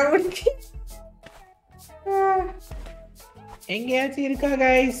வாங்க உனக்கு. எங்கயாச்சும் இருக்கா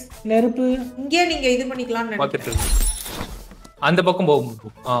गाइस நெருப்பு? இங்கே நீங்க இது பண்ணிக்கலாம்னு பாத்துட்டு அந்த பக்கம் போகும்.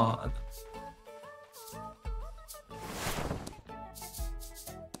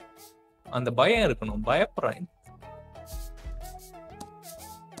 அந்த பயம் இருக்கணும். பயப்படுறேன்.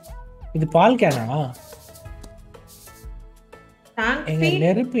 இது பால் கேனா? எங்க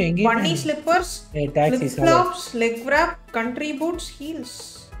நெருப்பு எங்க? bunny slippers, taxi flops, leg wrap, country boots, heels.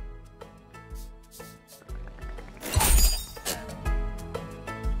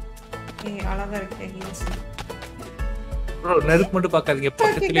 அழகா இருக்கு ஹீல்ஸ். ப்ரோ நெருப்பு மட்டும் பார்க்காதீங்க.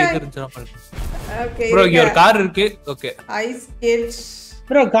 பக்கத்துல எது இருந்துச்சா பாருங்க. ஓகே ப்ரோ இங்க ஒரு கார் இருக்கு. Okay ice skates.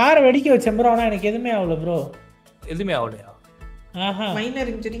 ப்ரோ காரை வெடிக்க வச்சேன் ப்ரோ. ஆனா எனக்கு எதுமே ஆவல ப்ரோ. எதுமே ஆவலையா? ஆஹா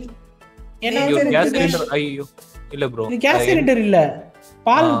மைனர் இன்ஜரி. என்ன கேஸ் சிலிண்டர்? ஐயோ இல்ல ப்ரோ. இது கேஸ் சிலிண்டர் இல்ல.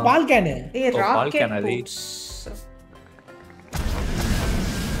 பால் கேன். ஏய் ராக்கெட் அது.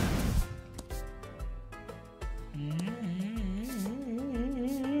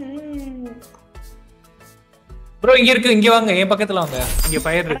 ப்ரோ இங்க இருக்கு. இங்க வாங்க. என் பக்கத்துல வாங்க. இங்க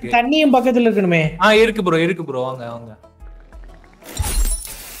ஃபயர் இருக்கு. தண்ணியும் பக்கத்துல இருக்கணுமே. இருக்கு ப்ரோ வாங்க.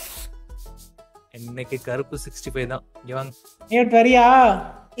 இன்னைக்கு கருப்பு 65 தான். இங்க வாங்க. ஏட் வரியா?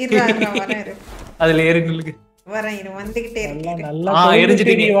 இருடா வரேன். அதுல ஏறுங்களுக்கு. வரேன் இரு வந்துகிட்டே இருக்கேன். நல்லா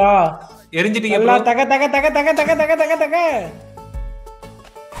எரிஞ்சிட்டீங்க. வா. எரிஞ்சிட்டீங்க நல்லா ப்ரோ. தக.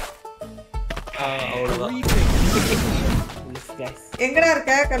 அவ்வளவுதான். எங்கடா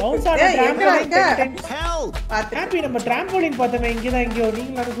இருக்க கருப்பு? எங்கடா இருக்க? ஹாப்பி நம்ம டிராம்போலின் பார்த்தமே இங்க தான். இங்க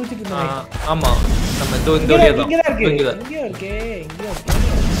நீங்க குதிச்சிட்டு இருந்தீங்க. ஆமா நம்ம இந்த ஏரியா தான். இங்க இருக்கு.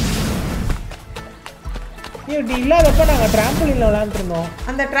 நீ இல்லாதப்ப நாங்க டிராம்போலின்ல விளையாண்டுட்டு இருந்தோம்.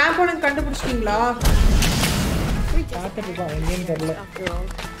 அந்த டிராம்போலின் கண்டுபிடிச்சிட்டீங்களா? பாத்துட்டு இருக்கோம். எங்கன்னு தெரியல.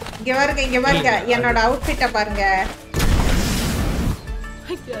 இங்க பாருங்க என்னோட அவுட்ஃபிட்ட பாருங்க.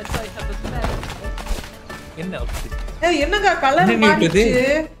 என்ன அவுட்ஃபிட்? என்னங்க கலர் மாறிச்சு?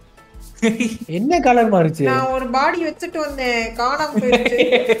 என்ன கலர் மாறிச்சு? நான் ஒரு பாடி வச்சிட்டு வந்தேன் காணாம போயிடுச்சு.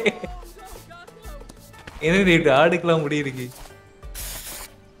 என்ன ரேட் ஆடுக்கலாம் முடியிருக்கு.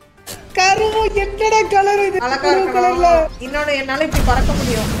 கருமோ என்னடா கலர் இது? அழகா கலர்ல. இன்னொரு என்னால இப்படி பறக்க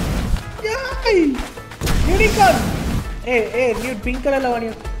முடியும். யூனிகார்ன். ஏய் நியூட் பிங்க் கலர்ல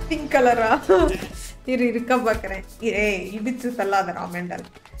வாணியோ. பிங்க் கலரா? இருக்க பாக்குறேன். இடிச்சு தள்ளாதடா மெண்டல்.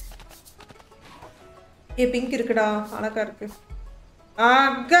 பிங்க் இருக்குடா அழகா இருக்கு.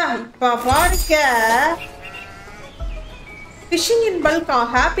 ஆகா இப்ப பாருங்க. ஃபிஷிங் இன் பல்கா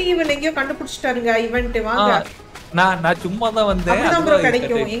ஹாப்பி ஈவல் எங்கயோ கண்டுபிடிச்சிட்டாருங்க ஈவென்ட். வாங்க. நான் சும்மா தான் வந்தேன். அப்படிதான் ப்ரோ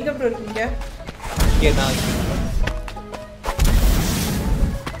கிடைக்கும். எங்க ப்ரோ இருக்கீங்க? இங்க நான்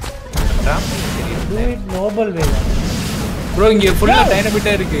நோபல் வேல. ப்ரோ இங்க ஃபுல்லா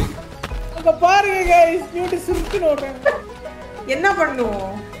டைனமிட்டா இருக்கு. அங்க பாருங்க गाइस நியூட் சுருக்குன்னு ஓடுறாங்க. என்ன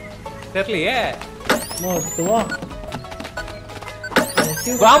பண்ணுவோம்? தெரியலையே. மோத்துவா.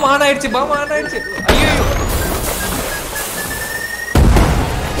 பாம் ஆன் ஆயிடுச்சு. ஐயோ.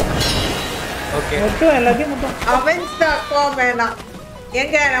 ஓகே. மொத்தம் எல்லாத்தையும் மொத்தம். அவெஞ்ச் தி அக்வாமேனா.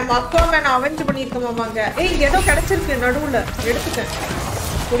 எங்க நம்ம அக்வாமேனா அவெஞ்ச் பண்ணிருக்கோமாங்க. இங்க ஏதோ கிடைச்சிருக்கு நடுவுல. எடுத்துட்டேன்.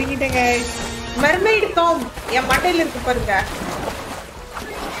 புடிங்கிட்டேன் गाइस. மெர்மெய்ட் காம் என் மண்டையில இருக்கு பாருங்க.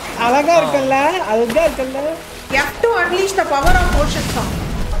 அழகா இருக்குல்ல? அழகா இருக்குல்ல? You have to unleash the power of motion song.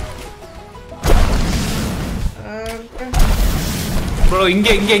 Bro இங்க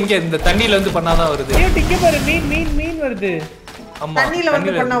இந்த தண்ணில வந்து பண்ணாதான் வருது. இங்க பாரு மீன் வருது. ஆமா தண்ணில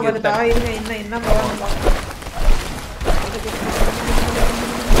வந்து பண்ணா வருதா? இருங்க என்ன பாருங்க.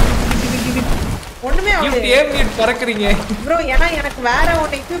 ஒண்ணுமே ஆகல. ஏன் பறக்குறீங்க ப்ரோ? ஏன்னா எனக்கு வேற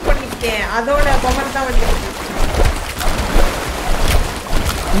ஒன்னு எக்யூப் பண்ணிருக்கேன். அதோட பவர் தான் வந்துருக்கு.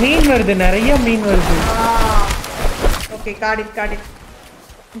 மீன் வருது, நிறைய மீன் வருது. Okay got it.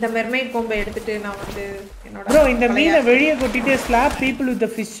 இந்த மெர்மைட் கொம்பை எடுத்துட்டு நான் வந்து என்னோட ப்ரோ இந்த மீனை வெளிய கொட்டிட்டு slab people with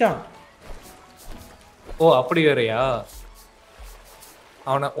the fish on. ஓ அப்படி வேறயா?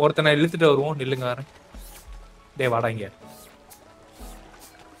 அவனை ஒருத்தனை இழுத்துட்டு வருவோம். நில்லுங்க வரேன். டேய் வாடா இங்க.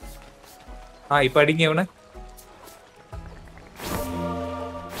 இப்ப அடிங்க இவனை.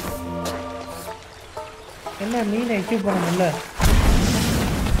 என்ன மீனை எக்யூப் பண்ணணும்ல?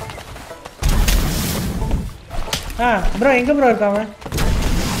 ப்ரோ எங்க ப்ரோ இருக்கான் அவன்?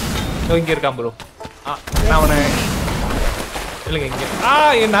 இங்க இருக்கான் ப்ரோ. நான் அவனை இல்லங்க இங்க.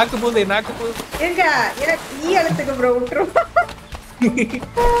 என் நாக்கு போகுது. எங்க எனக்கு ஈ அழுத்துக்கு ப்ரோ விட்டுரு.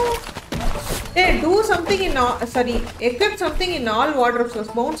 Hey, do something in all, sorry, equip something in all wardrobes.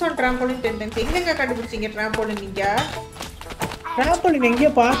 Bounce on trampoline 10 times. எங்கங்க கண்டுபிடிச்சீங்க trampoline நீங்க? trampoline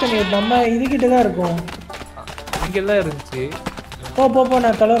எங்கேயோ பார்த்தனே, நம்ம இது கிட்ட தான் இருக்கும். இங்க எல்லாம் இருந்துச்சு. போ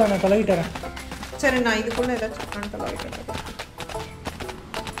நான் தொலைவிட்டறேன். சரி நான் இதுக்குள்ள ஏதாச்சும் நான் தொலைவிட்டறேன்.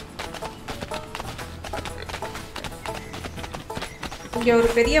 இங்க ஒரு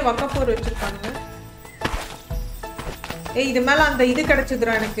பெரிய வக்கப்போர் வச்சிருக்காங்க. இது மேல அந்த இது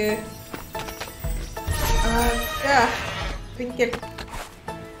கிடைச்சதுடா எனக்கு. trinket.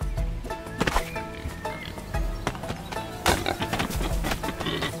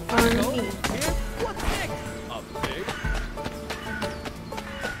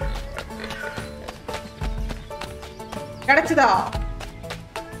 கிடைச்சதா?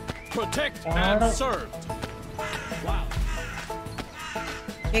 Protect and serve.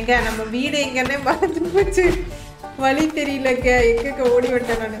 எங்க நம்ம வீடு எங்கன்னே மறந்து போச்சு. வழி தெரியலங்க. எங்க ஓடி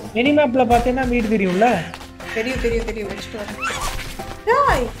வந்துட்டேன் நானு. மினி மேப்ல பார்த்தேன்னா வீடு தெரியும்ல? தெரியும் வச்சிட்டு வரேன்.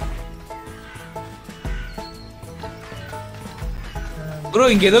 டேய் ப்ரோ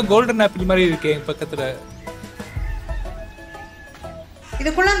இங்க ஏதோ கோல்டன் ஆப்பிள் மாதிரி இருக்கே பக்கத்துல.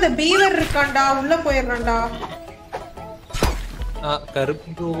 இதுக்குள்ள அந்த பீவர் இருக்கான்டா. உள்ள போயிரறான்டா. கருப்பு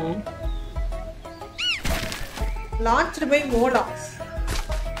ப்ரோ. launched by Modox.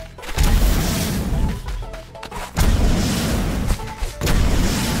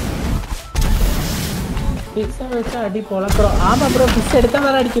 பிக்ஸா வச்சா அடி போலக்குறோம். ஆமா ப்ரோ பிக்ஸ் எடுத்தா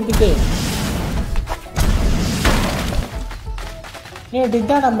வேற அடிக்கிறதுக்கு.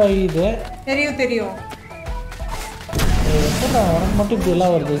 இதுதான் நம்ம இது. தெரியும். உனக்கு மட்டும் இப்படி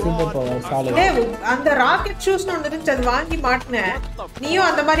எல்லாம் வருது சூப்பர் பவர் சாலிட். அந்த ராக்கெட் ஷூஸ்னு ஒன்று இருந்துச்சு, அது வாங்கி மாட்டினேன். நீயும்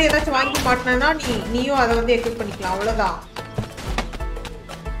அந்த மாதிரி ஏதாச்சும் வாங்கி மாட்டினா நீயும் அதை வந்து எக்யூப் பண்ணிக்கலாம். அவ்வளோதான்.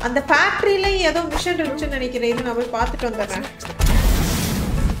 அந்த ஃபேக்ட்ரியிலையும் ஏதோ மிஷன் இருந்துச்சுன்னு நினைக்கிறேன். இது நான் போய் பார்த்துட்டு வந்துடுறேன்.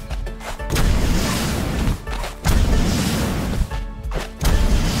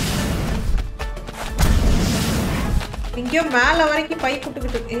 இங்கேயோ மேலே வரைக்கும் பை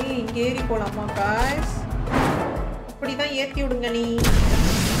விட்டுக்கிட்டு இங்கே ஏறி போலாமா காய்ஸ்? இப்படிதான் ஏத்தி விடுங்க. நீ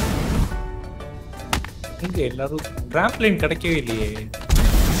இங்க எல்லாரும் டிராம்ப்லைன் கிடைக்கவே இல்லையே.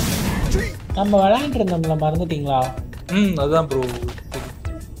 நம்ம விளையாண்டு இருந்தோம்ல, மறந்துட்டீங்களா? அதான் ப்ரோ.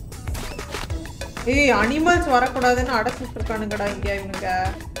 அனிமல்ஸ் வரக்கூடாதுன்னு அடைச்சு விட்டுருக்கானுங்கடா இங்க இவனுங்க.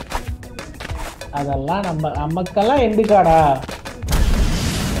 அதெல்லாம் நமக்கெல்லாம் எண்டுக்காடா.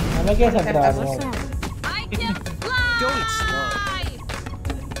 நமக்கே சட்டா.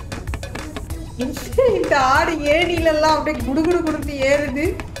 இந்த ஆடு ஏணில எல்லாம் அப்படியே குடுகுடு குடுத்து ஏறுது.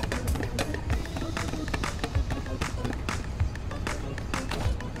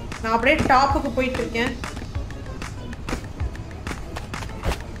 நான் அப்படியே டாப்புக்கு போயிட்டு இருக்கேன்.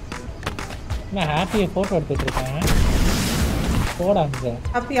 நான் ஹாப்பியை போட்டோ எடுத்துட்டு இருக்கேன். போடாங்க.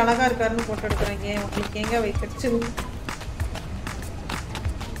 ஹாப்பி அழகா இருக்காருன்னு போட்டோ எடுக்கிறேங்க. உங்களுக்கு எங்க வைக்கச்சு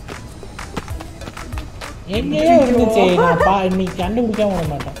எங்கேயோ இருந்துச்சு. நான் இன்னைக்கு கண்டுபிடிக்காம விட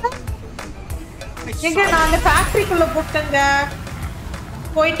மாட்டேன். எங்க நான் அந்த ஃபேக்டரிக்குள்ள போயிட்டேங்க.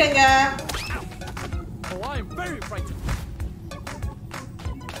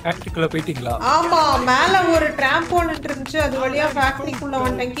 ஃபேக்டரிக்குள்ள போயிட்டீங்களா? ஆமா, மேல ஒரு ட்ராம்போல் இருந்துச்சு, அது வழியா ஃபேக்டரிக்குள்ள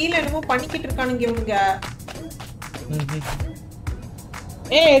வந்துட்டேன். கீழ என்னமோ பண்ணிக்கிட்டு இருக்கானுங்க இவனுங்க.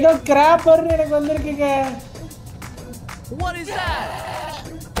 ஏதோ கிராப்பர் எனக்கு வந்திருக்குங்க. What is that?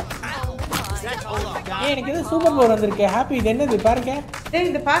 எனக்கு ஏதோ சூப்பர் பவர் வந்திருக்கு. ஹாப்பி இது என்னது பாருங்க.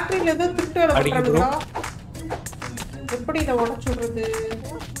 இந்த ஃபேக்டரியில ஏதோ திருட்டு வேலை பண்றானுங்க. எப்படி இத உடைச்சு விடுறது?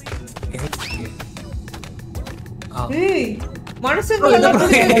 மனுஷங்க எல்லாம்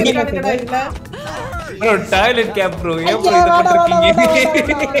இருக்கானுங்கடா இல்ல. bro டாய்லெட் கேப் bro ஏன் bro இத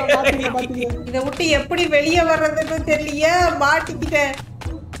பண்றீங்க இத விட்டு எப்படி வெளிய வர்றதுன்னு தெரியலையே மாட்டிக்கிட்டேன்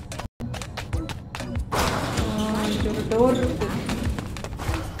ஒரு டோர் இருக்கு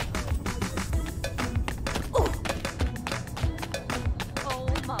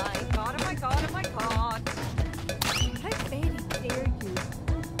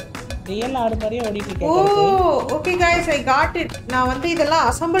ரியல் ஆடு மாதிரியே ஓடிட்டு இருக்கு ஓ okay guys I got it நான் வந்து இதெல்லாம்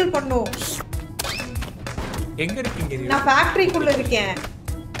அசெம்பிள் பண்ணோம் எங்க இருக்கீங்க நான் ஃபேக்டரிக்குள்ள இருக்கேன்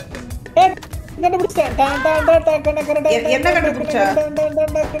கண்டுபிடிச்சேன் என்ன கண்டுபிடிச்ச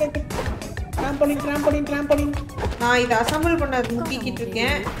ட்ராம்பலின் நான் இத அசெம்பிள் பண்ண முக்கிக்கிட்டு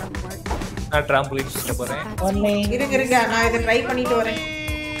இருக்கேன் நான் ட்ராம்பலின் கிட்ட போறேன் இருங்க நான் இத ட்ரை பண்ணிட்டு வரேன்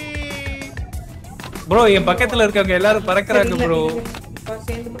bro என் பக்கத்துல இருக்கவங்க எல்லாரும் பறக்கறாங்க bro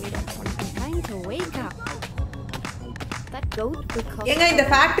சேர்ந்து பண்ணிடுறேன் Goat ஏங்க இந்த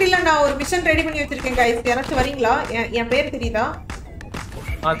ஃபேக்டரியில நான் ஒரு மிஷன் ரெடி பண்ணி வச்சிருக்கேன் गाइस யாராச்சும் வரீங்களா என் பேர் தெரியுதா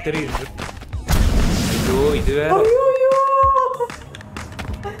தெரியுது ஐயோ இது வேற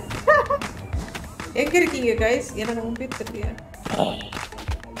எங்க இருக்கீங்க गाइस எனக்கு உங்க பேர் தெரியல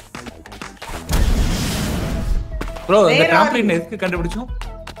bro இந்த ட்ராம்பலின் எதுக்கு கண்டுபிடிச்சோம்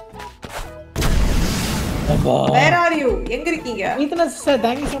Where are you எங்க இருக்கீங்க இதனா sister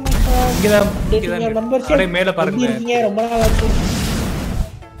thank you so much for இங்கதான் மெம்பர்ஷிப் அப்படியே மேல பாருங்க இருக்கீங்க ரொம்ப நாள் ஆச்சு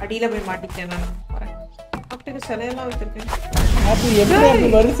அடியில போய் மாட்டிட்டேன் நான் வரேன் அப்படியே சலையெல்லாம் வச்சிருக்கேன் அப்ப எப்படி அந்த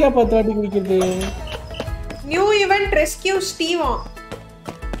வரிசையா 10 வாட்டி குடிக்கிறது நியூ ஈவென்ட் ரெஸ்கியூ ஸ்டீவா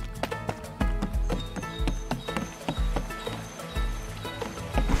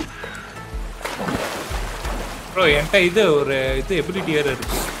bro என்கிட்ட இது ஒரு இது எபிலிட்டி வேற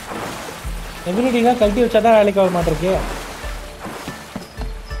இருக்கு எபிலிட்டினா கல்ட்டி வச்சாதான் வேலைக்கு ஆக மாட்டேருக்கு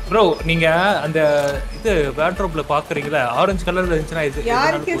bro நீங்க அந்த இது வார்ட்ரோப்ல பாக்குறீங்களா ஆரஞ்சு கலர்ல இருந்துச்சுனா இது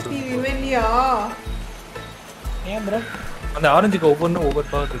யாருக்கு ஸ்டீவ் இவன்லியா ஏன் bro அந்த ஆரஞ்சுக்கு ஒவ்வொரு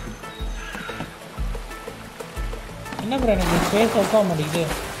பவர் இருக்கு என்ன bro எனக்கு ஸ்பேஸ் ஒர்க் ஆக மாட்டேங்குது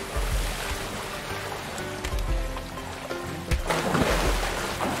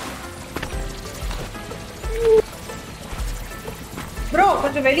bro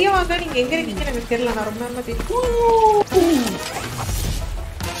கொஞ்சம் வெளிய வாங்க நீங்க எங்க இருக்கீங்க எனக்கு தெரியல நான் ரொம்ப நேரமா தேடிட்டேன்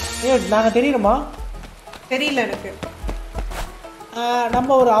ஏய் நாங்க தெரியுமா தெரியல எனக்கு நம்ம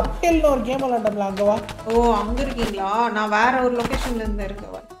ஒரு அப்பேல்ல ஒரு கேம் விளையாண்டோம்ல அங்க வா ஓ அங்க இருக்கீங்களா நான் வேற ஒரு லொகேஷன்ல இருந்து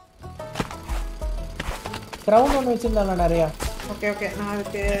இருக்கேன் வா கிரவுண்ட் ஒன்னு வச்சிருந்தாங்க நிறைய ஓகே நான்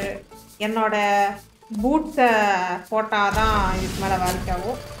அதுக்கு என்னோட பூட்ஸ போட்டாதான் இதுக்கு மேல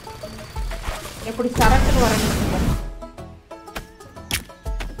வேலைக்காகும் எப்படி சரக்குன்னு வரணும்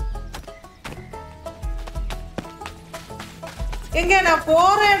எங்க நான்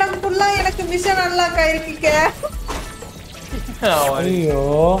போற இடம் ஃபுல்லா எனக்கு மிஷன் அன்லாக் ஆயிருக்கீங்க ஐயோ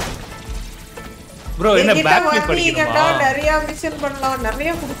bro என்ன பேக் கிளிக் பண்ணிக்கணுமா நிறைய மிஷன் பண்ணலாம் நிறைய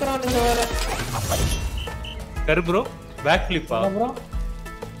குடுக்குறானுங்க வேற கரு bro பேக் கிளிப்பா என்ன bro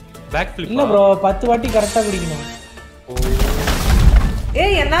பேக் கிளிப் இல்ல bro 10 வாட்டி கரெக்ட்டா குடிக்கணும்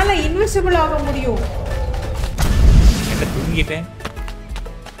ஏய் என்னால இன்விசிபிள் ஆக முடியும் என்ன தூங்கிட்டேன்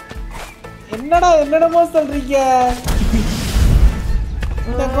என்னடா சொல்றீங்க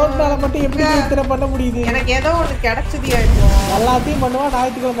இந்த கோட்னால மட்டும் எப்படி இத்தனை பண்ண முடியுது எனக்கு ஏதோ ஒன்னு கிடைச்சதியா இப்போ எல்லாத்தையும் பண்ணுவா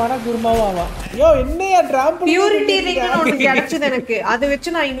ஞாயிற்றுக்கிழமை குருமாவும் ஆவா ஐயோ என்னையா டிராம்ப் பியூரிட்டி ரிங்னு ஒன்னு கிடைச்சது எனக்கு அதை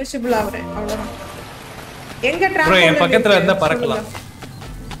வச்சு நான் இன்விசிபிள் ஆவறேன் அவ்வளவுதான் எங்க bro டிராம்ப் என் பக்கத்துல இருந்தா பறக்கலாம்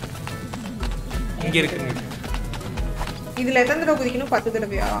இங்க இருக்குங்க இதுல எத்தனை தடவை குதிக்கணும் 10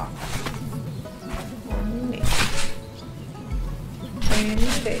 தடவையா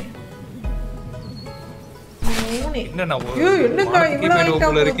என்ன நான் என்னங்க இவ்வளவு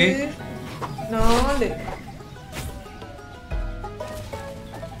போல இருக்கு 4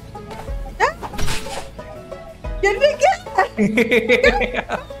 என்னங்க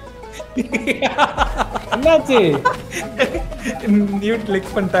என்னாச்சு நியூட்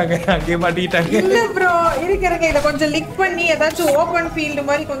லிக் பண்ணிட்டாங்க அங்கே மாட்டிட்டாங்க இல்ல bro இருக்கறங்க இத கொஞ்சம் லிக் பண்ணி ஏதாச்சும் ஓபன் ஃபீல்ட்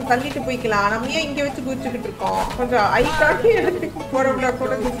மாதிரி கொஞ்சம் தள்ளிட்டு போய்க்கலாம் நம்ம ஏன் இங்க வச்சு குதிச்சிட்டு இருக்கோம் கொஞ்சம் ஐ காட்டி எடுத்து போறோம்னா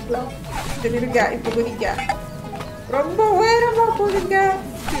கூட குதிக்கலாம் இது இருங்க இப்ப குதிக்க ரொம்ப உயரமா போகுதுங்க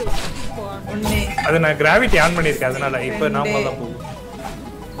ஒண்ணே அது நான் கிராவிட்டி ஆன் பண்ணிருக்கேன் அதனால இப்ப நார்மலா தான் போகுது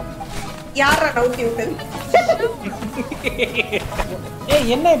யாரா நவுத்தி விட்டது ஏய்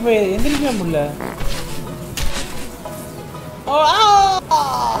என்ன இப்ப எந்திரிக்கவே முடியல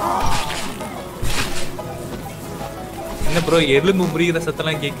என்ன ப்ரோ எலும்பு முறிகிற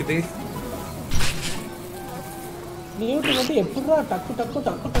சத்தம்லாம் கேக்குது நியூட் மட்டும் எப்படிடா டக்கு டக்கு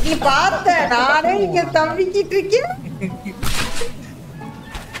டக்கு டக்கு நீ பார்த்த நானே இங்க தம்பிக்கிட்டு இருக்கேன்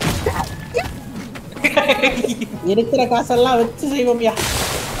இருக்கிற காசெல்லாம் வச்சு செய்வோம்யா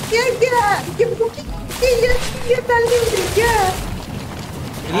நீங்க தள்ளி விடுறீங்க.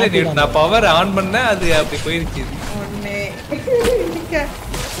 இல்ல நியூட் நான் பவர் ஆன் பண்ண அது அப்படி போயிருச்சு. ஒண்ணே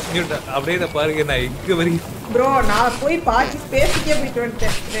நியூட் அப்படியே நான் பாருங்க நான் எங்க வரைக்கும் ப்ரோ நான் போய் பாதி ஸ்பேஸ்க்கே போயிட்டு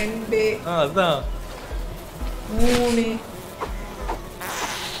வந்துட்டேன். 2 அதான் 3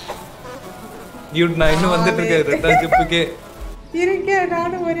 நியூட் நான் இன்னும் வந்துட்டு இருக்கேன் ரெண்டாவது ஜிப்புக்கே இருக்கேன்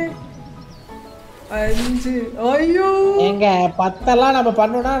நானும் வரேன். 5 ஐயோ ஏங்க 10 எல்லாம் நம்ம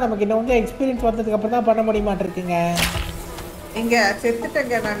பண்ணோம்னா நமக்கு இன்னும் கொஞ்சம் எக்ஸ்பீரியன்ஸ் வந்ததுக்கு அப்புறம் தான் பண்ண முடிய மாட்டிருக்குங்க. எங்க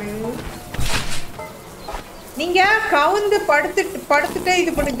செத்துட்டேங்க நானு. நீங்க கவுந்து படுத்துட்டே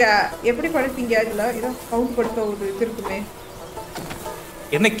இது பண்ணுங்க. எப்படி படுப்பீங்க? அதுல ஏதோ கவுந்து படுத்த ஒரு இது இருக்குமே.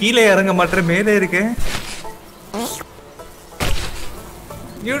 என்ன கீழே இறங்க மாட்டேன் மேலே இருக்கேன்.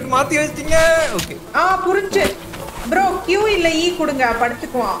 நியூட் மாத்தி வச்சிட்டீங்க. ஓகே புரிஞ்சு ப்ரோ. Q இல்ல E கொடுங்க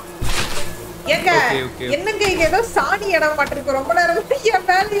படுத்துக்குவான். ஏங்க என்னங்க இங்க ஏதோ சாணி இடம் மாட்டிருக்கு. ரொம்ப நேரம் என்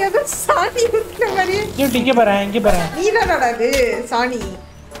மேல ஏதோ சாணி ஊத்துற மாதிரி. இங்க பாரு நீதானடா அது சாணி?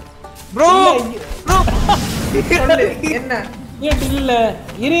 ப்ரோ சொல்லு என்ன? இல்ல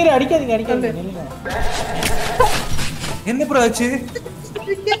இரு அடிக்காதீங்க நில்லுங்க. என்ன ப்ரோ ஆச்சு?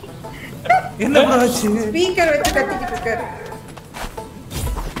 என்ன ப்ரோ ஆச்சு? ஸ்பீக்கர் வச்சு கத்திக்கிட்டு இருக்காரு.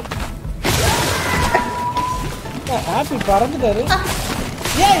 ஹாப்பி பறந்துட்டாரு.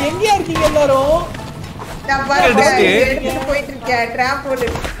 ஏன் எங்கயா இருக்கீங்க எல்லாரும்? நான் பாருங்க எடுத்துட்டு போயிட்டு இருக்கேன். ட்ராப் போடு.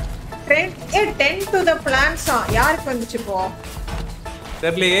 10 to the plants யாருக்கு வந்துச்சு போ?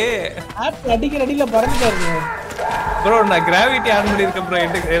 தெரியலையே. ஹாப்பி அடிக்கிற அடியில பறந்துட்டாரு. ப்ரோ நான் கிராவிட்டி ஆன் பண்ணி இருக்கேன் ப்ரோ.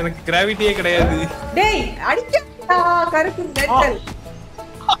 எனக்கு கிராவிட்டியே கிடையாது. டேய் அடிக்கடா கருப்பு மெட்டல்.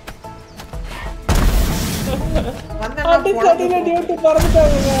 அடிக்கடில டியூட்டி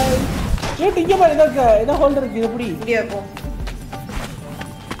பறந்துட்டாங்க. டியூட்டி இங்க பாரு ஏதோ ஹோல்டர் இருக்கு எப்படி? இங்க போ.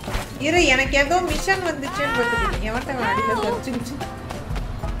 இரு எனக்கு ஏதோ மிஷன் வந்துச்சுன்னு பாத்துக்கிட்டு எவன்ட்ட அடியில தச்சிச்சு.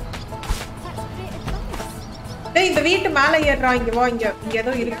 டேய் இந்த வீட்டு மேல ஏறறா. இங்க வா. இங்க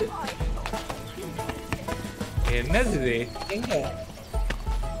ஏதோ இருக்கு. என்னது இது? எங்க?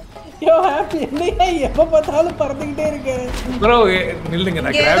 யோ ஹாப்பி என்னையா எப்ப பார்த்தாலும் பறந்துக்கிட்டே இருக்கு. ப்ரோ நில்லுங்க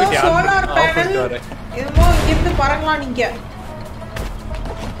நான் கிராவிட்டி ஆன் சோலார் பேனல் ஏதோ இருந்து பறங்கலாம் நீங்க.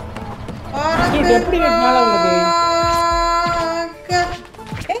 இது எப்படி மேல வருது?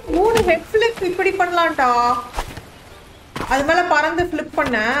 3 ஹெட் ஃபிளிப் இப்படி பண்ணலாம்டா. அது மேல பறந்து ஃபிளிப்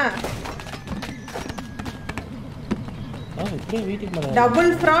பண்ண. இப்படி வீட்டுக்கு மேல டபுள்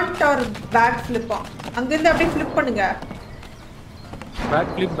ஃப்ரண்ட் ஆர் பேக் ஃபிளிப்பா. அங்க இருந்து அப்படியே ஃபிளிப் பண்ணுங்க.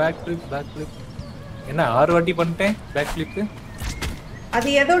 Back flip. என்ன 6 வாட்டி பண்ணிட்டேன் பேக் ஃபிளிப். அது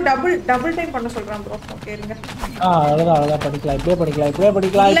ஏதோ டபுள் டைம் பண்ண சொல்றான் ப்ரோ. ஓகே இருங்க. அவ்வளவுதான் பண்ணிக்கலாம். இப்படியே பண்ணிக்கலாம்.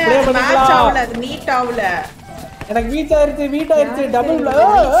 மேட்ச் ஆவல. அது மீட் ஆவல. எனக்கு வீட் ஆயிருச்சு double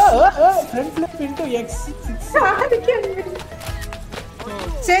front flip into X.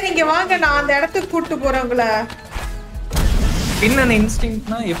 சரி இங்க வாங்க நான் அந்த இடத்துக்கு கூட்டி போறேன் உங்களை. பின்ன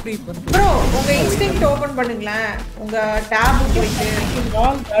இன்ஸ்டிங்க்ட்னா எப்படி பண்றது? ப்ரோ உங்க இன்ஸ்டிங்க்ட் ஓபன் பண்ணுங்களேன். உங்க டாப் போயிட்டு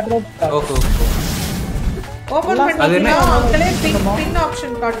ஓகே ஓபன் பண்ணீங்கன்னா அங்கலே பின்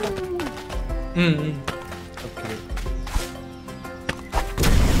ஆப்ஷன் காட்டும். ஓகே.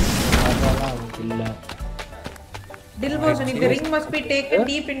 அதெல்லாம் இல்ல. Dill version, the ring must be taken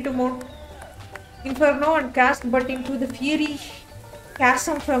deep into mode. Inferno and cast but into the fury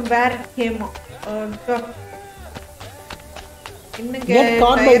chasm from where it came. Get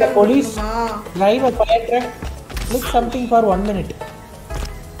caught by the police. Drive a fire truck. Look something for 1 minute.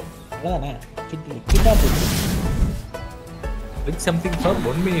 அவ்வளவுதானே? கிட்டாப். Look something for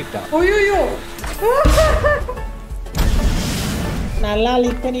 1 minute. ஓய்யோ. நல்லா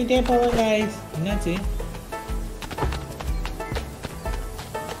லிக் பண்ணிட்டே போங்க guys. என்னாச்சு?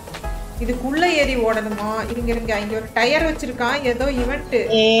 இதுக்குள்ள ஏறி ஓடணுமா? இருங்க இங்க ஒரு டயர் வச்சிருக்கான். ஏதோ ஈவென்ட்.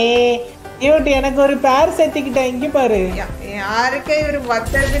 எனக்கு ஒரு பேர் சேர்த்துக்கிட்டேன். இங்க பாரு. யாருக்கு இவரு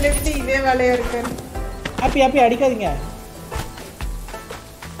வத்தறதுல இருந்து இதே வேலையா இருக்கு. ஹாப்பி அடிக்காதீங்க.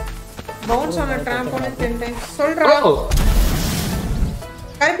 பவுன்ஸ் ஆன் ட்ராம்போலின் 10 டைம்ஸ் சொல்றா.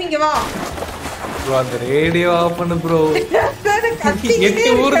 கருப்பிங்க வா. ப்ரோ அந்த ரேடியோ ஆஃப் பண்ணு ப்ரோ.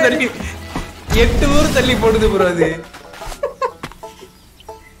 8 ஊர் தள்ளி போடுது ப்ரோ அது.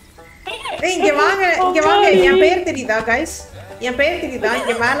 ஏய் இங்க வாங்க என் பேர் தெரியுதா गाइस? என் பேர் தெரியுதா?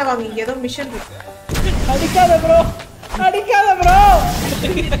 இங்க மேல வாங்க. இங்க ஏதோ மிஷன் இருக்கு. அடிக்காத ப்ரோ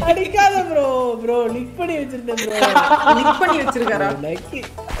லிக் பண்ணி வச்சிருந்தேன் ப்ரோ. லிக் பண்ணி வச்சிருக்காரா?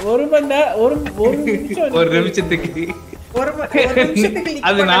 ஒரு நிமிஷம் ஒரு நிமிஷத்துக்கு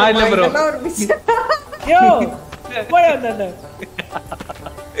அது நான் இல்ல ப்ரோ. யோ போய் வந்தானே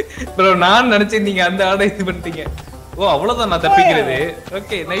ப்ரோ நான் நினைச்சேன் நீங்க அந்த ஆளை இது பண்ணிட்டீங்க. ஓ அவ்வளவுதான் நான் தப்பிக்கிறது.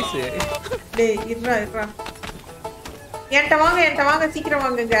 Okay nice. டேய் இருடா. என்கிட்ட வாங்க சீக்கிரம்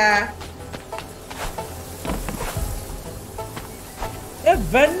வாங்குங்க.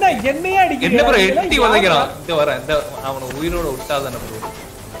 வெண்ண என்னையே என்ன ப்ரோ அடிக்கிறீங்க எட்டி உதைக்கிறான் இந்த வர இந்த அவன உயிரோட விட்டாதானே ப்ரோ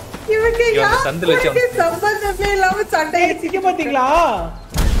இவங்க இவன் சந்தில வச்சு சம்பந்தமே இல்லாம சண்டை சிக்க பாத்தீங்களா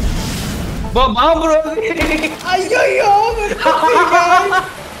பா ப்ரோ ஐயோ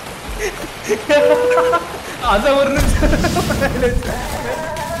அத ஒரு நிமிஷம்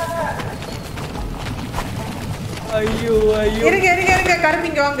ஐயோ ஐயோ இருங்க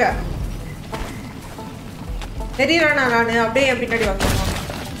கரும்பிங்க வாங்க தெரியறானா நானு அப்படியே என் பின்னாடி வாங்க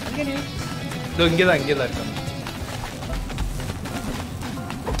இங்கதான் இருக்கான்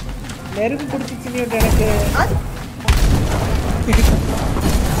நெருப்பு குடிச்சிச்சு எனக்கு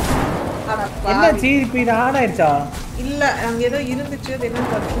என்ன சீரிப்பு இது ஆன் ஆயிடுச்சா இல்ல அங்க ஏதோ இருந்துச்சு அது என்ன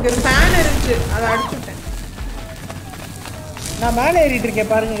பாத்து இங்க ஒரு ஃபேன் இருந்துச்சு அத அடிச்சிட்டேன் நான் மேலே ஏறிட்டு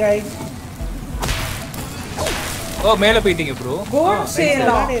இருக்கேன் பாருங்க गाइस ஓ மேல போயிட்டீங்க ப்ரோ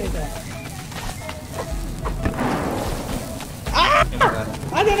கோட்ஸேலா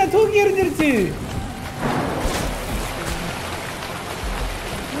அது என்ன தூக்கி எறிஞ்சிருச்சு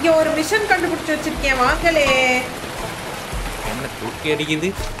இங்க ஒரு மிஷன் கண்டுபிடிச்சு வச்சிருக்கேன் வாங்களே என்ன தூக்கி அடிக்குது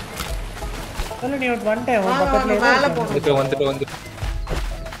சொல்ல நீ வந்துட்டேன் உன் வாங்க பக்கத்துல மேல போணும் வந்துட்டு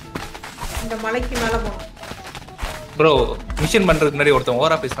இந்த மலைக்கு மேல போணும் ப்ரோ மிஷன் பண்றதுக்கு முன்னாடி ஒருத்தன்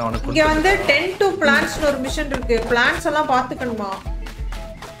ஓவரா பேசுறான் அவனுக்கு இங்க வந்து 10 to plants னு ஒரு மிஷன் இருக்கு plants எல்லாம் பாத்துக்கணுமா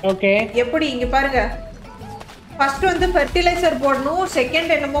ஓகே எப்படி இங்க பாருங்க ஃபர்ஸ்ட் வந்து ஃபெர்டிலைசர் போடணும்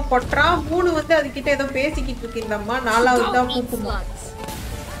செகண்ட் என்னமோ பொட்றா மூணு வந்து அதுகிட்ட ஏதோ பேசிக்கிட்டு இருக்கு இந்த அம்மா நாலாவது தான் பூக்குமா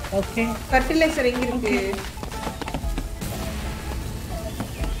ஓகே ஃபெர்டிலைசர் எங்க இருக்கு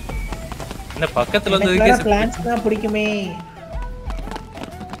என்ன பக்கத்துல வந்து பிளான்ஸ் தான் பிடிக்குமே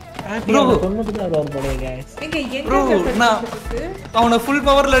ப்ரோ கொன்னுட்டு தான் வரும் போலே गाइस எங்க ப்ரோ எங்க நான் அவன ஃபுல்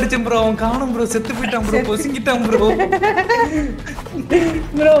பவர்ல அடிச்சேன் ப்ரோ அவன் காணோம் ப்ரோ செத்து போயிட்டான் ப்ரோ பொசிங்கிட்டான் ப்ரோ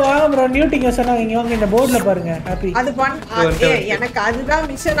ப்ரோ வாங்க ப்ரோ நியூட்டிங்க சொன்னாங்க இங்க வாங்க இந்த போர்டுல பாருங்க ஹாப்பி அது எனக்கு அதுதான்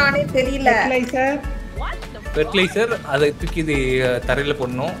மிஷன் ஆனே தெரியல ஃபெர்டிலைசர் அதை தூக்கி இது தரையில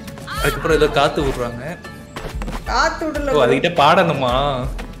போடணும் அதுக்கப்புறம் ஏதோ காத்து விடுறாங்க காத்து விடல ஓ அதுகிட்ட பாடணுமா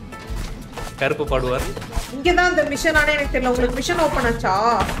கருப்பு பாடுவார் இங்கதான் அந்த மிஷன் ஆனே எனக்கு தெரியல உங்களுக்கு மிஷன் ஓபன் ஆச்சா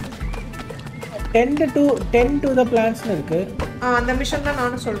 10 to the plants இருக்கு அந்த மிஷன் தான்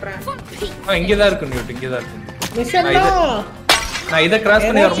நானும் சொல்றேன் இங்க தான் இருக்கு நியூட் இங்க தான் இருக்கு மிஷன் நான் இத கிராஸ்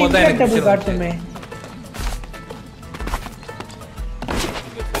பண்ணி வரும்போது தான் எனக்கு மிஷன் காட்டுமே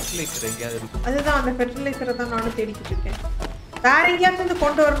ஃபெர்டிலைசர் எங்க இருக்கு அதுதான் அந்த ஃபெர்டிலைசரை தான் நானும் தேடிக்கிட்டு இருக்கேன் வேற எங்கயாவது இருந்து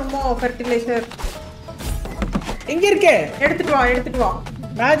கொண்டு வரணுமோ ஃபெர்டிலைசர் எங்க இருக்கு எடுத்துட்டு வா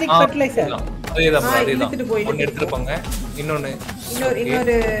மேஜிக் ஃபெர்டிலைசர் அதேதான் எடுத்துட்டு போய் ஒன்னு எடுத்துப்பாங்க இன்னொரு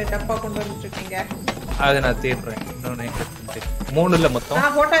டப்பா கொண்டு வந்துட்டு இருக்கீங்க அத நான் தேடுறேன் இன்னொன்னு மூணு இல்ல மொத்தம்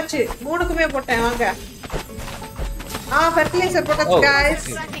நான் போட்டாச்சு மூணுக்குமே போட்டேன் வாங்க ஃபெர்டிலைசர் போட்டாச்சு गाइस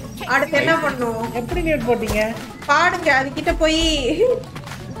அடுத்து என்ன பண்ணனும் எப்படி நீட் போட்டீங்க பாடுங்க அது கிட்ட போய்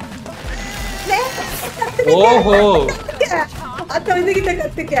ஓஹோ அத இது கிட்ட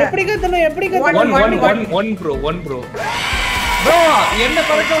கத்துக்க எப்படி கத்தணும் ஒன் ப்ரோ ப்ரோ என்ன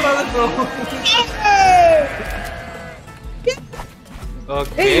பறக்க விடாத ப்ரோ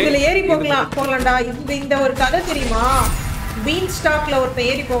ஓகே இதுல ஏறி போகலாம்டா இந்த ஒரு கதை தெரியுமா பீன் ஸ்டாக்ல ஒருத்தன்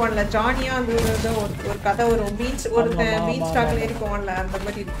ஏறி போவான்ல ஜானியா அந்த ஒரு கதை வரும் ஒருத்தன் பீன் ஸ்டாக்ல ஏறி போவான்ல அந்த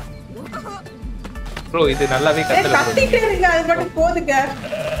மாதிரி ப்ரோ இது நல்லாவே கத்தல கத்திட்டே இருங்க அது மட்டும் போதுங்க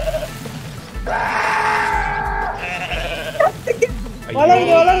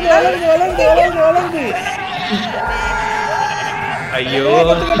வளர்ந்து ஐயோ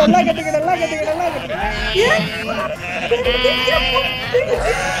நல்லா கட்டுங்க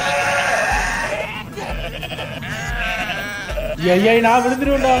ஐயா நான்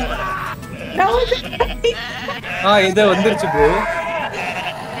விழுந்துருவேன்டா இத வந்துருச்சு ப்ரோ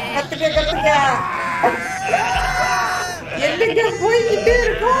கத்துக்க எங்க போயிட்டே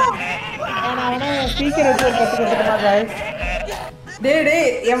இருக்கோம் ஆனா ஸ்பீக்கர் வச்சு கத்துக்கிட்டுமா गाइस டேய்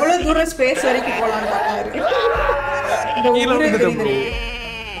எவ்வளவு தூரம் ஸ்பேஸ் வரைக்கும் போலாம் பாருங்க இந்த ஊரே தெரியுது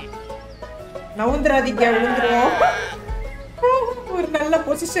நவுந்திராதிக்க விழுந்துருவோம் ஒரு நல்ல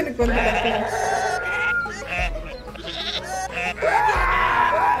பொசிஷனுக்கு வந்து கத்துறோம்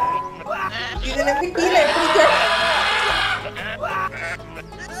இதுல இருந்து கீழே எப்படி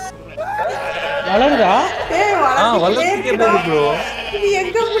வளருதா வளர்ந்துட்டே போகுது ப்ரோ இது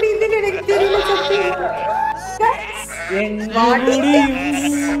எங்க முடியுதுன்னு எனக்கு தெரியல சத்தியமா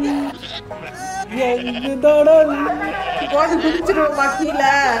குதிச்சிருவோமா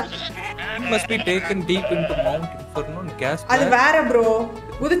கீழே must be taken deep into Mount Inferno and gas அது வேற ப்ரோ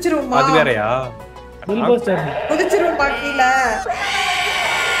குதிச்சிருவோமா அது வேறயா புல்போஸ்டர் குதிச்சிருவோமா கீழே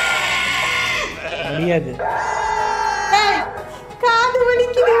முடியாது காது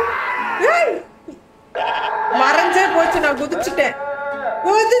வலிக்குது மறைஞ்சே போச்சு நான் குதிச்சிட்டேன்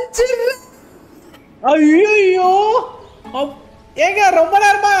ஐயோ ஏங்க ரொம்ப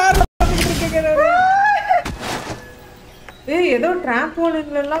நேரமா ஏதோ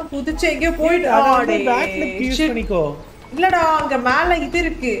டிராம்போலின்ல எல்லாம் குதிச்சு எங்கயோ போயிட்டு பேக்ல யூஸ் பண்ணிக்கோ. இல்லடா அங்க மேல இது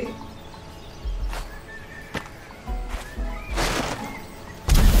இருக்கு.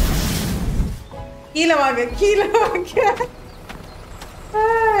 கீழ வாங்க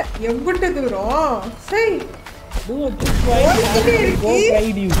எம்புட்டு தூரம் சரி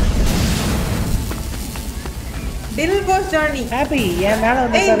டில் பாஸ் ஜர்னி ஹாப்பி ஏன் மேல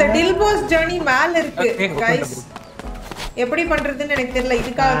வந்து இந்த டில் பாஸ் ஜர்னி மேல இருக்கு गाइस எப்படி பண்றதுன்னு எனக்கு தெரியல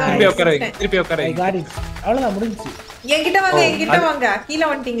இதுக்காக தான் திருப்பி உட்கார ஐ காட் இட் அவ்வளவுதான் முடிஞ்சி என்கிட்ட வாங்க கீழ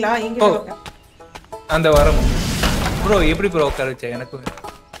வந்துட்டீங்களா என்கிட்ட வாங்க அந்த வரம் ப்ரோ எப்படி ப்ரோ உட்கார வச்ச எனக்கு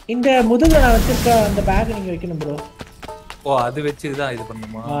இந்த முதுகுல நான் வச்சிருக்க அந்த பேக் நீங்க வைக்கணும் ப்ரோ. ஓ அது வெச்சு தான் இது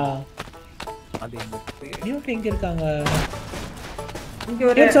பண்ணுமா? அது நியூட் எங்க இருக்காங்க? இங்க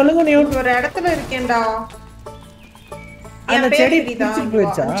ஒரு சொல்லுங்க நியூட் ஒரு இடத்துல இருக்கேன்டா. அந்த செடி பிடிச்சு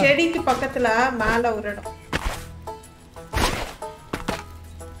போயிடுச்சா? செடிக்கு பக்கத்துல மேல ஒரு இடம்.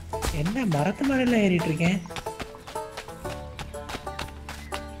 என்ன மரத்து மேல ஏறிட்டு இருக்கேன்?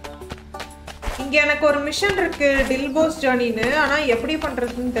 இங்க எனக்கு ஒரு மிஷன் இருக்கு டில் பாஸ் ஜர்னின்னு ஆனா எப்படி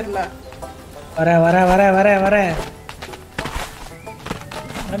பண்றதுன்னு தெரியல. வர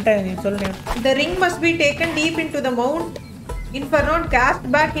அண்டை நீ சொல்லுங்க. The ring must be taken deep into the Mount Inspiron cast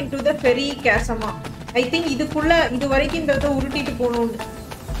back into the ferry chasm. I think இதுக்குள்ள இது வரைக்கும் இந்த உருட்டிட்டு போணும்.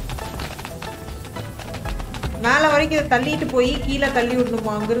 மேல வரைக்கும் இத தள்ளிட்டு போய் கீழ தள்ளி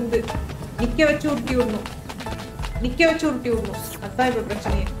விடணுமா அங்க இருந்து நிக்க வச்சு உருட்டி விடணும். அதான் இப்ப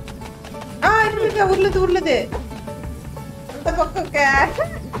பிரச்சனை. இதுங்க உருளுது அந்த பக்கம்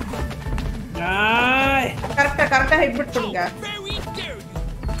கரெக்டா ஹெட்பட் பண்ணுங்க.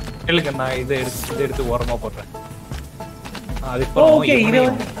 இல்லங்க நான் இத எடுத்து ஓரமா போடுறேன். அதுக்கு ஓகே இது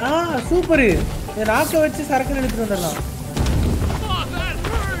சூப்பர். இத நாக்க வச்சு சரக்கு எடுத்துட்டு வரலாம்.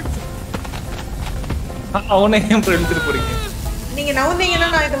 அவனே எடுத்துட்டு போறீங்க. நீங்க நவுந்தீங்கன்னா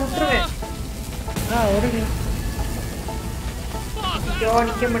நான் இத விட்டுருவேன். ஓடுங்க. ஐயோ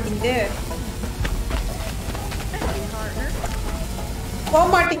நிக்க மாட்டீங்க. போக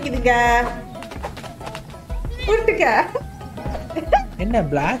மாட்டேங்குதுங்க. உருட்டுங்க. என்ன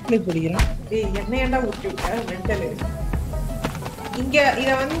பிளாக்ல பிடிக்கிறேன்? ஏய் என்ன ஏன்டா உருட்டி விட்ட மெண்டல். இங்க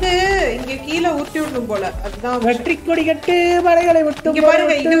இத வந்து இங்க கீழ உருட்டி விடணும் போல. அதுதான் வெற்றி கொடி கட்டு மலைகளை விட்டு இங்க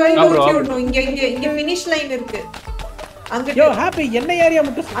பாருங்க இது வரைக்கும் உருட்டி விடணும். இங்க ஃபினிஷ் லைன் இருக்கு. அங்க யோ ஹாப்பி என்ன ஏரியா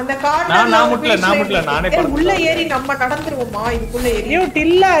மட்டும் அந்த கார்னர்ல நான் முட்ல நானே பாரு. உள்ள ஏறி நம்ம நடந்துருவோமா இதுக்குள்ள ஏறி? நியூட்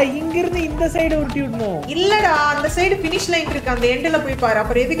இல்ல இங்க இருந்து இந்த சைடு உருட்டி விடணும். இல்லடா அந்த சைடு ஃபினிஷ் லைன் இருக்கு. அந்த எண்ட்ல போய் பாரு.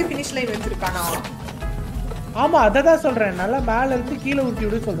 அப்புறம் எதுக்கு ஃபினிஷ் லைன் வச்சிருக்கானா? ஆமா அத தான் சொல்றேன். நல்லா மேல இருந்து கீழ உருட்டி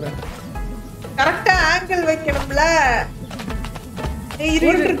விடு சொல்றேன். கரெக்ட்டா ஆங்கிள் வைக்கணும்ல. இரு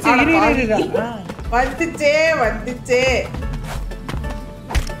வந்துச்சே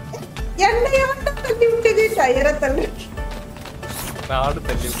என்னைய வந்து தள்ளி விட்டது. டயரை தள்ளி நாடு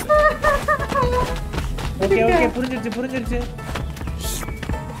தள்ளி விட்டு. ஓகே புரிஞ்சிருச்சு.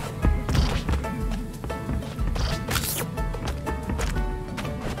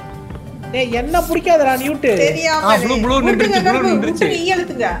 டேய் என்ன பிடிக்காதடா நியூட். தெரியாம ப்ளூ நின்னுச்சு. நீ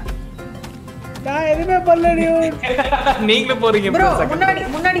எழுத்துங்க. நான் எதுமே பண்ணல நியூட். நீங்களே போறீங்க ப்ரோ.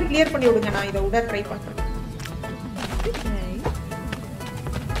 முன்னாடி கிளியர் பண்ணி விடுங்க. நான் இத உட ட்ரை பண்றேன்.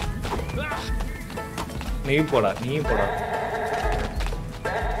 நீ போடா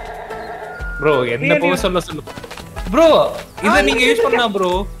ப்ரோ என்ன போக சொல்ல ப்ரோ இத நீங்க யூஸ் பண்ணா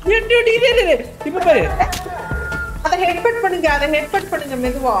ப்ரோ. இப்ப பாரு அத ஹெட்பட் பண்ணுங்க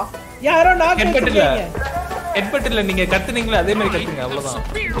மெதுவா. யாரோ நான் ஹெட்பட் இல்ல நீங்க கத்துனீங்களா அதே மாதிரி கத்துங்க அவ்வளவுதான்.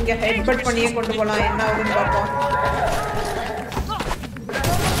 நீங்க ஹெட்பட் பண்ணியே கொண்டு போலாம். என்ன ஆகுதுன்னு பாப்போம்.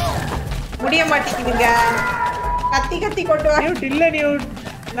 முடிய மாட்டேங்குதுங்க. கத்தி கொண்டு வா. நியூட் இல்ல நியூட்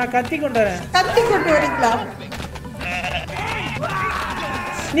நான் கத்தி கொண்டு வரேன். கத்தி கொண்டு வரீங்களா?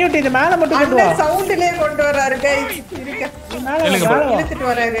 நியூட் இது மேல மட்டும் கொண்டு வா. அந்த சவுண்ட்லயே கொண்டு வராரு गाइस. இருங்க. இழுத்துட்டு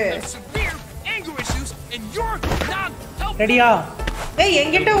வராரு. ரெடியா? ஏய்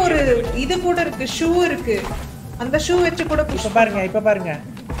என்கிட்ட ஒரு இது கூட இருக்கு. ஷூ இருக்கு. அந்த ஷூ வெச்சு கூட இப்ப பாருங்க.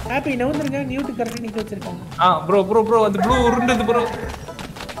 ஹாப்பி நவுந்துருங்க. நியூட் கரெக்ட்டா நிக்க வச்சிருக்காங்க. ப்ரோ அந்த ப்ளூ உருண்டது ப்ரோ.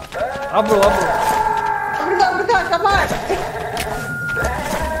 ப்ரோ அப்படிதான் கம் ஆன்.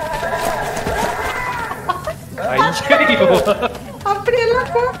 ஐயோ அப்படி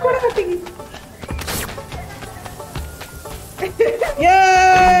எல்லாம் போட மாட்டீங்க.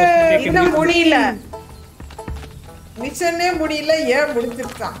 இன்னும் முடியல. மிஷனே முடியல. ஏன்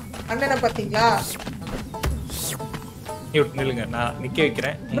முடிஞ்சிருக்கான் அண்ணனை பாத்தீங்களா? நில்லுங்க நான் நிக்க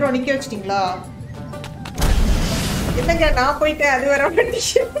வைக்கிறேன். ப்ரோ நிக்க வச்சிட்டீங்களா? என்னங்க நான் போயிட்டேன் அது வர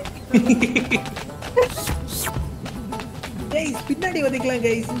கைஸ் பின்னாடி வந்துக்கலாம்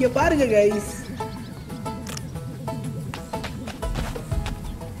கைஸ் இங்க பாருங்க கைஸ்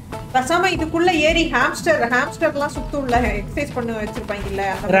பசாம இதுக்குள்ள ஏறி ஹாம்ஸ்டர்லாம் சுத்தும்ல எக்ஸர்சைஸ் பண்ண வச்சிருப்பாங்க இல்ல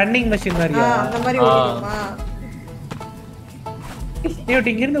ரன்னிங் மெஷின் மாதிரியா அந்த மாதிரி ஓடுமா நியூட்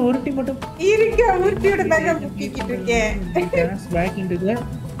இங்க இருந்து உருட்டி மட்டும் இருக்க உருட்டியோட தாங்க முக்கிக்கிட்டு இருக்கேன் கேஸ் பேக் இன்டு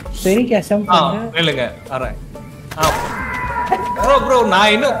சரி கேஷம் இல்லங்க அரே ப்ரோ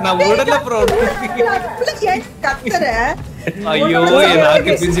நான் ஓடல ப்ரோ கத்தற ஐயோ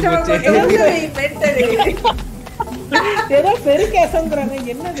எனக்கு பிஞ்சி போச்சு ஏதோ பெரிய கேஷம்ங்கறாங்க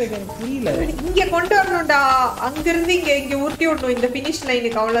என்னது எனக்கு புரியல இங்க கொண்டு வரணும்டா அங்க இருந்து இங்க உருட்டி விடணும் இந்த ஃபினிஷ்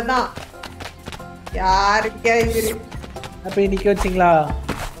லைனுக்கு அவ்வளவுதான் யாருக்கே இது அப்ப நிக்க வச்சிங்களா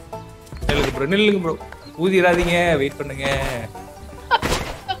நில்லுங்க ப்ரோ ஊதிராதீங்க வெயிட் பண்ணுங்க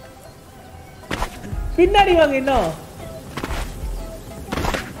பின்னாடி வாங்க இன்னும்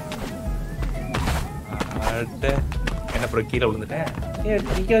என்ன ப்ரோ கீழ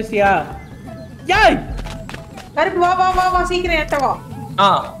விழுந்துட்டேன் நிக்க வச்சியா யாய் கருப்பு வா சீக்கிரம் ஏட்ட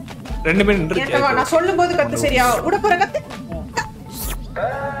வா ரெண்டு பேர் நின்னுச்சு ஏட்ட வா நான் சொல்லும்போது கத்து சரியா உட போற கத்து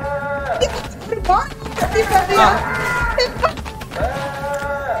கத்தி பாத்தியா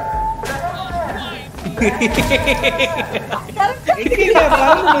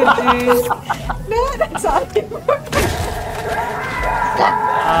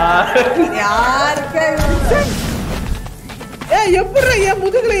எப்படி என்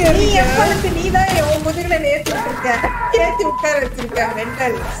முதுகுல நீதான் உன் முதுகுல ஏத்தி உட்கார வச்சிருக்க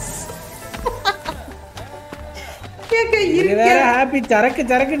மென்டல் ஹாப்பி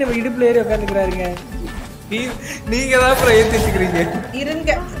சரக்கு நம்ம இடுப்புல ஏறி உட்காந்துக்கிறாருங்க நீங்க தான் ப்ரோ ஏத்தி வச்சுக்கிறீங்க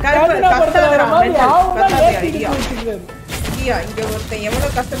இருங்க கத்தாதடா ஐயா இங்க ஒருத்தன்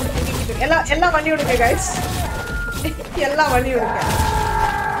எவ்வளவு கஷ்டப்பட்டு தூக்கிட்டு எல்லாம் வண்டி விடுங்க गाइस எல்லாம் வண்டி விடுங்க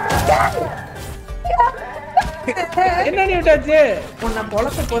என்ன நீ விட்டாச்சு உன்னை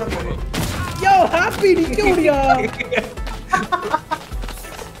பொளக்க போறேன் யோ ஹாப்பி நிக்க முடியா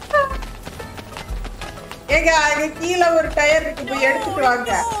ஏங்க அங்க கீழ ஒரு டயர் இருக்கு போய் எடுத்துட்டு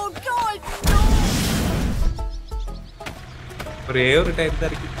வாங்க ஒரே ஒரு டயர்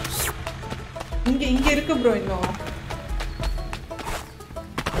தான் இருக்கு இங்க இருக்கு ப்ரோ இன்னும்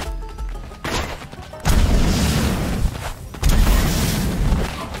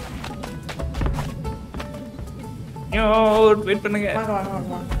வெயிட் பண்ணுங்க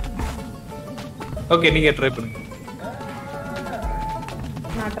வாங்க ஓகே நீங்க ட்ரை பண்ணுங்க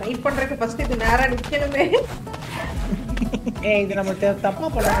நான் ட்ரை பண்றதுக்கு ஃபர்ஸ்ட் இது நேரா நிக்கணுமே இது நம்ம தப்பா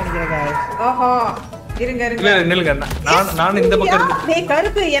பண்ண நினைக்கிறேன் ஓஹோ இருங்க இல்ல நில்லுங்க நான் இந்த பக்கம் இருந்து டேய்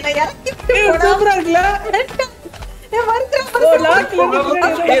கருப்பு என்ன இறக்கி சூப்பரா இருக்குல ஏ வருது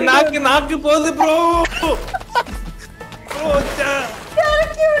நாக்கு போகுது ப்ரோ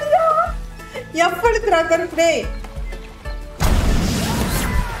இறக்கி விடுடா எப்படிக்குறா கருப்பு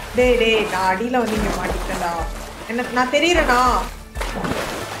டேய் நான் அடியில வந்து இங்க மாட்டிட்டேன்டா என்ன நான் தெரியறேனா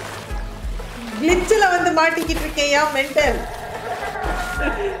கிளிட்ச்ல வந்து மாட்டிக்கிட்டு இருக்கேயா மென்டல்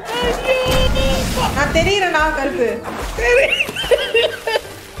நான் தெரியறேனா கருப்பு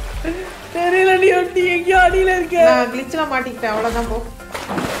தெரியல நீ ஒட்டி எங்க அடியில இருக்க நான் கிளிட்ச்ல மாட்டிக்கிட்டேன் அவ்வளவுதான் போ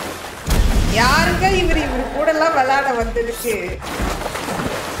யாருங்க இவரு கூட எல்லாம் விளையாட வந்திருக்கு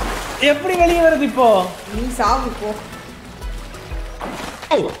எப்படி வெளியே வருது இப்போ நீ சாவு போ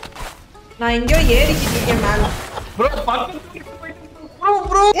நான் எங்கயோ ஏறிக்கிட்டு இருக்கேன் மேல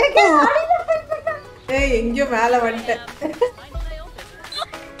ப்ரோ ஏய் எங்கயோ மேல வந்துட்டேன்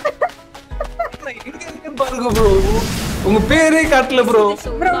பாருங்க ப்ரோ உங்க பேரே காட்டல ப்ரோ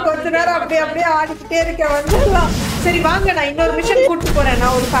கொஞ்ச நேரம் அப்படியே ஆடிக்கிட்டே இருக்கேன் வந்துடலாம் சரி வாங்க நான் இன்னொரு மிஷன் கூட்டிட்டு போறேன்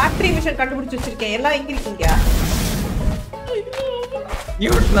நான் ஒரு ஃபேக்டரி மிஷன் கண்டுபிடிச்சு வச்சிருக்கேன் எல்லாம் எங்க இருக்கீங்க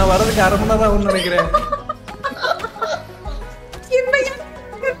நான் வரதுக்கு அரை மணி நேரம் ஆகும்னு நினைக்கிறேன்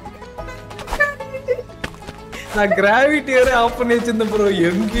நான் கிராவிட்டி வேற ஆஃப் பண்ணி வச்சிருந்தேன் ப்ரோ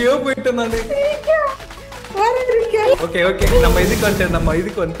எங்கேயோ போயிட்டேன் நானு ஓகே நம்ம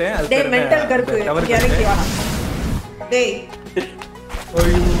இதுக்கு வந்துட்டேன் அது டேய் மென்டல் கருப்பு இறங்கி வா டேய்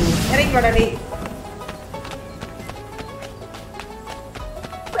இறங்கி வாடா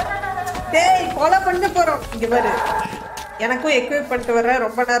டேய் ஃபாலோ பண்ண போறோம் இங்க பாரு எனக்கும் எக்விப் பண்ணிட்டு வர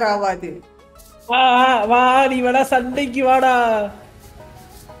ரொம்ப நேரம் ஆகாது வா நீ வேணா சண்டைக்கு வாடா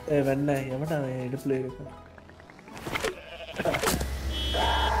வெண்ண எவனா இடுப்புல இருக்கு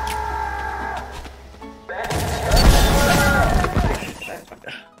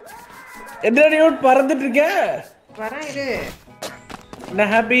என்ன நியூட் பறந்துட்டு இருக்க வரேன் இரு என்ன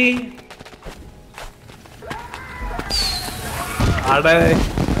ஹாப்பி அட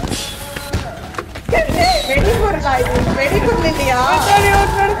வெடி பொருளா இது? வெடி பொருள் இல்லையா?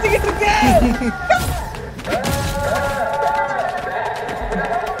 நடத்திக்கிட்டு இருக்கேன்.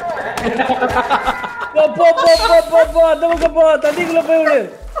 போ போ போ போ போ போ அந்த பக்கம் போ, தண்ணிக்குள்ள போய் விடு.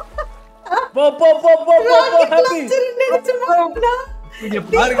 போ போ போ போ போ போ ஹாப்பி. நினைச்சு மாட்டா. இங்க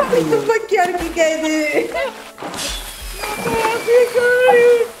பாருங்க. துப்பாக்கியா இருக்கீங்க இது.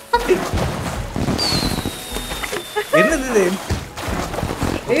 என்னது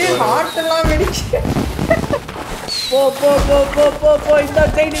இது? ஹார்ட் எல்லாம் வெடிச்சு. போ போ போ போ போ போ இந்த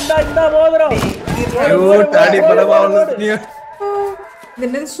செயின் இந்த மோதிரம். ஐயோ டாடி பரவா வந்து. இது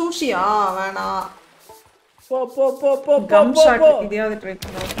என்ன சூஷியா? வேணாம். போ போ போ போ கம் போ ஷாட் போ. இதையாவது ட்ரை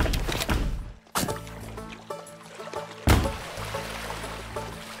பண்ணுவோம்.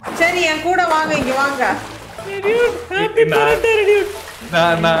 சரி என் கூட வாங்க, இங்க வாங்க.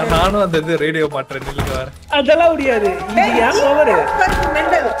 நானும் அந்த இது ரேடியோ மாட்டேன் நில்லுங்க வரேன். அதெல்லாம் முடியாது. இது ஏன் பவர்?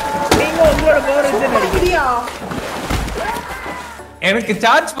 மெண்டல். நீங்க உங்களோட பவர் வச்சு நடிக்கிறீங்க. எனக்கு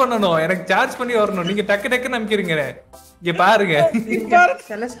சார்ஜ் பண்ணனும். எனக்கு சார்ஜ் பண்ணி வரணும். நீங்க டக்கு டக்கு நம்பிக்கிறீங்க. இங்க பாருங்க.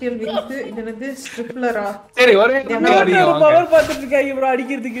 செலஸ்டியல் விங்ஸ் இது வந்து ஸ்ட்ரிப்லரா. சரி ஒரே நிமிஷம் பவர் பார்த்துட்டு இருக்காங்க ப்ரோ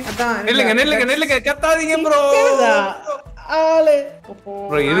அடிக்கிறதுக்கு. அதான் நில்லுங்க கத்தாதீங்க ப்ரோ. ஆளே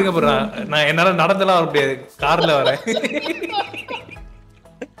ப்ரோ இருங்க ப்ரோ. நான் என்னால நடந்தலாம் வர முடியாது. கார்ல வரேன்.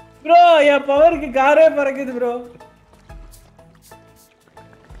 ப்ரோ என் பவருக்கு காரே பறக்குது ப்ரோ.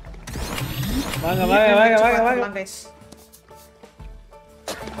 வாங்க வாங்க வாங்க வாங்க வாங்க गाइस.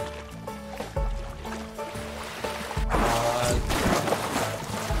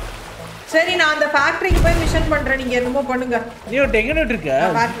 சரி நான் அந்த ஃபேக்டரிக்கு போய் மிஷன் பண்றேன். நீங்க என்னமோ பண்ணுங்க. நீ எங்க நின்னு இருக்க?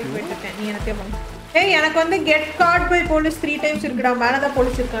 ஃபேக்டரி போயிட்டு நீ என்னத்தையும் பண்ணு. ஏய் எனக்கு வந்து get card by police 3 times இருக்குடா. மேல தான்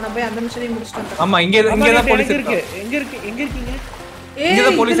போலீஸ் இருக்கா. நான் போய் அந்த மிஷனையும் முடிச்சிட்டு வரேன். ஆமா இங்க தான் போலீஸ் இருக்கு. எங்க இருக்கீங்க? இங்க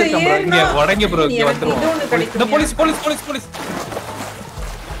தான் போலீஸ் இருக்கா ப்ரோ. இங்க வடங்க ப்ரோ. இங்க வந்துருவோம். இந்த போலீஸ்.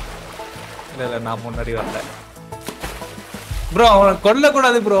 இல்ல நான் முன்னாடி வரல. ப்ரோ அவன் கொல்ல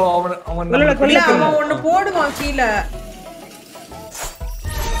கூடாது ப்ரோ. அவன் ஒன்னு போடுவான் கீழ.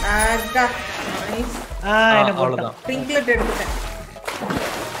 அடடா நைஸ். என்ன போடுதான். பிங்க்லெட் எடுத்துட்டேன்.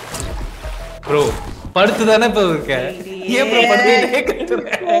 ப்ரோ படுத்து தானே இப்ப இருக்க. ஏன் ப்ரோ படுத்துட்டே கத்துற?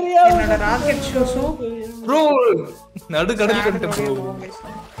 என்னோட ராக்கெட் ஷூஸு ப்ரோ நடு கடல் கட்ட ப்ரோ.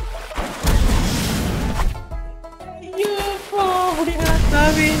 ஐயோ போ முடியல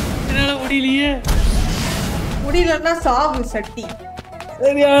சாவி. என்னால முடியலையே. முடியலன்னா சாவு சட்டி.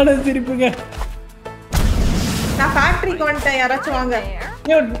 சரியான சிரிப்புங்க. நான் ஃபேக்டரிக்கு வந்துட்டேன். யாராச்சும் வாங்க.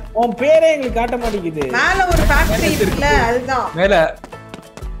 உன் பேரே எங்களுக்கு காட்ட மாட்டேங்குது. மேல ஒரு ஃபேக்டரி இருக்குல்ல அதுதான். மேல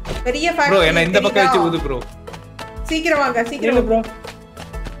பெரிய ஃபேக்டரி. ப்ரோ என்ன இந்த பக்கம் வச்சு ஊது ப்ரோ. சீக்கிரம் வாங்க சீக்கிரம் ப்ரோ.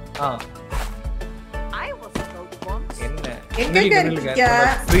 என்ன எங்க இருக்கீங்க?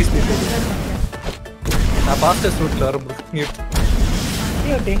 ஃப்ரீஸ் நான் ஃபாஸ்டஸ்ட் ரூட்ல வரேன் ப்ரோ.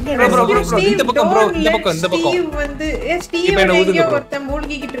 இந்த பக்கம் ஸ்டீவ் வந்து ஸ்டீவ் எங்க ஒருத்தன்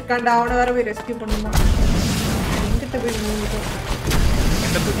மூழ்கிக்கிட்டு இருக்கான்டா. அவனை வர போய் ரெஸ்கியூ பண்ணுமா? எங்கிட்ட போய் மூழ்கிட்டோம்.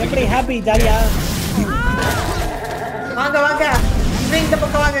 எப்படி ஹாப்பி ஜாலியா? வாங்க வாங்க இந்த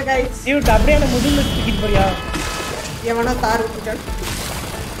பக்கம் வாங்க गाइस. நியூட் அப்படியே அந்த முதுகுல தூக்கிட்டு போறியா? எவனோ தார் விட்டுட்டான்.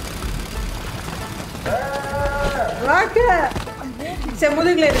 வாங்க சே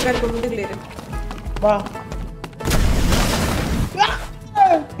முதுகுல இருக்கு. முதுகுல இருக்கு. வா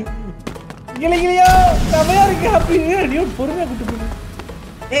கிளிகிளியோ சமையா இருக்கு. ஹாப்பி நியூட் பொறுமையா கூட்டி போ.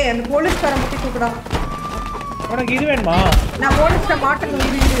 ஏய் அந்த போலீஸ்கார முட்டி தூக்குடா. உனக்கு இது வேணுமா? நான் போலீஸ்ட மாட்டணும்.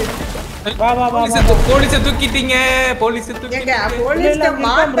 இரு வா வா வா. போலீஸ் தூக்கிட்டீங்க. போலீஸ் தூக்கிட்டீங்க. எங்க போலீஸ்ட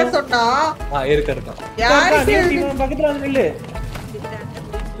மாட்ட சொன்னா இருக்கா. யாரு டீம் பக்கத்துல வந்து நில்லு.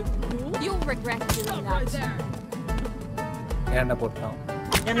 You'll regret doing that. என்ன போட்டான்?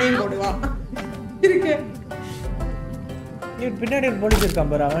 என்னையும் போடுவா. இருக்கு. நீ பின்னாடி ஒரு போலீஸ்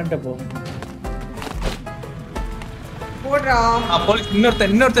இருக்கான் பாரு. அவன்ட்ட போ. போடுறா. போலீஸ்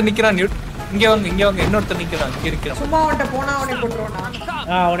இன்னொருத்த நிக்கிறான். இங்க வாங்க இன்னொருத்த நிக்கிறான். இங்க இருக்கான். சும்மா அவன்ட்ட போனா அவனே போடுறோனா?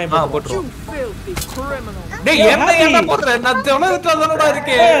 அவனே போடுறோம். டேய் என்ன போடுற? நான் தொலைவுல தானடா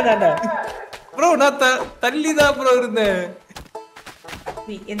இருக்கேன். ப்ரோ நான் தள்ளி தான் ப்ரோ இருந்தேன்.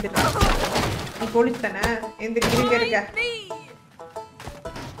 நீ எந்திரா. நீ போலீஸ் தானே? எந்திரிங்க இருக்க.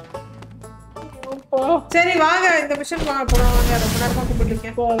 சரி வாங்க இந்த மிஷன் போலாம் வாங்க. ரொம்ப நேரமா கூப்பிட்டு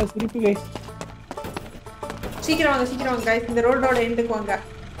இருக்கேன். போங்க திருப்பி गाइस. சீக்கிரம் வாங்க गाइस. இந்த ரோடோட எண்டுக்கு வாங்க.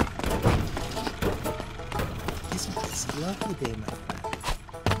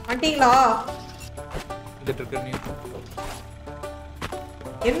 ஆண்டிங்களா? வந்துட்டு இருக்க நீ.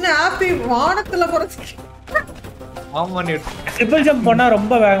 என்ன ஆப்பி வானத்துல போறச்சு? ஆமா நீ ட்ரிபிள் ஜம்ப் பண்ணா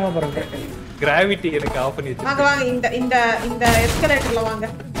ரொம்ப வேகமா போறேன். கிராவிட்டி எனக்கு ஆஃப் பண்ணி வச்சிருக்கேன். வாங்க வாங்க இந்த எஸ்கலேட்டர்ல வாங்க.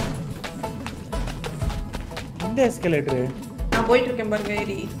 இந்த எஸ்கலேட்டர் நான் போயிட்டு இருக்கேன் பாருங்க.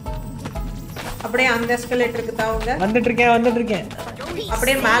 ஏடி அப்படியே அந்த எஸ்கலேட்டருக்கு தாவுங்க. வந்துட்டு இருக்கேன்.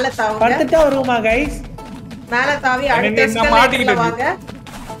 அப்படியே மேல தாவுங்க. படுத்துட்டா வருமா गाइस? மேல தாவி அடுத்த எஸ்கலேட்டர்ல வாங்க.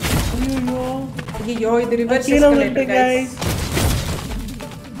 ஐயோ இது ரிவர்ஸ் எஸ்கலேட்டர் गाइस.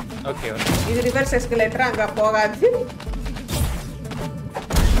 ஓகே இது ரிவர்ஸ் எஸ்கலேட்டர் அங்க போகாது.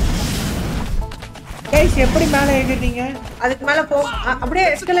 गाइस எப்படி மேல ஏறிட்டீங்க? அதுக்கு மேல போ அப்படியே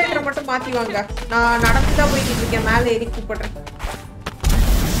எஸ்கலேட்டர் மட்டும் மாத்தி வாங்க. நான் நடந்து தான் போயிட்டு இருக்கேன். மேல ஏறி கூப்பிடுறேன்.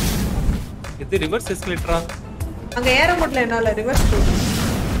 இது ரிவர்ஸ் எஸ்கலேட்டரா? அங்க ஏற முடியல என்னால ரிவர்ஸ் போ.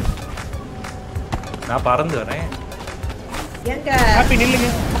 நான் பறந்து வரேன். ஏங்க ஹாப்பி நில்லுங்க.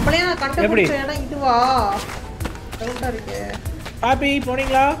 அப்படியே நான் கண்டுபிடிச்சேனா இதுவா? டவுட்டா இருக்கு. ஹாப்பி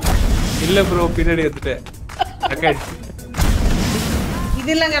போனீங்களா? இல்ல ப்ரோ பின்னாடி வந்துட்டேன். ஓகே.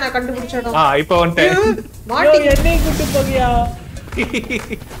 இது இல்லங்க நான் கண்டுபிடிச்சேன். இப்போ வந்துட்டேன். மாட்டி என்னை கூட்டி போறியா?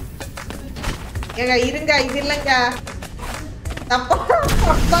 ஏங்க இருங்க இது இல்லங்க.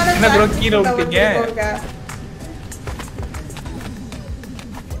 தப்பா என்ன ப்ரோ கீழ விட்டீங்க?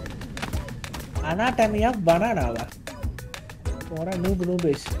 Anatomy of பனானாவா? போறா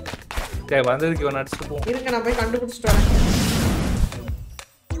நூபேஸ். டேய் வந்ததுக்கு இவன் அடிச்சிட்டு போ. இருங்க நான் போய் கண்டுபிடிச்சிட்டு வரேன்.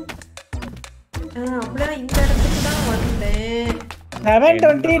 அப்படியே இந்த இடத்துக்கு தான் வந்தேன்.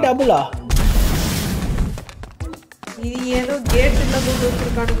 720 டபுளா? இது ஏதோ கேட் இல்ல போட்டு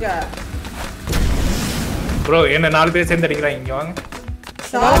வச்சிருக்கானுங்க. ப்ரோ என்ன 4 பேர் சேர்ந்து அடிக்கறாங்க இங்க வாங்க.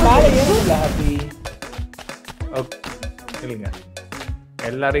 மேல ஏறுங்க ஹாப்பி. ஓகே. இல்லங்க.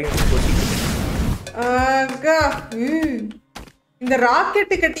 எல்லாரையும் போசிட்டு. இந்த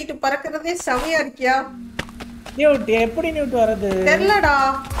ராக்கெட் கட்டிட்டு பறக்கிறதே செமையா இருக்கியா? நியூட் எப்படி நியூட் வரது? தெரியலடா.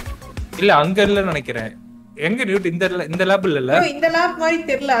 இல்ல அங்க இல்ல நினைக்கிறேன். எங்க நியூட் இந்த லேப் இல்ல. இந்த லேப் மாதிரி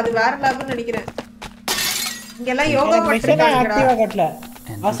தெரியல. அது வேற லேப்னு நினைக்கிறேன். இங்க எல்லாம் யோகா பண்றாங்க. ஆக்டிவா கட்டல.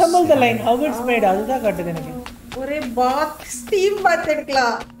 Assemble the line how it's made அதுதான் காட்டுது எனக்கு. ஒரே பாத் ஸ்டீம் பாத்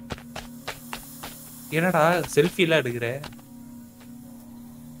எடுக்கலாம். என்னடா செல்ஃபி எல்லாம் எடுக்கற?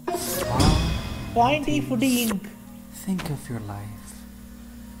 Pointy footy ink. Think of your life.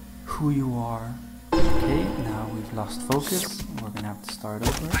 Who you are. Okay, now we've lost focus. We're gonna have to start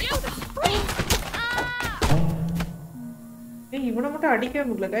over. ஏய் இவனை மட்டும் அடிக்கவே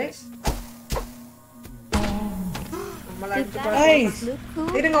முடியல गाइस. நம்மள அடிச்சு गाइस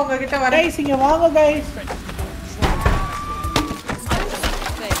இருங்க உங்க கிட்ட வரேன். गाइस இங்க வாங்க guys.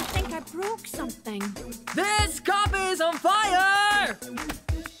 I think I broke something. This copy is on fire!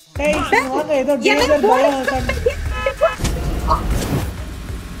 Guys வாங்க ஏதோ டேஞ்சர் பயம்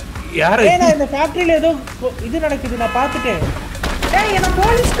யாரு? ஏனா இந்த ஃபேக்டரியில ஏதோ இது நடக்குது நான் பார்த்துட்டேன். டேய் என்ன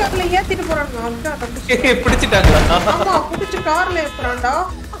போலீஸ் கார்ல ஏத்திட்டு போறாங்க. அங்க கண்டுச்சு. பிடிச்சிட்டாங்களா? ஆமா புடிச்சு கார்ல ஏத்துறான்டா.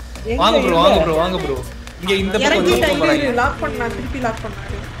 வாங்க ப்ரோ. இங்க இந்த பக்கம் லாக் பண்ணா திருப்பி லாக்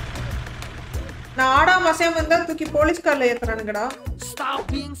பண்ணாரு. நான் ஆடாம அசையாம இருந்தா தூக்கி போலீஸ் கார்ல ஏத்துறானுங்கடா. Stop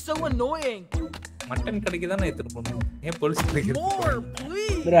being so annoying. Mutton கடைக்கு தான ஏத்திட்டு போணும். ஏன் போலீஸ் கடைக்கு? More,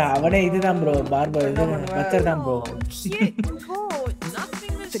 please. bro அவனே இதுதான் bro பார்பர் இது பச்சர் தான் bro.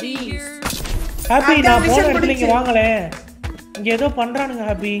 Nothing to see here. Happy நான் போன் எடுத்துங்க வாங்களே. இங்க ஏதோ பண்றானுங்க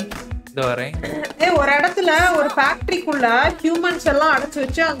ஹாப்பி. இதோ வரேன். ஏய் ஒரு இடத்துல ஒரு ஃபேக்டரிக்குள்ள ஹியூமன்ஸ் எல்லாம் அடைச்சு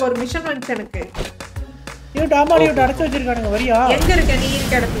வச்சு அங்க ஒரு மிஷன் வந்துச்சு எனக்கு. நியூட் அடைச்சு வச்சிருக்கானுங்க வரியா? எங்க இருக்க நீ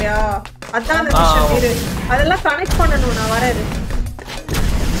இருக்க இடத்துலயா? அதான் அந்த மிஷன் இரு. அதெல்லாம் கனெக்ட் பண்ணனும் நான் வரேன்.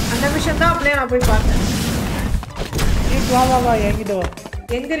 அந்த மிஷன் தான் அப்படியே நான் போய் பார்த்தேன். நியூட் வா என்கிட்ட வா.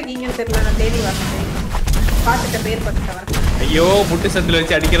 எங்க இருக்கீங்கன்னு தெரியல நான் தேடி வரேன். பாத்துட்ட பேர் பார்த்துட்டு வரேன். ஐயோ முட்டு சந்தில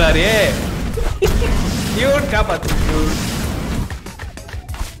வச்சு அடிக்கறாரே. நியூட் காப்பாத்து.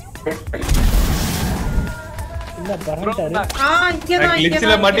 இல்ல பரண்டாரு. இங்கதான்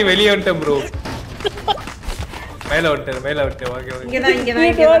கிளிச்ல மாட்டி வெளிய வந்துட்டேன் bro. மேல வந்துட்டேன் ஓகே.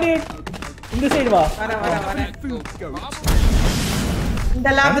 இங்கதான் இந்த சைடு வா. வர. இந்த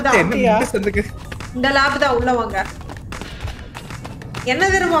லேப் தான். இந்த லேப் தான் உள்ள வாங்க. என்ன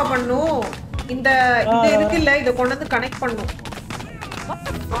தெரியுமா பண்ணும்? இந்த இருக்குல்ல இத கொண்டு வந்து கனெக்ட் பண்ணும்.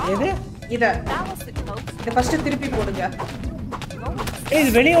 எது? இத ஃபர்ஸ்ட் திருப்பி போடுங்க. ஏய்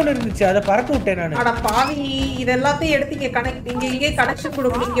இது வெளிய ஒன்னு இருந்துச்சு அத பறக்க விட்டேன் நான். அட பாவி இது எல்லாத்தையும் எடுத்து இங்க கனெக்ட் இங்க கனெக்ஷன்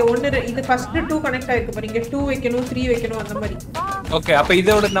கொடுக்கணும். இங்க ஒன்னு இது ஃபர்ஸ்ட் 2 கனெக்ட் ஆயிருக்கு பாருங்க. 2 வைக்கணும் 3 வைக்கணும் அந்த மாதிரி. ஓகே அப்ப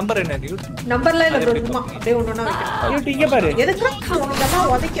இதோட நம்பர் என்ன நியூட்? நம்பர்ல இல்ல bro சும்மா அப்படியே ஒண்ணா வைக்கணும். நியூட் இங்க பாரு. எதுக்கு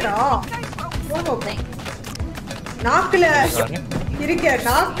உனக்கெல்லாம் உதைக்கறா? போடோ. நாக்குல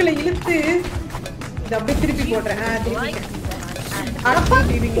நாக்குல இழுத்து இத அப்படியே திருப்பி போடுறேன். திருப்பி. அடப்பா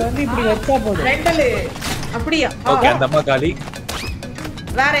இங்க வந்து இப்படி வச்சா போதும். ரெண்டல் அப்படியே. ஓகே அந்த அம்மா காலி.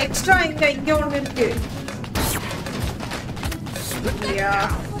 வேற எக்ஸ்ட்ரா இங்க ஒன்னு இருக்கு. இல்லையா?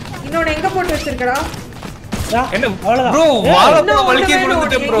 இன்னொன்னு எங்க போட்டு வச்சிருக்கடா? என்ன bro வாழைப்பழம் வலிக்கி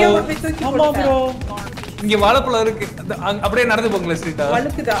கொடுத்துட்டேன் bro. ஆமா bro. இங்க வாழைப்பழம் இருக்கு. அப்படியே நடந்து போங்களே ஸ்ட்ரீட்டா.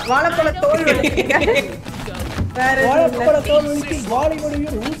 வழுக்குதா? வாழைப்பழ தோல் வழுக்குங்க. வேற வாழைப்பழ தோல் வழுக்கி வாழை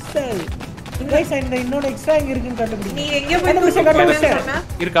முடியும் ஊசல். கைஸ் இந்த இன்னொரு எக்ஸ்ட்ரா இங்க இருக்குன்னு கண்டுபிடி. நீ எங்க போய் கண்டுபிடிச்ச?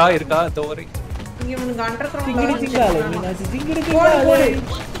 இருக்கா தோரி. இங்க உனக்கு அண்டர் கிரவுண்ட் சிங்கிடி சிங்காலே நீ சிங்கிடி சிங்காலே.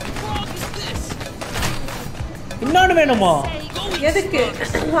 இன்னொன்னு வேணுமா? எதுக்கு?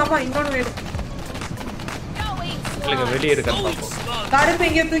 ஆமா இன்னொன்னு வேணும். இல்லங்க வெளிய இருக்கான்னு பாப்போம். கருப்பு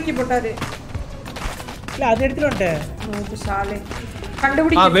எங்க தூக்கி போட்டாரு. இல்ல அது எடுத்துட்டு வந்துட்டேன். ஓ சாலே.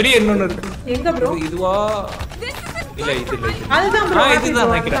 கண்டுபிடிங்க. வெளிய இன்னொன்னு இருக்கு. எங்க ப்ரோ? இதுவா? இல்ல இது இல்ல. அதுதான் ப்ரோ. இதுதான்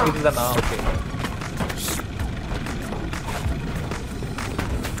நினைக்கிறேன். இதுதானா? ஓகே.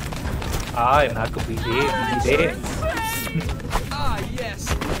 எனக்கு இதே.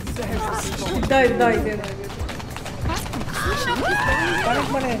 இதா.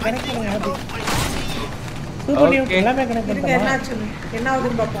 கனெக்ட் பண்ணு ஹாப்பி. சூப்பர் நியூ எல்லாமே கனெக்ட் பண்ணு. என்னாச்சு? என்ன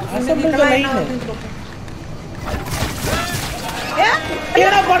ஆகுதுன்னு பாப்போம். Assemble the line.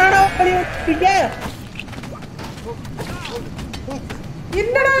 ஏடா படடா பண்ணிட்டீங்க.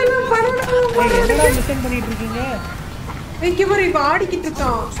 என்னடா எல்லாம் பண்ணணும்? என்னடா மிஷன் பண்ணிட்டு இருக்கீங்க? இங்க பாரு இப்ப ஆடிக்கிட்டு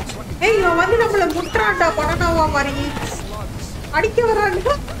இருக்கான். ஏய் இவன் வந்து நம்மள முட்றான்டா பணனாவா மாதிரி. அடிக்க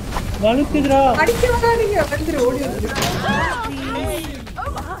வரானுங்க. வழுக்குதுடா. அடிக்க வரானுங்க. வந்து ஓடி வந்து.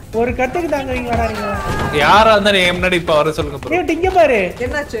 ஒரு கட்டுக்கு தாங்க இங்க வரானீங்க. யாரா இருந்தா நீங்க முன்னாடி இப்ப வர சொல்லுங்க ப்ரோ. நீ இங்க பாரு.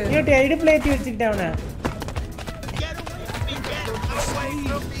 என்னாச்சு? நீ இடுப்புல ஏத்தி வச்சிட்டே அவன.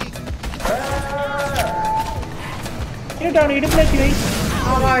 அவன் இடுப்புல ஏத்தி வை.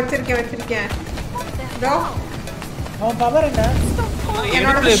 ஆமா வச்சிருக்கேன். ப்ரோ அவன் பவர் என்ன?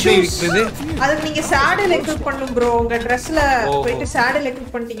 என்னோட ஷூஸ். அதுக்கு நீங்க சாடல் எக்யூப் பண்ணனும் ப்ரோ. உங்க Dressல போயிட்டு சாடல்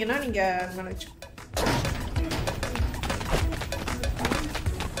எக்யூப் பண்ணிட்டீங்கன்னா நீங்க மேனேஜ்.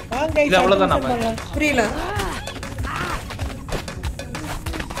 வாங்க இது அவ்வளவுதான் நாம. புரியல.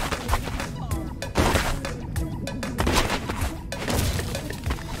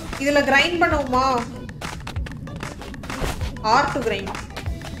 இதுல கிரைண்ட் பண்ணுவோமா? R to grind.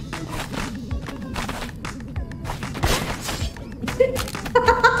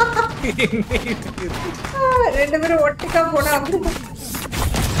 ரெண்டு பேரும் ஒட்டுக்கா போனா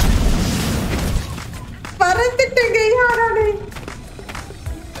பறந்துட்டேங்க யாரானே.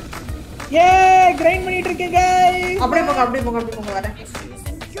 ஏ கிரைண்ட் பண்ணிட்டு இருக்கேன் गाइस. அப்படியே போங்க வரேன்.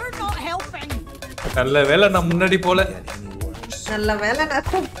 You're not helping. நல்ல வேளை நான் முன்னாடி போல. நல்ல வேளை நான்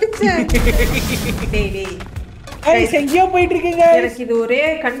தப்பிச்சேன். டேய் गाइस எங்கயோ போயிட்டு இருக்கீங்க. எனக்கு இது ஒரே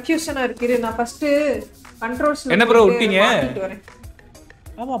கன்ஃபியூஷனா இருக்கு. நான் ஃபர்ஸ்ட் கண்ட்ரோல்ஸ்ல என்ன ப்ரோ விட்டீங்க?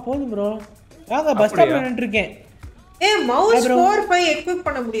 ஆமா போதும் ப்ரோ. வாங்க பஸ் ஸ்டாப்ல நின்னு இருக்கேன். ஏய் மவுஸ் 4 5 எக்விப்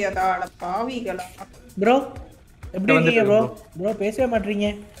பண்ண முடியாதா? அட பாவிகளா. ப்ரோ எப்படி இருக்கீங்க ப்ரோ? ப்ரோ பேசவே மாட்டீங்க.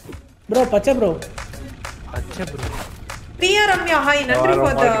 ப்ரோ பச்சை ப்ரோ. பிரியா ரம்யா ஹாய் நன்றி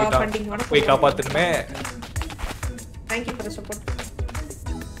ஃபார் தி ஃபண்டிங். வணக்கம். போய் காப்பாத்துமே. Thank you for the support.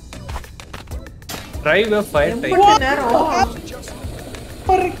 Drive fire type.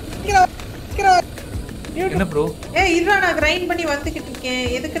 என்ன ப்ரோ? ஏய் இருடா நான் கிரைண்ட் பண்ணி வந்துக்கிட்டு இருக்கேன்.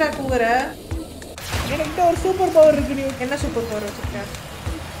 எதுக்குடா கூவுற? எனக்கு ஒரு சூப்பர் பவர் இருக்கு. நீ என்ன சூப்பர் பவர் வச்சிருக்க?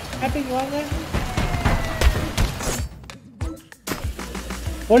 ஹாப்பி வாங்க.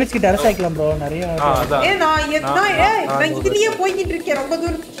 போலீஸ் கிட்ட அரசு ஆயிக்கலாம் ப்ரோ நிறைய. ஏய் நான் இதுலயே போயிட்டு இருக்கேன் ரொம்ப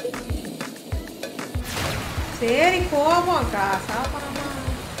தூரம். சரி போவாங்கா சாப்பாமா.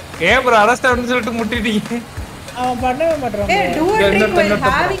 ஏன் ப்ரோ அரஸ்ட் ஆனு சொல்லிட்டு முட்டிட்டீங்க? அவன் பண்ணவே மாட்டறான். ஏய் do a trick while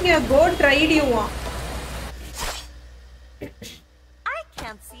having a goat ride you want. I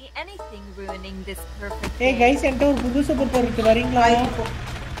can't see anything ruining this perfect. ஏய் गाइस என்கிட்ட ஒரு புது சூப்பர் பவர் இருக்கு வரீங்களா?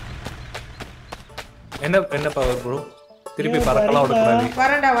 என்ன பவர் ப்ரோ? திருப்பி பறக்கலாம் ஓடக்கூடாது.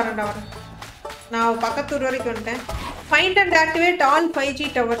 வரேன்டா. நான் பக்கத்தூர் வரைக்கும் வந்துட்டேன். Find and activate all 5G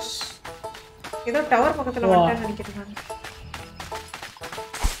towers. ஏதோ டவர் பக்கத்துல வந்துட்டேன்னு நினைக்கிறேன் நான்.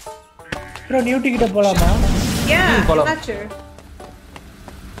 ப்ரோ நியூட்டி கிட்ட போலாமா? என்னாச்சு?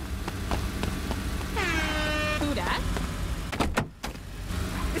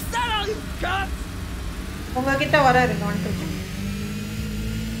 உங்ககிட்ட வராரு வந்துட்டு.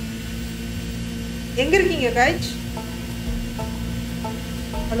 எங்க இருக்கீங்க गाइस?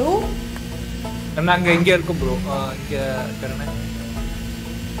 ஹலோ நாங்க இங்க இருக்கோம் ப்ரோ. இங்க கரெனே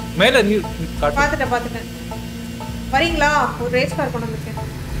மேல நீ பாத்துட்டேன். வரீங்களா? ஒரு ரேஸ் கார் கொண்டு வந்திருக்கேன்.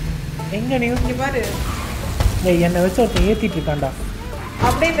 எங்க நீ இங்க பாரு. டேய் என்ன வச்சு ஒருத்தன் ஏத்திட்டு இருக்கான்டா.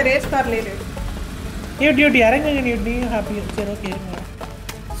 அப்படியே இந்த ரேஸ் கார்ல ஏறு. நியூட்டி இறங்குங்க நியூட்டி. ஹாப்பி சரி ஓகே இருங்க.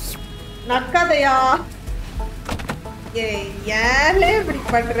 நக்காதயா. ஏலே இப்படி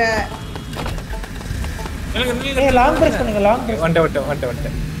பண்ற? ஏய் லாங் பிரஸ் பண்ணுங்க லாங் பிரஸ்.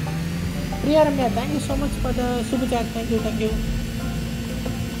 வந்துட்டேன். Priya Ramya thank you so much for the super chat. thank you.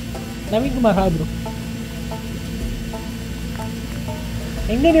 Naveen Kumar hi bro.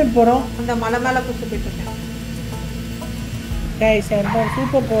 எங்க நியூட் போறோம்? அந்த மலை மேல புடிச்சு போயிட்டு இருக்கேன். गाइस என்ன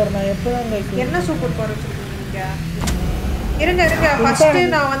சூப்பர் பவர் நான் எப்பதான் உங்களுக்கு என்ன சூப்பர் பவர் வச்சிருக்கீங்க? இருங்க ஃபர்ஸ்ட்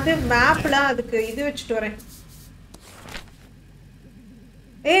நான் வந்து மேப்ல அதுக்கு இது வச்சிட்டு வரேன்.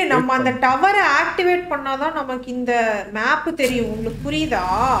 ஏய் நம்ம அந்த டவரை ஆக்டிவேட் பண்ணாதான் நமக்கு இந்த மேப் தெரியும். உங்களுக்கு புரியுதா?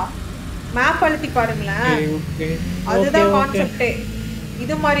 மேப் அழுத்தி பாருங்களேன். அதுதான் கான்செப்டே.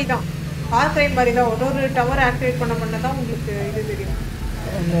 இது மாதிரி தான் ஆர்கைவ் மாதிரி தான் ஒரு டவர் ஆக்டிவேட் பண்ணதான் உங்களுக்கு இது தெரியும்.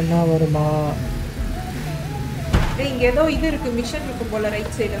 என்ன வருமா? ஏய் இங்க ஏதோ இது இருக்கு மிஷன் இருக்கு போல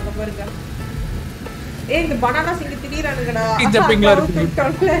ரைட் சைடுல அங்க பாருங்க. ஏய் இந்த பனானா சிங்க திடீரானுங்கடா. இந்த பிங்ல இருக்கு.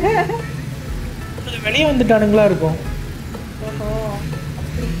 வெளிய வந்துட்டானுங்களா இருக்கும். ஓஹோ.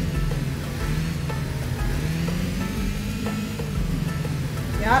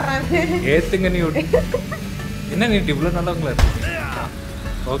 யாரா ஏத்துங்க நீ என்ன நீ இவ்வளவு நல்லவங்களா இருக்கு.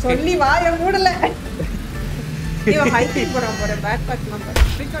 ஓகே சொல்லி வாய மூடல. ஐயோ ஹைக்கிங் போறோம் பேக் பேக் நம்பர்.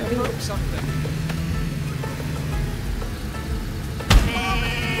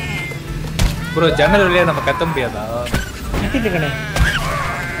 ப்ரோ ஜன்னல் வழியா நம்ம கத்த முடியாதா? நிக்கிட்டுக்கனே.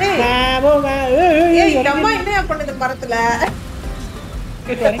 ஏய் அம்மா என்ன பண்ணுது மரத்துல?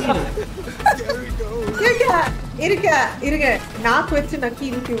 இருங்க நாக்கு வச்சு நக்கி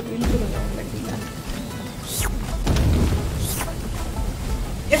இழுத்துடுங்க உங்களுக்கு.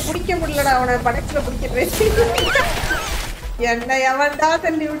 ஏன் பிடிக்க முடியலடா அவனை படத்துல பிடிக்கிறேன். என்ன எவன்டா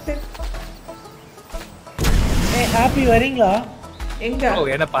தள்ளி விட்டு. ஹாப்பி வரீங்களா? எங்க ஓ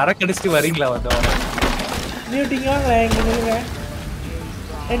என்ன பறக்கடிச்சிட்டு வரீங்களா வந்தோம்? மியூட்டிங் வாங்க இங்க நில்லுங்க.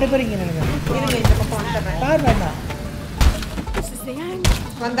 ரெண்டு பேரும் இங்க நில்லுங்க. இருங்க இந்த பக்கம் வந்துறேன். கார் வேணாம்.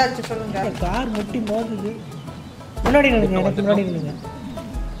 வந்தாச்சு சொல்லுங்க. கார் முட்டி மோதுது. முன்னாடி நில்லுங்க எனக்கு முன்னாடி நில்லுங்க.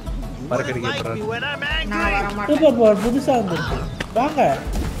 பறக்கடிக்க போறாரு. நான் வர மாட்டேன். சூப்பர் பவர் புதுசா வந்திருக்கு. வாங்க.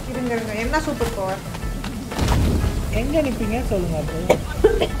 இருங்க என்ன சூப்பர் பவர்? எங்க நிப்பீங்க சொல்லுங்க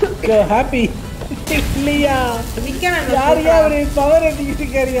அப்போ. ஹாப்பி இல்லையா? யாரையா அவரு பவர் எடுத்துக்கிட்டு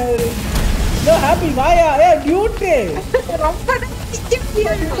இருக்காரு அவரு. ஹாப்பி வாயா. டியூட் ரொம்ப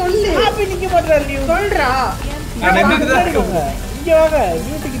சொல்லு. ஹாப்பி நிக்க மாட்டாரு நீ சொல்றா. இங்க வாங்க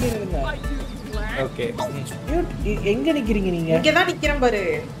டியூட்டுக்கிட்டே இருங்க. ஓகே டியூட் எங்க நிக்கிறீங்க நீங்க? இங்க தான் நிக்கிறேன் பாரு.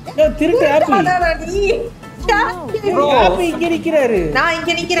 திருட்டு ஹாப்பி. ஹாப்பி இங்க நிக்கிறாரு. நான்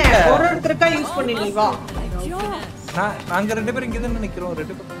இங்க நிக்கிறேன். ஒருத்தருக்கா யூஸ் பண்ணி நீ வா. நாங்க ரெண்டு பேரும் இங்க தான் நிக்கிறோம்.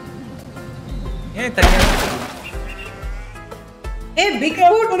 ரெண்டு பேரும் ஏன் தனியா? ஏய் பிக்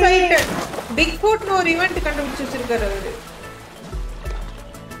ஃபுட் ரைட். பிக் ஃபுட்னு ஒரு ஈவென்ட் கண்டுபிடிச்சு வச்சிருக்காரு அவரு.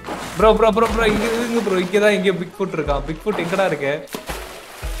 ப்ரோ இங்க ப்ரோ இங்க தான் இங்க பிக் ஃபுட் இருக்கான். பிக் ஃபுட் எங்கடா இருக்கு?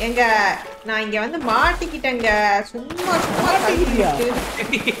 எங்க நான் இங்க வந்து மாட்டிக்கிட்டேங்க. சும்மா மாட்டிக்கிட்டியா?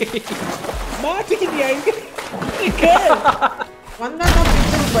 வந்தாதான்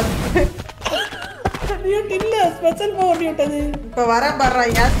டியூட் இல்ல ஸ்பெஷல் பவர் டியூட் அது. இப்ப வர பாறா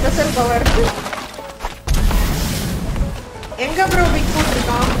யா ஸ்பெஷல் பவர். எங்க ப்ரோ பிக் ஃபுட்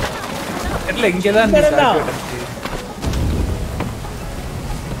இருக்கான்? இல்ல இங்க தான் இருக்கு.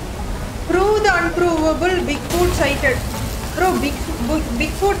 Prove the unprovable Bigfoot sighted. Bro,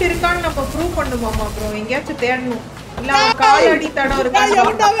 Bigfoot இருக்கான்னு நம்ம ப்ரூவ் பண்ணுமாமா ப்ரோ? எங்கயாச்சும் தேடணும். இல்ல கால் அடி தடம் இருக்கா?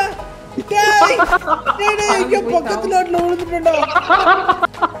 எவன்டாவ? டேய் இங்க பக்கத்துல ஓட்ல விழுந்துட்டடா.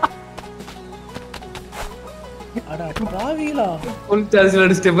 அட பாவிகளா. Full சார்ஜ்ல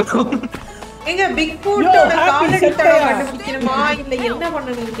அடிச்சிட்டே bro. எங்க Bigfootோட கால் அடி தடம் கண்டுபிடிக்கணுமா இல்ல என்ன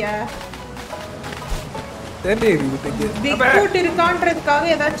பண்ணனுங்க? Bigfoot இருக்கான்றதுக்காக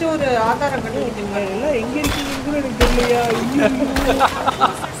ஏதாச்சும் ஒரு ஆதாரம் கண்டுபிடிக்கணுமா? எல்லாம் எங்க இருக்கீங்கன்னு கூட எனக்கு தெரியலையா?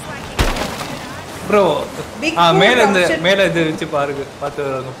 ப்ரோ மேல இது வச்சு பாருங்க பாத்து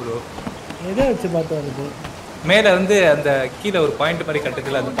வரங்க ப்ரோ. எதை வச்சு பாத்து வருது? மேல வந்து அந்த கீழ ஒரு பாயிண்ட் மாதிரி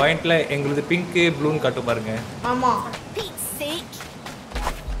கட்டுதுல அந்த பாயிண்ட்ல எங்களுக்கு பிங்க் ப்ளூன்னு காட்டு பாருங்க. ஆமா.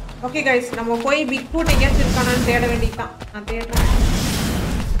 ஓகே गाइस நம்ம போய் Bigfoot எங்கயாச்சும் இருக்கானான்னு தேட வேண்டியதுதான். நான் தேடுறேன்.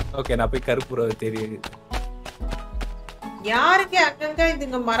 ஓகே நான் போய் கருப்புற தெரியுது. யாருக்கு அங்கங்க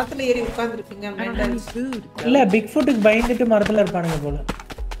இதுங்க மரத்துல ஏறி உட்கார்ந்திருக்கீங்க மெண்டல்ஸ்? இல்ல Bigfootக்கு பயந்துட்டு மரத்துல இருப்பானுங்க போல.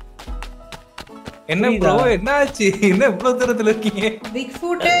 என்ன ப்ரோ என்னாச்சு? என்ன இவ்வளவு தூரத்துல இருக்கீங்க?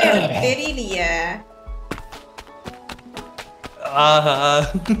 Bigfoot தெரியலையே. ஆஹா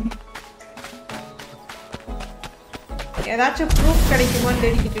ஏதாச்சும் ப்ரூஃப் கிடைக்குமான்னு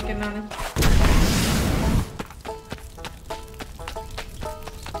தேடிக்கிட்டு இருக்கேன் நானு.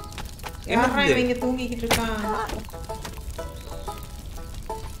 யாரா இவங்க தூங்கிக்கிட்டு இருக்கான்?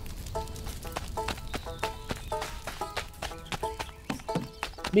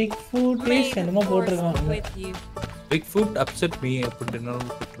 Bigfoot இஸ் என்னமோ போட்டுருக்காங்க. Bigfoot upset me அப்படினு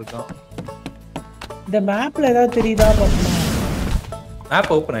போட்டுருக்கான். இந்த மேப்ல ஏதாவது தெரியுதா பாப்போம்.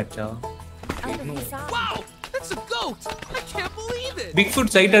 மேப் ஓபன் ஆயிடுச்சா? Wow, that's a goat! I can't believe it! Big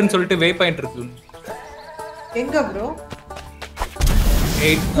food சைட்னு சொல்லிட்டு வே பாயிண்ட் இருக்கு. எங்க ப்ரோ?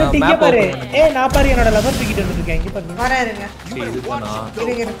 இங்க பாரு. நான் பாரு என்னோட லவர் தூக்கிட்டு வந்திருக்கேன். இங்க பாருங்க. வராருங்க. இதுதானா?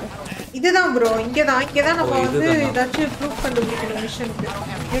 இருங்க. இதுதான் ப்ரோ. இங்க தான் நம்ம வந்து ஏதாச்சும் ப்ரூஃப் கண்டுபிடிக்கணும் மிஷனுக்கு.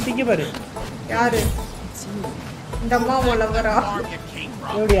 இங்க பாரு. யாரு? இந்த அம்மா லவரா?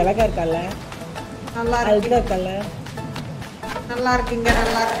 எப்படி அழகா இருக்கல்ல? நல்லா இருக்கல்ல? நல்லா இருக்குங்க,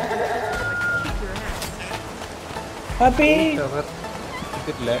 நல்லா இருக்கு. ஹாப்பி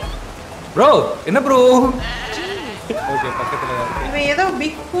இல்ல ப்ரோ. என்ன ப்ரோ? ஓகே பக்கத்துல இருக்கு. இவன் ஏதோ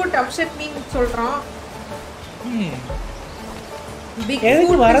பிக் ஃபுட் அப்செட் மீ சொல்றான். பிக்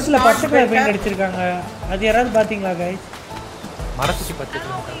ஃபுட் மரத்துல பச்சை கலர் பெயிண்ட் அடிச்சிருக்காங்க. அது யாராவது பாத்தீங்களா गाइस? மரத்துக்கு பச்சை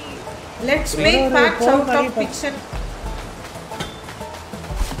colour. Let's make facts out of fiction.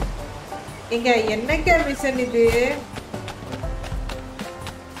 இங்க என்னங்க மிஷன் இது?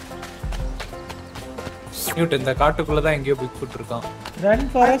 நியூட் இந்த காட்டுக்குள்ள தான் எங்கயோ பிக் ஃபுட் இருக்கான். ரன்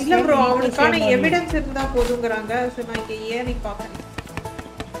ஃபாரஸ்ட் இல்ல ப்ரோ, அவனுக்கான எவிடன்ஸ் இருந்தா போதுங்கறாங்க. சோ நான் இங்க ஏறி பார்க்கறேன்.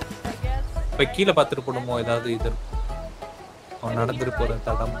 இப்ப கீழ பாத்துட்டு போடுமோ ஏதாவது இது அவன் நடந்துட்டு போற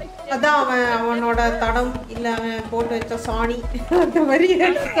தடம். அதான் அவனோட தடம் இல்ல அவன் போட்டு வச்ச சாணி அந்த மாதிரி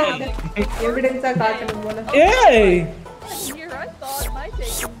எவிடன்ஸா காட்டணும் போல. ஏய்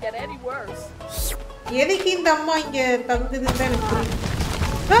எதுக்கு இந்த அம்மா இங்க தங்குதுன்னு எனக்கு புரியல.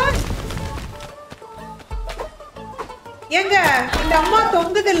 ஏங்க இந்த அம்மா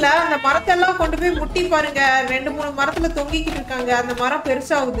தொங்குது இல்ல, அந்த மரத்தெல்லாம் கொண்டு போய் முட்டி பாருங்க. 2-3 மரத்துல தொங்கிக்கிட்டு இருக்காங்க. அந்த மரம்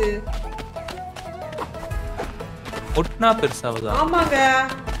பெருசாகுது. ஒட்னா பெருசாகுதா? ஆமாங்க.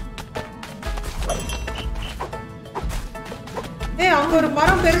 அங்க ஒரு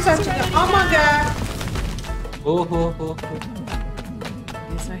மரம் பெருசாச்சுங்க. ஆமாங்க. ஓஹோ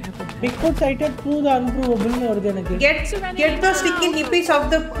Big foot cited prove the unprovable னு வருது எனக்கு. Get the sticky hippies of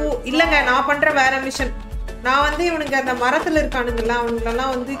the poo. இல்லங்க நான் பண்ற வேற மிஷன். நான் வந்து இவனுங்க அந்த மரத்துல இருக்கானுங்கல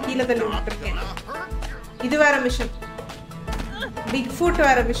அவங்களெல்லாம் வந்து கீழ தள்ளி விட்டுருக்கேன். இது வேற மிஷன். பிக் ஃபுட்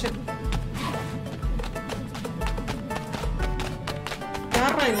வேற மிஷன்.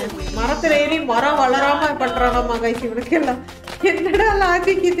 யாரா இது? மரத்துல ஏறி மரம் வளராம பண்றானாமா गाइस இவனுக்கு எல்லாம். என்னடா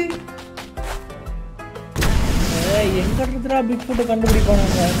லாஜிக் இது? எங்க இருந்துடா பிக் ஃபுட்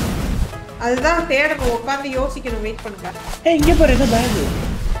கண்டுபிடிப்பானுங்க? அதுதான் தேடணும், உட்கார்ந்து யோசிக்கணும். வெயிட் பண்ணுங்க. இங்க பாரு இந்த பேக்.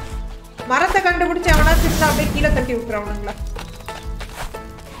 மரத்தை கண்டுபிடிச்சு அவனா திரும்ப அப்படியே கீழே தட்டி விட்டுறவனுங்களா?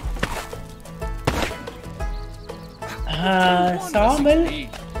 சாம்பல்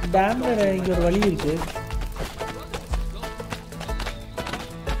டேம்ல இங்க ஒரு வழி இருக்கு.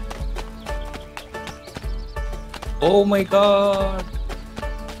 Oh my God.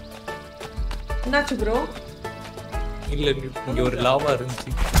 என்னாச்சு ப்ரோ? இல்ல இங்க ஒரு லாவா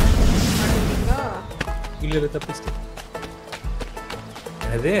இருந்துச்சு. இல்ல தப்பிச்சு.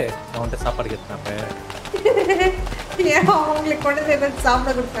 அது அவன்கிட்ட சாப்பாடு கேட்டாங்க. ஏன் அவங்களுக்கு கொண்டு வந்து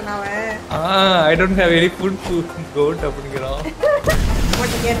சாப்பிட கொடுத்தானே அவன்? I don't have any food to go to அப்படிங்கறான்.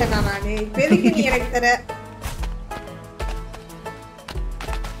 உன்கிட்ட கேட்டேனா நானு? எதுக்கு நீ எனக்கு தர?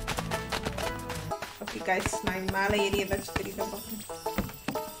 ஓகே गाइस, நான் மேலே ஏறி ஏதாச்சும் தெரியுதா பாப்போம்.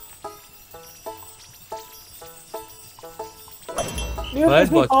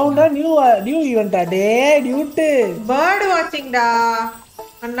 NewtSP found a new event today. Bird watching da.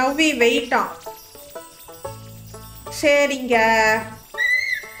 And now we wait on. சரிங்க.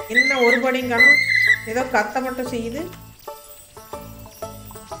 என்ன ஒரு படிங்கணும்? ஏதோ கத்த மட்டும் செய்யுது.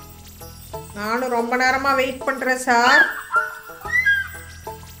 நானும் ரொம்ப நேரமா வெயிட் பண்றேன் சார்.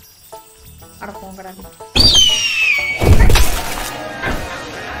 அட போங்கடா.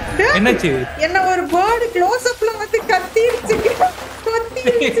 என்னாச்சு? என்ன ஒரு பேர்ட் க்ளோஸ் அப்ல வந்து கத்திருச்சு.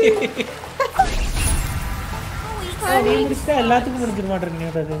 நீ முடிச்சா எல்லாத்துக்கும் முடிஞ்சிர மாட்டேங்க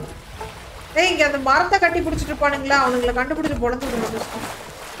அது. இங்க அந்த மரத்தை கட்டி பிடிச்சிட்டு இருப்பானுங்களா, அவனுங்களை கண்டுபிடிச்சு பொழந்து விடுறது.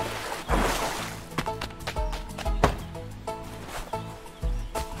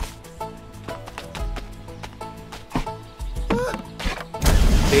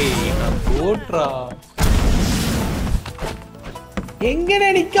 டேய் நான் போட்றா. எங்க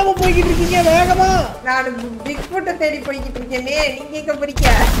நிக்காம போயிட்டு இருக்கீங்க வேகமா? நான் பிக் ஃபுட்ட தேடி போயிட்டு இருக்கேனே, நீங்க எங்க போறீங்க?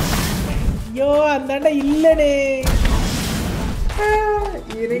 ஐயோ அந்தாண்ட இல்லனே.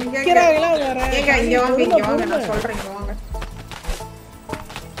 இருங்க. கிராங்களா வரேன். ஏங்க இங்க வாங்க நான் சொல்றேன், இங்க வாங்க.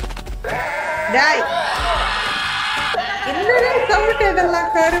 டேய். என்னடா சவுண்ட்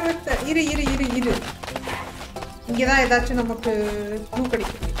இதெல்லாம் கருவத்த. இரு. இங்க தான் ஏதாச்சும் நமக்கு க்ளூ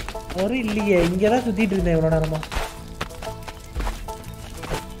கிடைக்கும். ஒரு இல்லையே, இங்க தான் சுத்திட்டு இருந்தேன் இவ்வளவு நேரமா.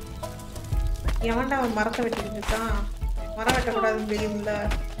 எவன்டா அவன் மரத்தை வெட்டிட்டு இருக்கான்? மரம் வெட்டக்கூடாதுன்னு தெரியும்ல.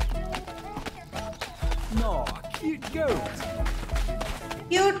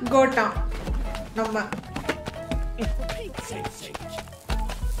 கியூட் கோட்டா நம்ம.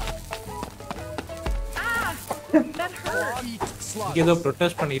 ஏதோ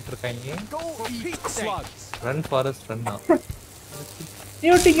ப்ரொடெஸ்ட் பண்ணிட்டு இருக்காங்க. Run forest run.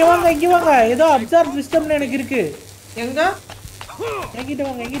 நியூட் இங்க வாங்க ஏதோ அப்சர்வ் சிஸ்டம்னு எனக்கு இருக்கு. எங்க எங்கிட்ட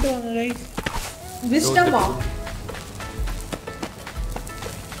வாங்க गाइस. விஸ்டமா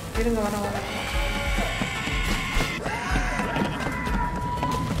இருங்க வர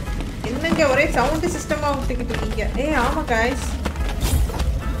என்னங்க ஒரே சவுண்ட் சிஸ்டமா விட்டுக்கிட்டு இருக்கீங்க. ஆமா guys.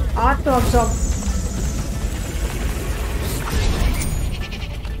 Auto absorb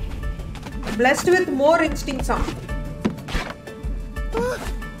blessed with more instincts.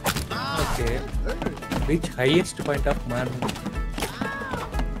 Okay. Which highest point of man?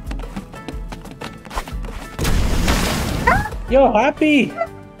 Yo happy.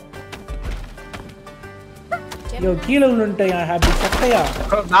 Yo கீழ விழுந்துட்டயா happy சட்டையா.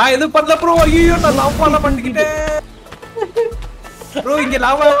 நான் எது பண்ணல bro. ஐயோ நான் லாவ் பண்ண பண்ணிட்டேன். bro இங்க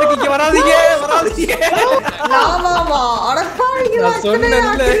லாவா இருக்கு. இங்க வராதீங்க. லாவாவா அடப்பாவிங்க. நான்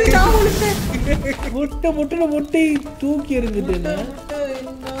சொன்னேன்ல. முட்டை தூக்கி எறிஞ்சிட்டேனே.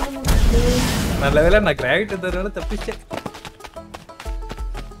 நல்லவேளை நான் கிராவிட்டி தரனால தப்பிச்சேன்.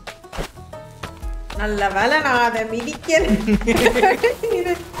 நல்ல வேளை நான் அதை மிதிக்கல.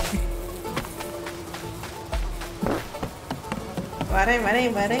 வரேன்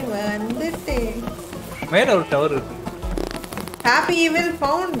வந்துட்டேன். மேல ஒரு டவர் இருக்கு. Happy evil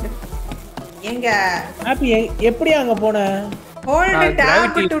found. எங்க ஹாப்பி எப்படி அங்க போன? Hold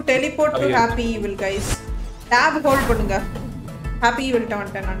tab to teleport to happy evil guys. tab hold பண்ணுங்க. happy evil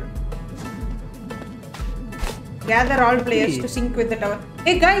வந்துட்டேன் நான். gather all players to sync with the tower.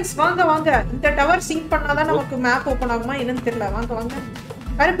 Hey guys வாங்க இந்த டவர் சிங்க் பண்ணாதான் நமக்கு மேப் ஓபன் ஆகுமா என்னன்னு தெரியல. வாங்க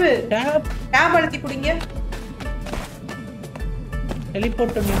கருப்பு tab அழுத்தி குடிங்க.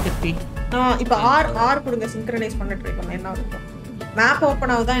 Teleport to NewtSP. இப்போ R கொடுங்க. சிங்க்ரோனைஸ் பண்ண ட்ரை பண்ணலாம். என்ன ஆகுது மேப்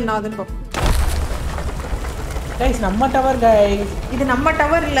ஓபன் ஆகுதா என்ன ஆகுதுன்னு பாப்போம். गाइस நம்ம டவர் गाइस. இது நம்ம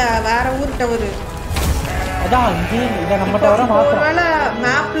டவர் இல்ல வேற ஊர் டவர். அதான் இது நம்ம டவரா மாத்துறோம். ஒருவேளை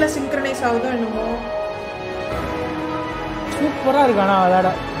மேப்ல சிங்க்ரோனைஸ் ஆகுதோ என்னமோ. சூப்பரா இருக்கு ஆனா அதாட.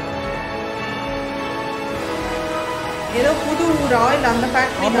 ஏதோ புது ஊர் ஆயில் அந்த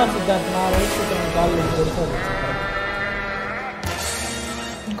ஃபேக்டரி தான். நான் ரைட் சைடுல கால் எடுத்து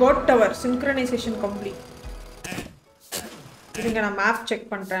கோட் டவர் சிங்க்ரோனைசேஷன் கம்ப்ளீட். இருங்க நான் மேப்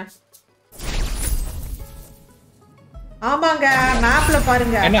செக் பண்றேன். ஆமாங்க மேப்ல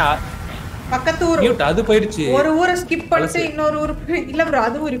பாருங்க. பக்கத்து ஊர் மியூட் அது போயிடுச்சு. ஒரு ஊரை ஸ்கிப் பண்ணிட்டு இன்னொரு ஊர் இல்ல bro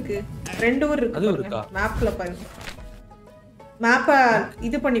அதுவும் இருக்கு. ரெண்டு ஊர் இருக்கு. அதுவும் இருக்கா? மேப்ல பாருங்க. மேப்ப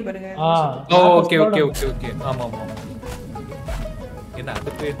இது பண்ணி பாருங்க. ஓகே ஆமா என்ன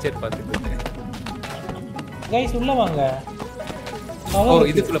அது போயிடுச்சே பாத்துட்டு. गाइस உள்ள வாங்க.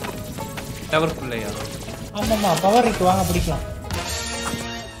 இதுக்குள்ள டவர் குள்ளயா? ஆமாமா பவர் இருக்கு வாங்க பிடிக்கலாம்.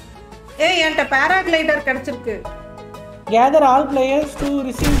 என்கிட்ட பாராகிளைடர் கிடைச்சிருக்கு. gather all players to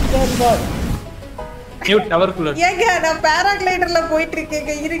receive the reward. Nude tower குள்ள. ஏங்க நான் பாராகிளைடர்ல போயிட்டு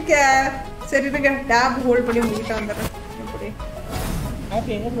இருக்கேன். சரி இருங்க tab ஹோல்ட் பண்ணி உங்ககிட்ட வந்துறேன். அப்படியே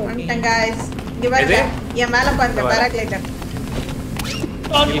ஹாப்பி எங்க ப்ரோ? வந்துட்டேன் गाइस. இங்க பாருங்க. என் மேல பாருங்க பாராகிளைடர்.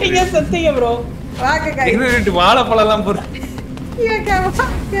 நீங்க சத்திங்க ப்ரோ. வாங்க गाइस. ரெண்டு வாழைப்பழம்லாம் போடு. ஏங்க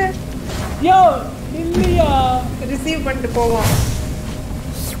வாங்க. யோ இல்லையா ரிசீவ் பண்ணிட்டு போவோம்.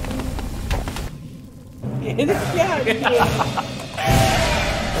 எதுக்கியா?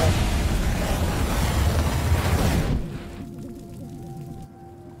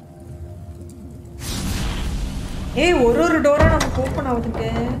 ஒரு டோரா நமக்கு ஓபன் ஆகுதுங்க.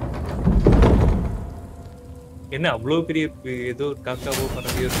 என்ன அவ்வளவு பெரிய ஏதோ காக்கா ஓபன்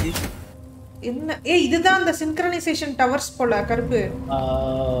ஆகிருக்கு. என்ன இதுதான் அந்த சிங்க்ரோனைசேஷன் டவர்ஸ் போல கருப்பு.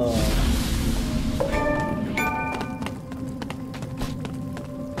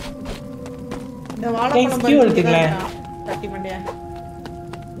 இந்த வாழைப்பழம் பாருங்க. தட்டி மண்டையா.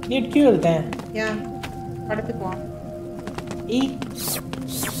 நீட் கியூல்தேன். படுத்துக்குவா.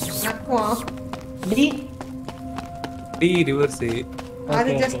 நக்குவா. D reverse. அது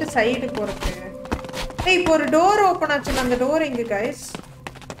ஜஸ்ட் சைடு போறது. இப்போ ஒரு டோர் ஓபன் ஆச்சு. அந்த டோர் எங்க गाइस?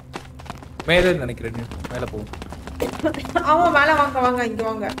 மேல நினைக்கிறேன். மேல போ. ஆமா மேல வாங்க இங்க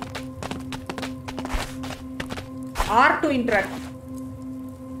வாங்க. R2 interact.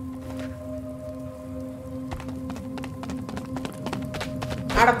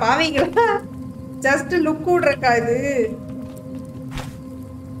 அட பாவீங்களா? ஜஸ்ட் லுக் விடுறக்கா இது.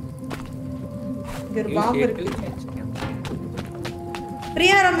 இங்க பாம்பு இருக்கு.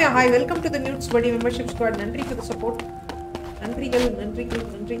 Priya Ramya hi welcome to the NewtSP membership squad. நன்றி for the support.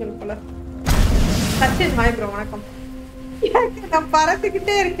 நன்றிகள் பல. சச்சின் ஹாய் ப்ரோ வணக்கம். நான்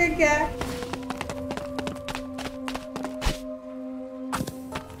பறந்துக்கிட்டே இருக்கேங்க.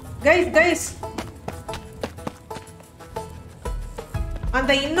 கைஸ்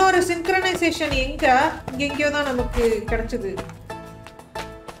அந்த இன்னொரு சிங்க்ரனைசேஷன் எங்கேயோ தான் நமக்கு கிடைச்சது.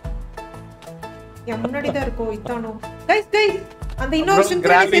 என் முன்னாடி தான் இருக்கோ இத்தானோ. கைஸ் அந்த இன்னொரு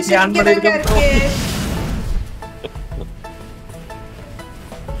சிங்க்ரனைசேஷன் இங்க தான் இருக்கு.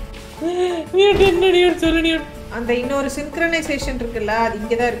 அந்த இன்னொரு சிங்க்ரனைசேஷன் இருக்குல்ல, அது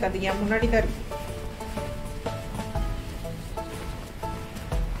இங்க தான் இருக்கு. அது என் முன்னாடி தான் இருக்கு.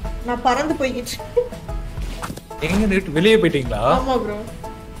 நான் பறந்து போய்கிட்டு. எங்க வெளியே போயிட்டீங்களா? ஆமா ப்ரோ.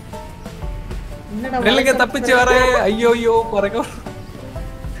 என்னடா தப்பிச்சு வர. ஐயோ பறக்க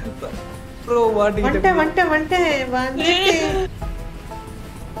ப்ரோ. வந்துட்டேன்.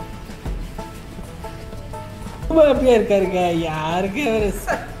 அப்படியே இருக்காருங்க. யாருக்கு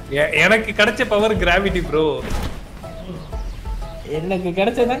எனக்கு கிடைச்ச பவர் கிராவிட்டி ப்ரோ. எனக்கு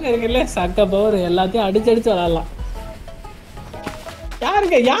கிடைச்சதாங்க இருக்குல்ல சக்க பவர். எல்லாத்தையும் அடிச்சு விளையாடலாம்.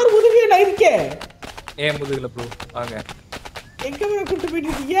 யார் முதுகுல நான் இருக்கேன்? ஏன் முதுகுல ப்ரோ? வாங்க. எங்க ப்ரோ கூட்டி போயிட்டு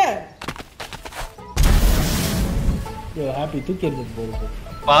இருக்கீங்க? ஹாப்பி தூக்கி எடுத்து போடு.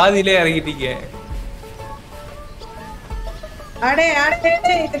 பாதியிலே இறங்கிட்டீங்க. அடே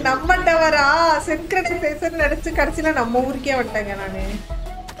இது நம்ம டவரா? சிங்க்ரனைசேஷன் நடிச்சு கடைசில நம்ம ஊருக்கே வந்துட்டாங்க. நானு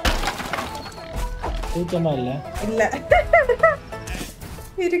கூச்சமா இல்ல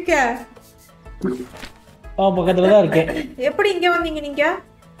இருக்க. பக்கத்துல தான் இருக்கேன். எப்படி இங்க வந்தீங்க நீங்க?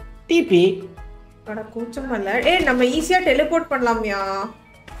 டிபி. அட கூச்சமா இல்ல. நம்ம ஈஸியா டெலிபோர்ட் பண்ணலாம்யா.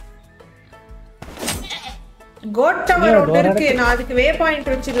 கோட் டவர் ஒன்று இருக்கு. நான் அதுக்கு வே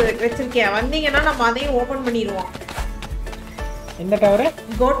பாயிண்ட் வச்சிருக்கேன். வந்தீங்கன்னா நம்ம அதையும் ஓபன் பண்ணிடுவோம். என்ன டவர்?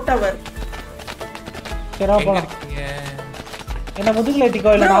 Code tower. சரி போலாம். என்ன முதுகுல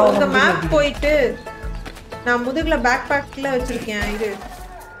ஏத்திக்கோ. இல்ல நான் உங்க மேப் போயிட்டு நான் முதுகுல பேக் பேக்ல வச்சிருக்கேன். இது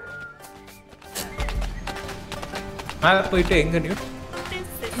மேப் போயிட்டு எங்க நியூ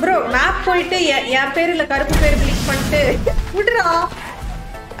ப்ரோ? மேப் போயிட்டு என் பேர்ல கருப்பு பேர் கிளிக் பண்ணிட்டு விடுறா.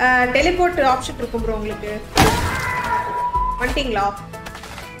 டெலிபோர்ட் ஆப்ஷன் இருக்கும் ப்ரோ உங்களுக்கு. வந்துட்டீங்களா?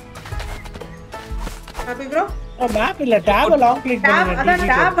 Happy bro. மேப் இல்ல டாப் லாங் கிளிக் பண்ணுங்க. அதான்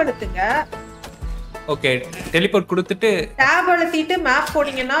டாப் அழுத்துங்க. ஓகே டெலிபோர்ட் கொடுத்துட்டு டாப் அழுத்திட்டு மேப்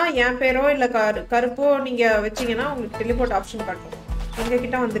போனீங்கன்னா என் பேரோ இல்ல கருப்போ நீங்க வெச்சீங்கன்னா உங்களுக்கு டெலிபோர்ட் ஆப்ஷன் காட்டும். எங்க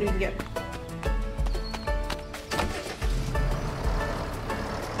கிட்ட வந்துருவீங்க.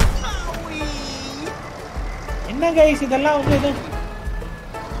 என்ன கைஸ் இதெல்லாம் வந்து இது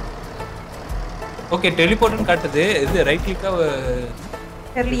ஓகே டெலிபோர்ட்னு காட்டுது. இது ரைட் கிளிக்கா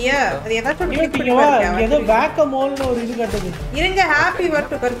தெரியலையா? அது ஏதாச்சும் கிளிக் பண்ணி இங்க பாருங்க. ஏதோ பேக் மோல்னு ஒரு இது காட்டுது. இருங்க ஹாப்பி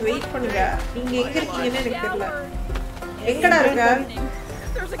வர்ட் கருப்பு வெயிட் பண்ணுங்க. நீங்க எங்க இருக்கீங்கன்னு எனக்கு தெரியல. எங்கடா இருக்க?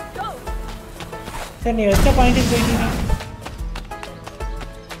 சரி நீ வெச்ச பாயிண்ட்க்கு போயிட்டீங்க.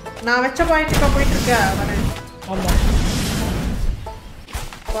 நான் வெச்ச பாயிண்ட்க்கு போயிட்டு இருக்கேன். வரேன். ஆமா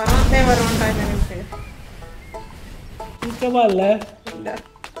வருவான் டைம் எனக்கு நிச்சயமா இல்ல.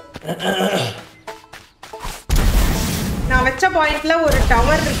 நான் வெச்ச பாயிண்ட்ல ஒரு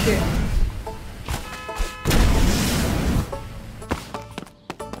டவர் இருக்கு.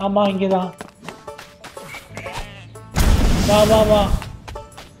 ஆமா இங்கதான். வா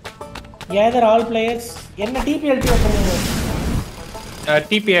கேதர் ஆல் பிளேயர்ஸ். என்ன டிபிஎல்டி பண்ணுங்க?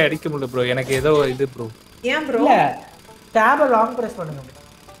 டிபி அடிக்க முடியல ப்ரோ. எனக்கு ஏதோ இது ப்ரோ. ஏன் ப்ரோ? இல்ல டாப் லாங் பிரஸ் பண்ணுங்க.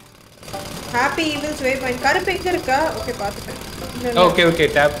 ஹாப்பி ஈவில்ஸ் வே பாயிண்ட் கருப்பு எங்க இருக்கா? ஓகே பாத்துட்டேன். ஓகே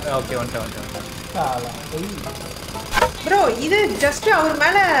டாப் ஓகே வந்துட்டேன். ப்ரோ இது ஜஸ்ட் அவர்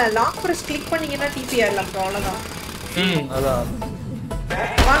மேல லாங் பிரஸ் கிளிக் பண்ணீங்கன்னா டிபி ஆயிடலாம் ப்ரோ. அவ்வளவுதான். அதான்.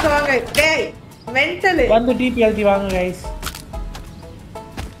 வாங்க டேய் மென்டல் வந்து டிபிஎல்டி வாங்க गाइस.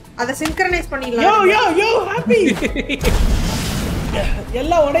 அத சிங்க்ரனைஸ் பண்ணிடலாம். யோ ஹாப்பி.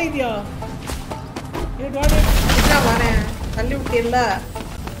 எல்லாம் உடையுதியா? வானே தள்ளி விட்டியல்ல.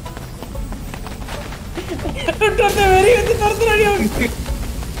 வெரி வந்து தரதுறாடி அவனுக்கு.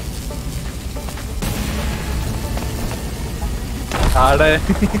 ஆட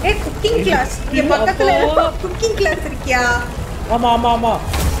குக்கிங் கிளாஸ் இங்க பக்கத்துல குக்கிங் கிளாஸ் இருக்கியா? ஆமா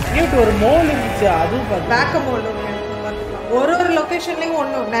நியூட் ஒரு மோல் இருந்துச்சு. அதுவும் பாத்து பேக் மோல் ஒரு லொகேஷன்லயும்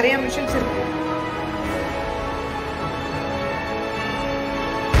ஒண்ணு நிறைய மிஷன்ஸ் இருக்கு.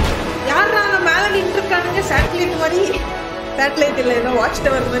 யாரா மேல நின்று இருக்கானுங்க? சேட்டலைட் மாதிரி. சேட்டலைட் இல்ல ஏதோ வாட்ச்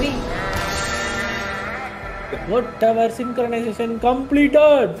டவர் மாதிரி. What tower synchronisation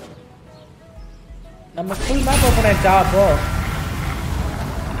completed. நம்ம ஃபுல் மேப் ஓபன் ஆயிடுச்சா? அப்போ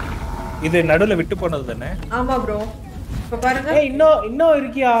இது நடுவுல விட்டு போனது தானே? ஆமா ப்ரோ. இப்ப பாருங்க. இன்னும்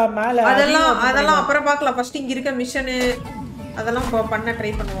இருக்கியா மேல? அதெல்லாம் அப்புறம் பார்க்கலாம். ஃபர்ஸ்ட் இங்க இருக்க மிஷன் அதெல்லாம் பண்ண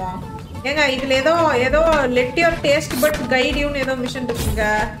ட்ரை பண்ணுவோம். ஏங்க இதுல ஏதோ let your taste but guide யூன்னு ஏதோ மிஷன் இருக்குங்க.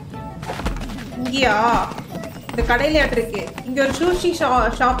 இங்கயா? இந்த கடையில இருக்கு. இங்க ஒரு sushi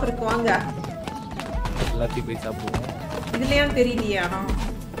ஷாப் இருக்கு வாங்க. எல்லாத்தையும் போய் சாப்பிடுவோம். இதுலயும் தெரியலையா ஆனா.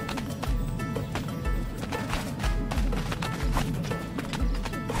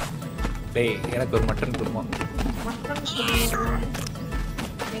 டேய் எனக்கு ஒரு மட்டன் குருமா. மட்டன் குருமா.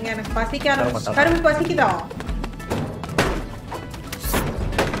 நீங்க எனக்கு பசிக்காத கரும்பு பசிக்குதா?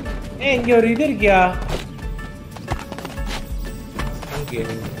 இங்க ஒரு இது இருக்கியா?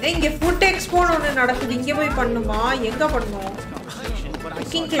 இங்க ஃபுட் எக்ஸ்போன்னு ஒன்று நடக்குது. இங்க போய் பண்ணுமா? எங்க பண்ணணும்?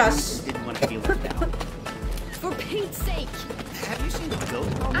 Cooking class. For Pete's sake. Have you seen the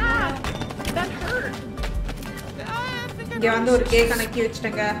goat? Ah, that hurt. இங்க வந்து ஒரு cake அனக்கி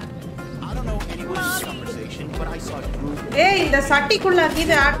வச்சிட்டங்க. I don't know anyone's conversation, but I saw a group. ஏய் இந்த சட்டிக்குள்ள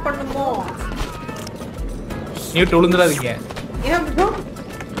இது ஆட் பண்ணுமோ? நியூட் உளுந்துறாதீங்க. ஏன் ப்ரோ?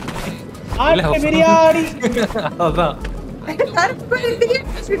 ஆட்டு பிரியாணி. அதான். கருப்பு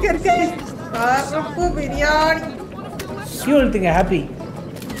பிரியாணி. யூல்திங்க ஹாப்பி.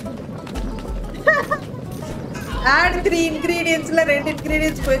 ஆட் 3 ingredientsல 2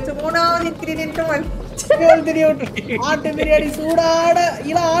 ingredients போயிச்சு. மூணாவது இன்கிரிடியன்ட் ஆட்டு பிரியாணி சூடாட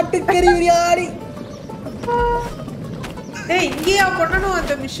இல்ல ஆட்டுக்கறி பிரியாணி. ஏய் இங்கேயா பண்ணணும்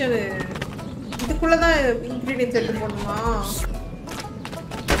அந்த மிஷன்? இதுக்குள்ளதான் இன்கிரிடியன்ட்ஸ் எடுத்து போடணுமா?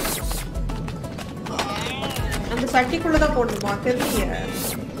 அந்த சட்டிக்குள்ளதான் போடணுமா? தெரியல.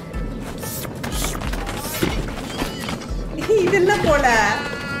 இதெல்லாம் போல.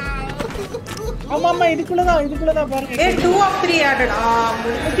 ஆமா இதுக்குள்ளதான் பாருங்க. ஏ 2 of 3 added.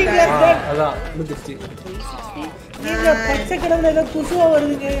 அதான் முடிஞ்சிருச்சு. நீங்க பச்சை கலர்ல ஏதோ குசுவா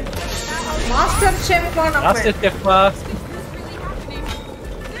வருதுங்க. மாஸ்டர் ஷெஃப்பா நம்ம. மாஸ்டர் ஷெஃப்பா.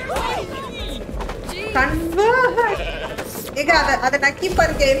 கன்வர்ட். ஏங்க அத நக்கி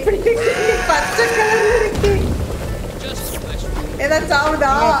பாருங்க எப்படி பச்சை கலர்ல இருக்கு. ஏதா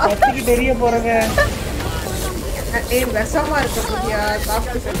சாவுதா? பச்சைக்கு தெரிய போறங்க. ஏய் விஷமா இருக்கு புரியா?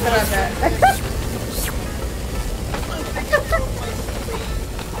 சாப்பிட்டு செத்துறாங்க.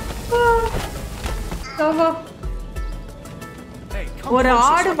 ஒரு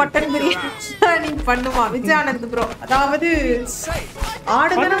ஆடு மட்டன் பிரியாணி பண்ணுமா விஜயானந்த் ப்ரோ? அதாவது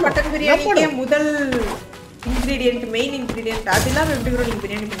ஆடு தானே மட்டன் பிரியாணிக்கே முதல் இன்கிரீடியன்ட், மெயின் இன்கிரீடியன்ட். அது இல்லாம எப்படி ப்ரோ நீங்க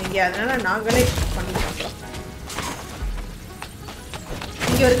பிரியாணி பண்ணீங்க? அதனால நாங்களே பண்ணுவோம்.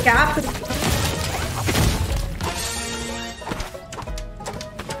 இங்க ஒரு கேப் இருக்கு.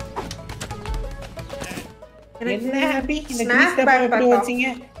 என்ன ஹாப்பி இந்த கிரீஸ் டப்பா எப்படி வச்சீங்க?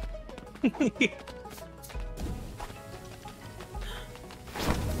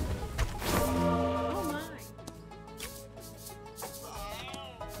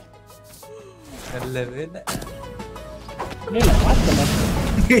 நல்லவே இல்ல. இல்ல பாத்தல.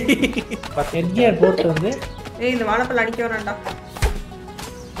 எட்ஜியர் போட்டு வந்து ஏய் இந்த வாழைப்பழம் அடிக்க வேண்டாம்டா.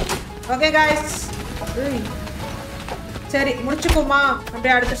 Okay guys. சரி முடிச்சுக்கோமா?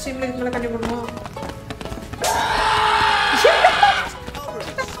 அப்படியே அடுத்த ஸ்ட்ரீம்ல இதுக்கு மேல கண்டினியூ பண்ணுவோம்.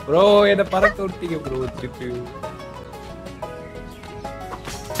 ப்ரோ என்ன பறக்க விட்டீங்க ப்ரோ திருப்பி.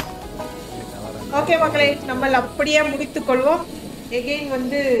 ஓகே மக்களே நம்ம அப்படியே முடித்துக் கொள்வோம். எகைன்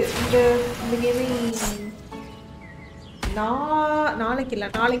வந்து இந்த கேமிங் நாளைக்கு இல்லை,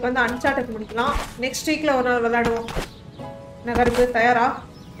 நாளைக்கு வந்து அன்சார்ட்டட் முடிக்கலாம். நெக்ஸ்ட் வீக்ல ஒரு நாள் விளையாடுவோம். என்ன கருப்பு தயாரா?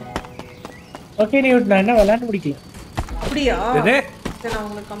 ஓகே நியூட் நான் என்ன விளையாட முடிக்கல. அப்படியா? சரி நான்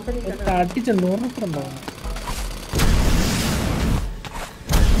உங்களுக்கு கம்பெனி அடிச்சு நோறறேன்.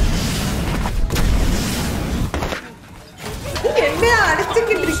 என்ன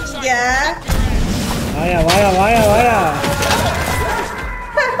அடிச்சுக்கிட்டு இருக்கீங்க? வாயா வாயா வாயா வாயா.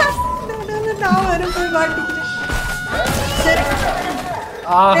 நான் வரும் போய் மாட்டிக்கிறேன். சரி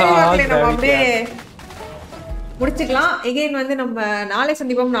நம்ம அப்படியே முடிச்சுக்கலாம். எகைன் வந்து நம்ம நாளை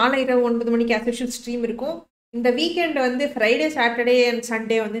சந்திப்போம். நாளை இரவு 9 மணிக்கு அஃபிஷியல் ஸ்ட்ரீம் இருக்கும். இந்த வீக்கெண்ட் வந்து ஃப்ரைடே சாட்டர்டே அண்ட்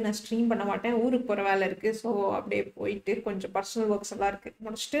சண்டே வந்து நான் ஸ்ட்ரீம் பண்ண மாட்டேன். ஊருக்கு போகிற வேலை இருக்குது. ஸோ அப்படியே போயிட்டு கொஞ்சம் பர்சனல் ஒர்க்ஸ் எல்லாம் இருக்குது,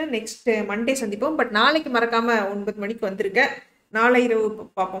 முடிச்சுட்டு நெக்ஸ்ட் மண்டே சந்திப்போம். பட் நாளைக்கு மறக்காமல் 9 மணிக்கு வந்துருக்கேன். நாளை இரவு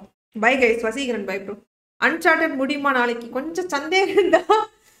பார்ப்போம். Bye guys. Vaseegaran bye bro. Unsorted முடியுமா நாளைக்கு? கொஞ்சம் சந்தேகம் தான்,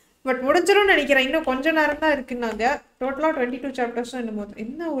 பட் முடிஞ்சிடும்னு நினைக்கிறேன். இன்னும் கொஞ்சம் நேரம் தான் இருக்குன்னாங்க. டோட்டலாக 22 சாப்டர்ஸும் என்னமோ.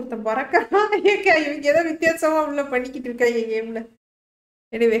 என்ன ஒருத்தன் பறக்கிறான். இவங்க ஏதோ வித்தியாசமாக உள்ள பண்ணிக்கிட்டு இருக்காங்க கேமில்.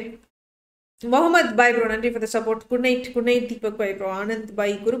 எனிவே முகமது பாய் ப்ரோ, நன்றி for the support. Good night. Good night Deepak bye bro. Anand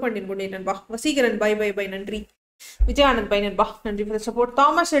bye, Guru Pandian good night நண்பா. வசீகரன் பாய் பாய் பாய் நன்றி. விஜயானந்த் பாய் நண்பா நன்றி for the support.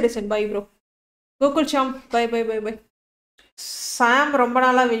 Thomas Edison bye bro. Gokul Sham பாய் பாய் பாய் பாய். சாம் ரொம்ப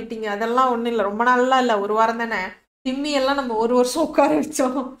நாளாக வெயிட்டிங்க. அதெல்லாம் ஒன்றும் இல்லை, ரொம்ப நாளெலாம் இல்லை, ஒரு வாரம் தானே. திம்மி எல்லாம் நம்ம ஒரு வருஷம் உட்கார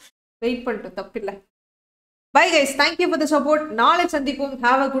வச்சோம். வெயிட் பண்ணிட்டோம், தப்பில்லை. Bye guys, thank you for the support. நாளை சந்திப்போம்.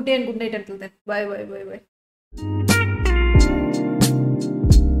 Have a good day and good night until then. By by by by.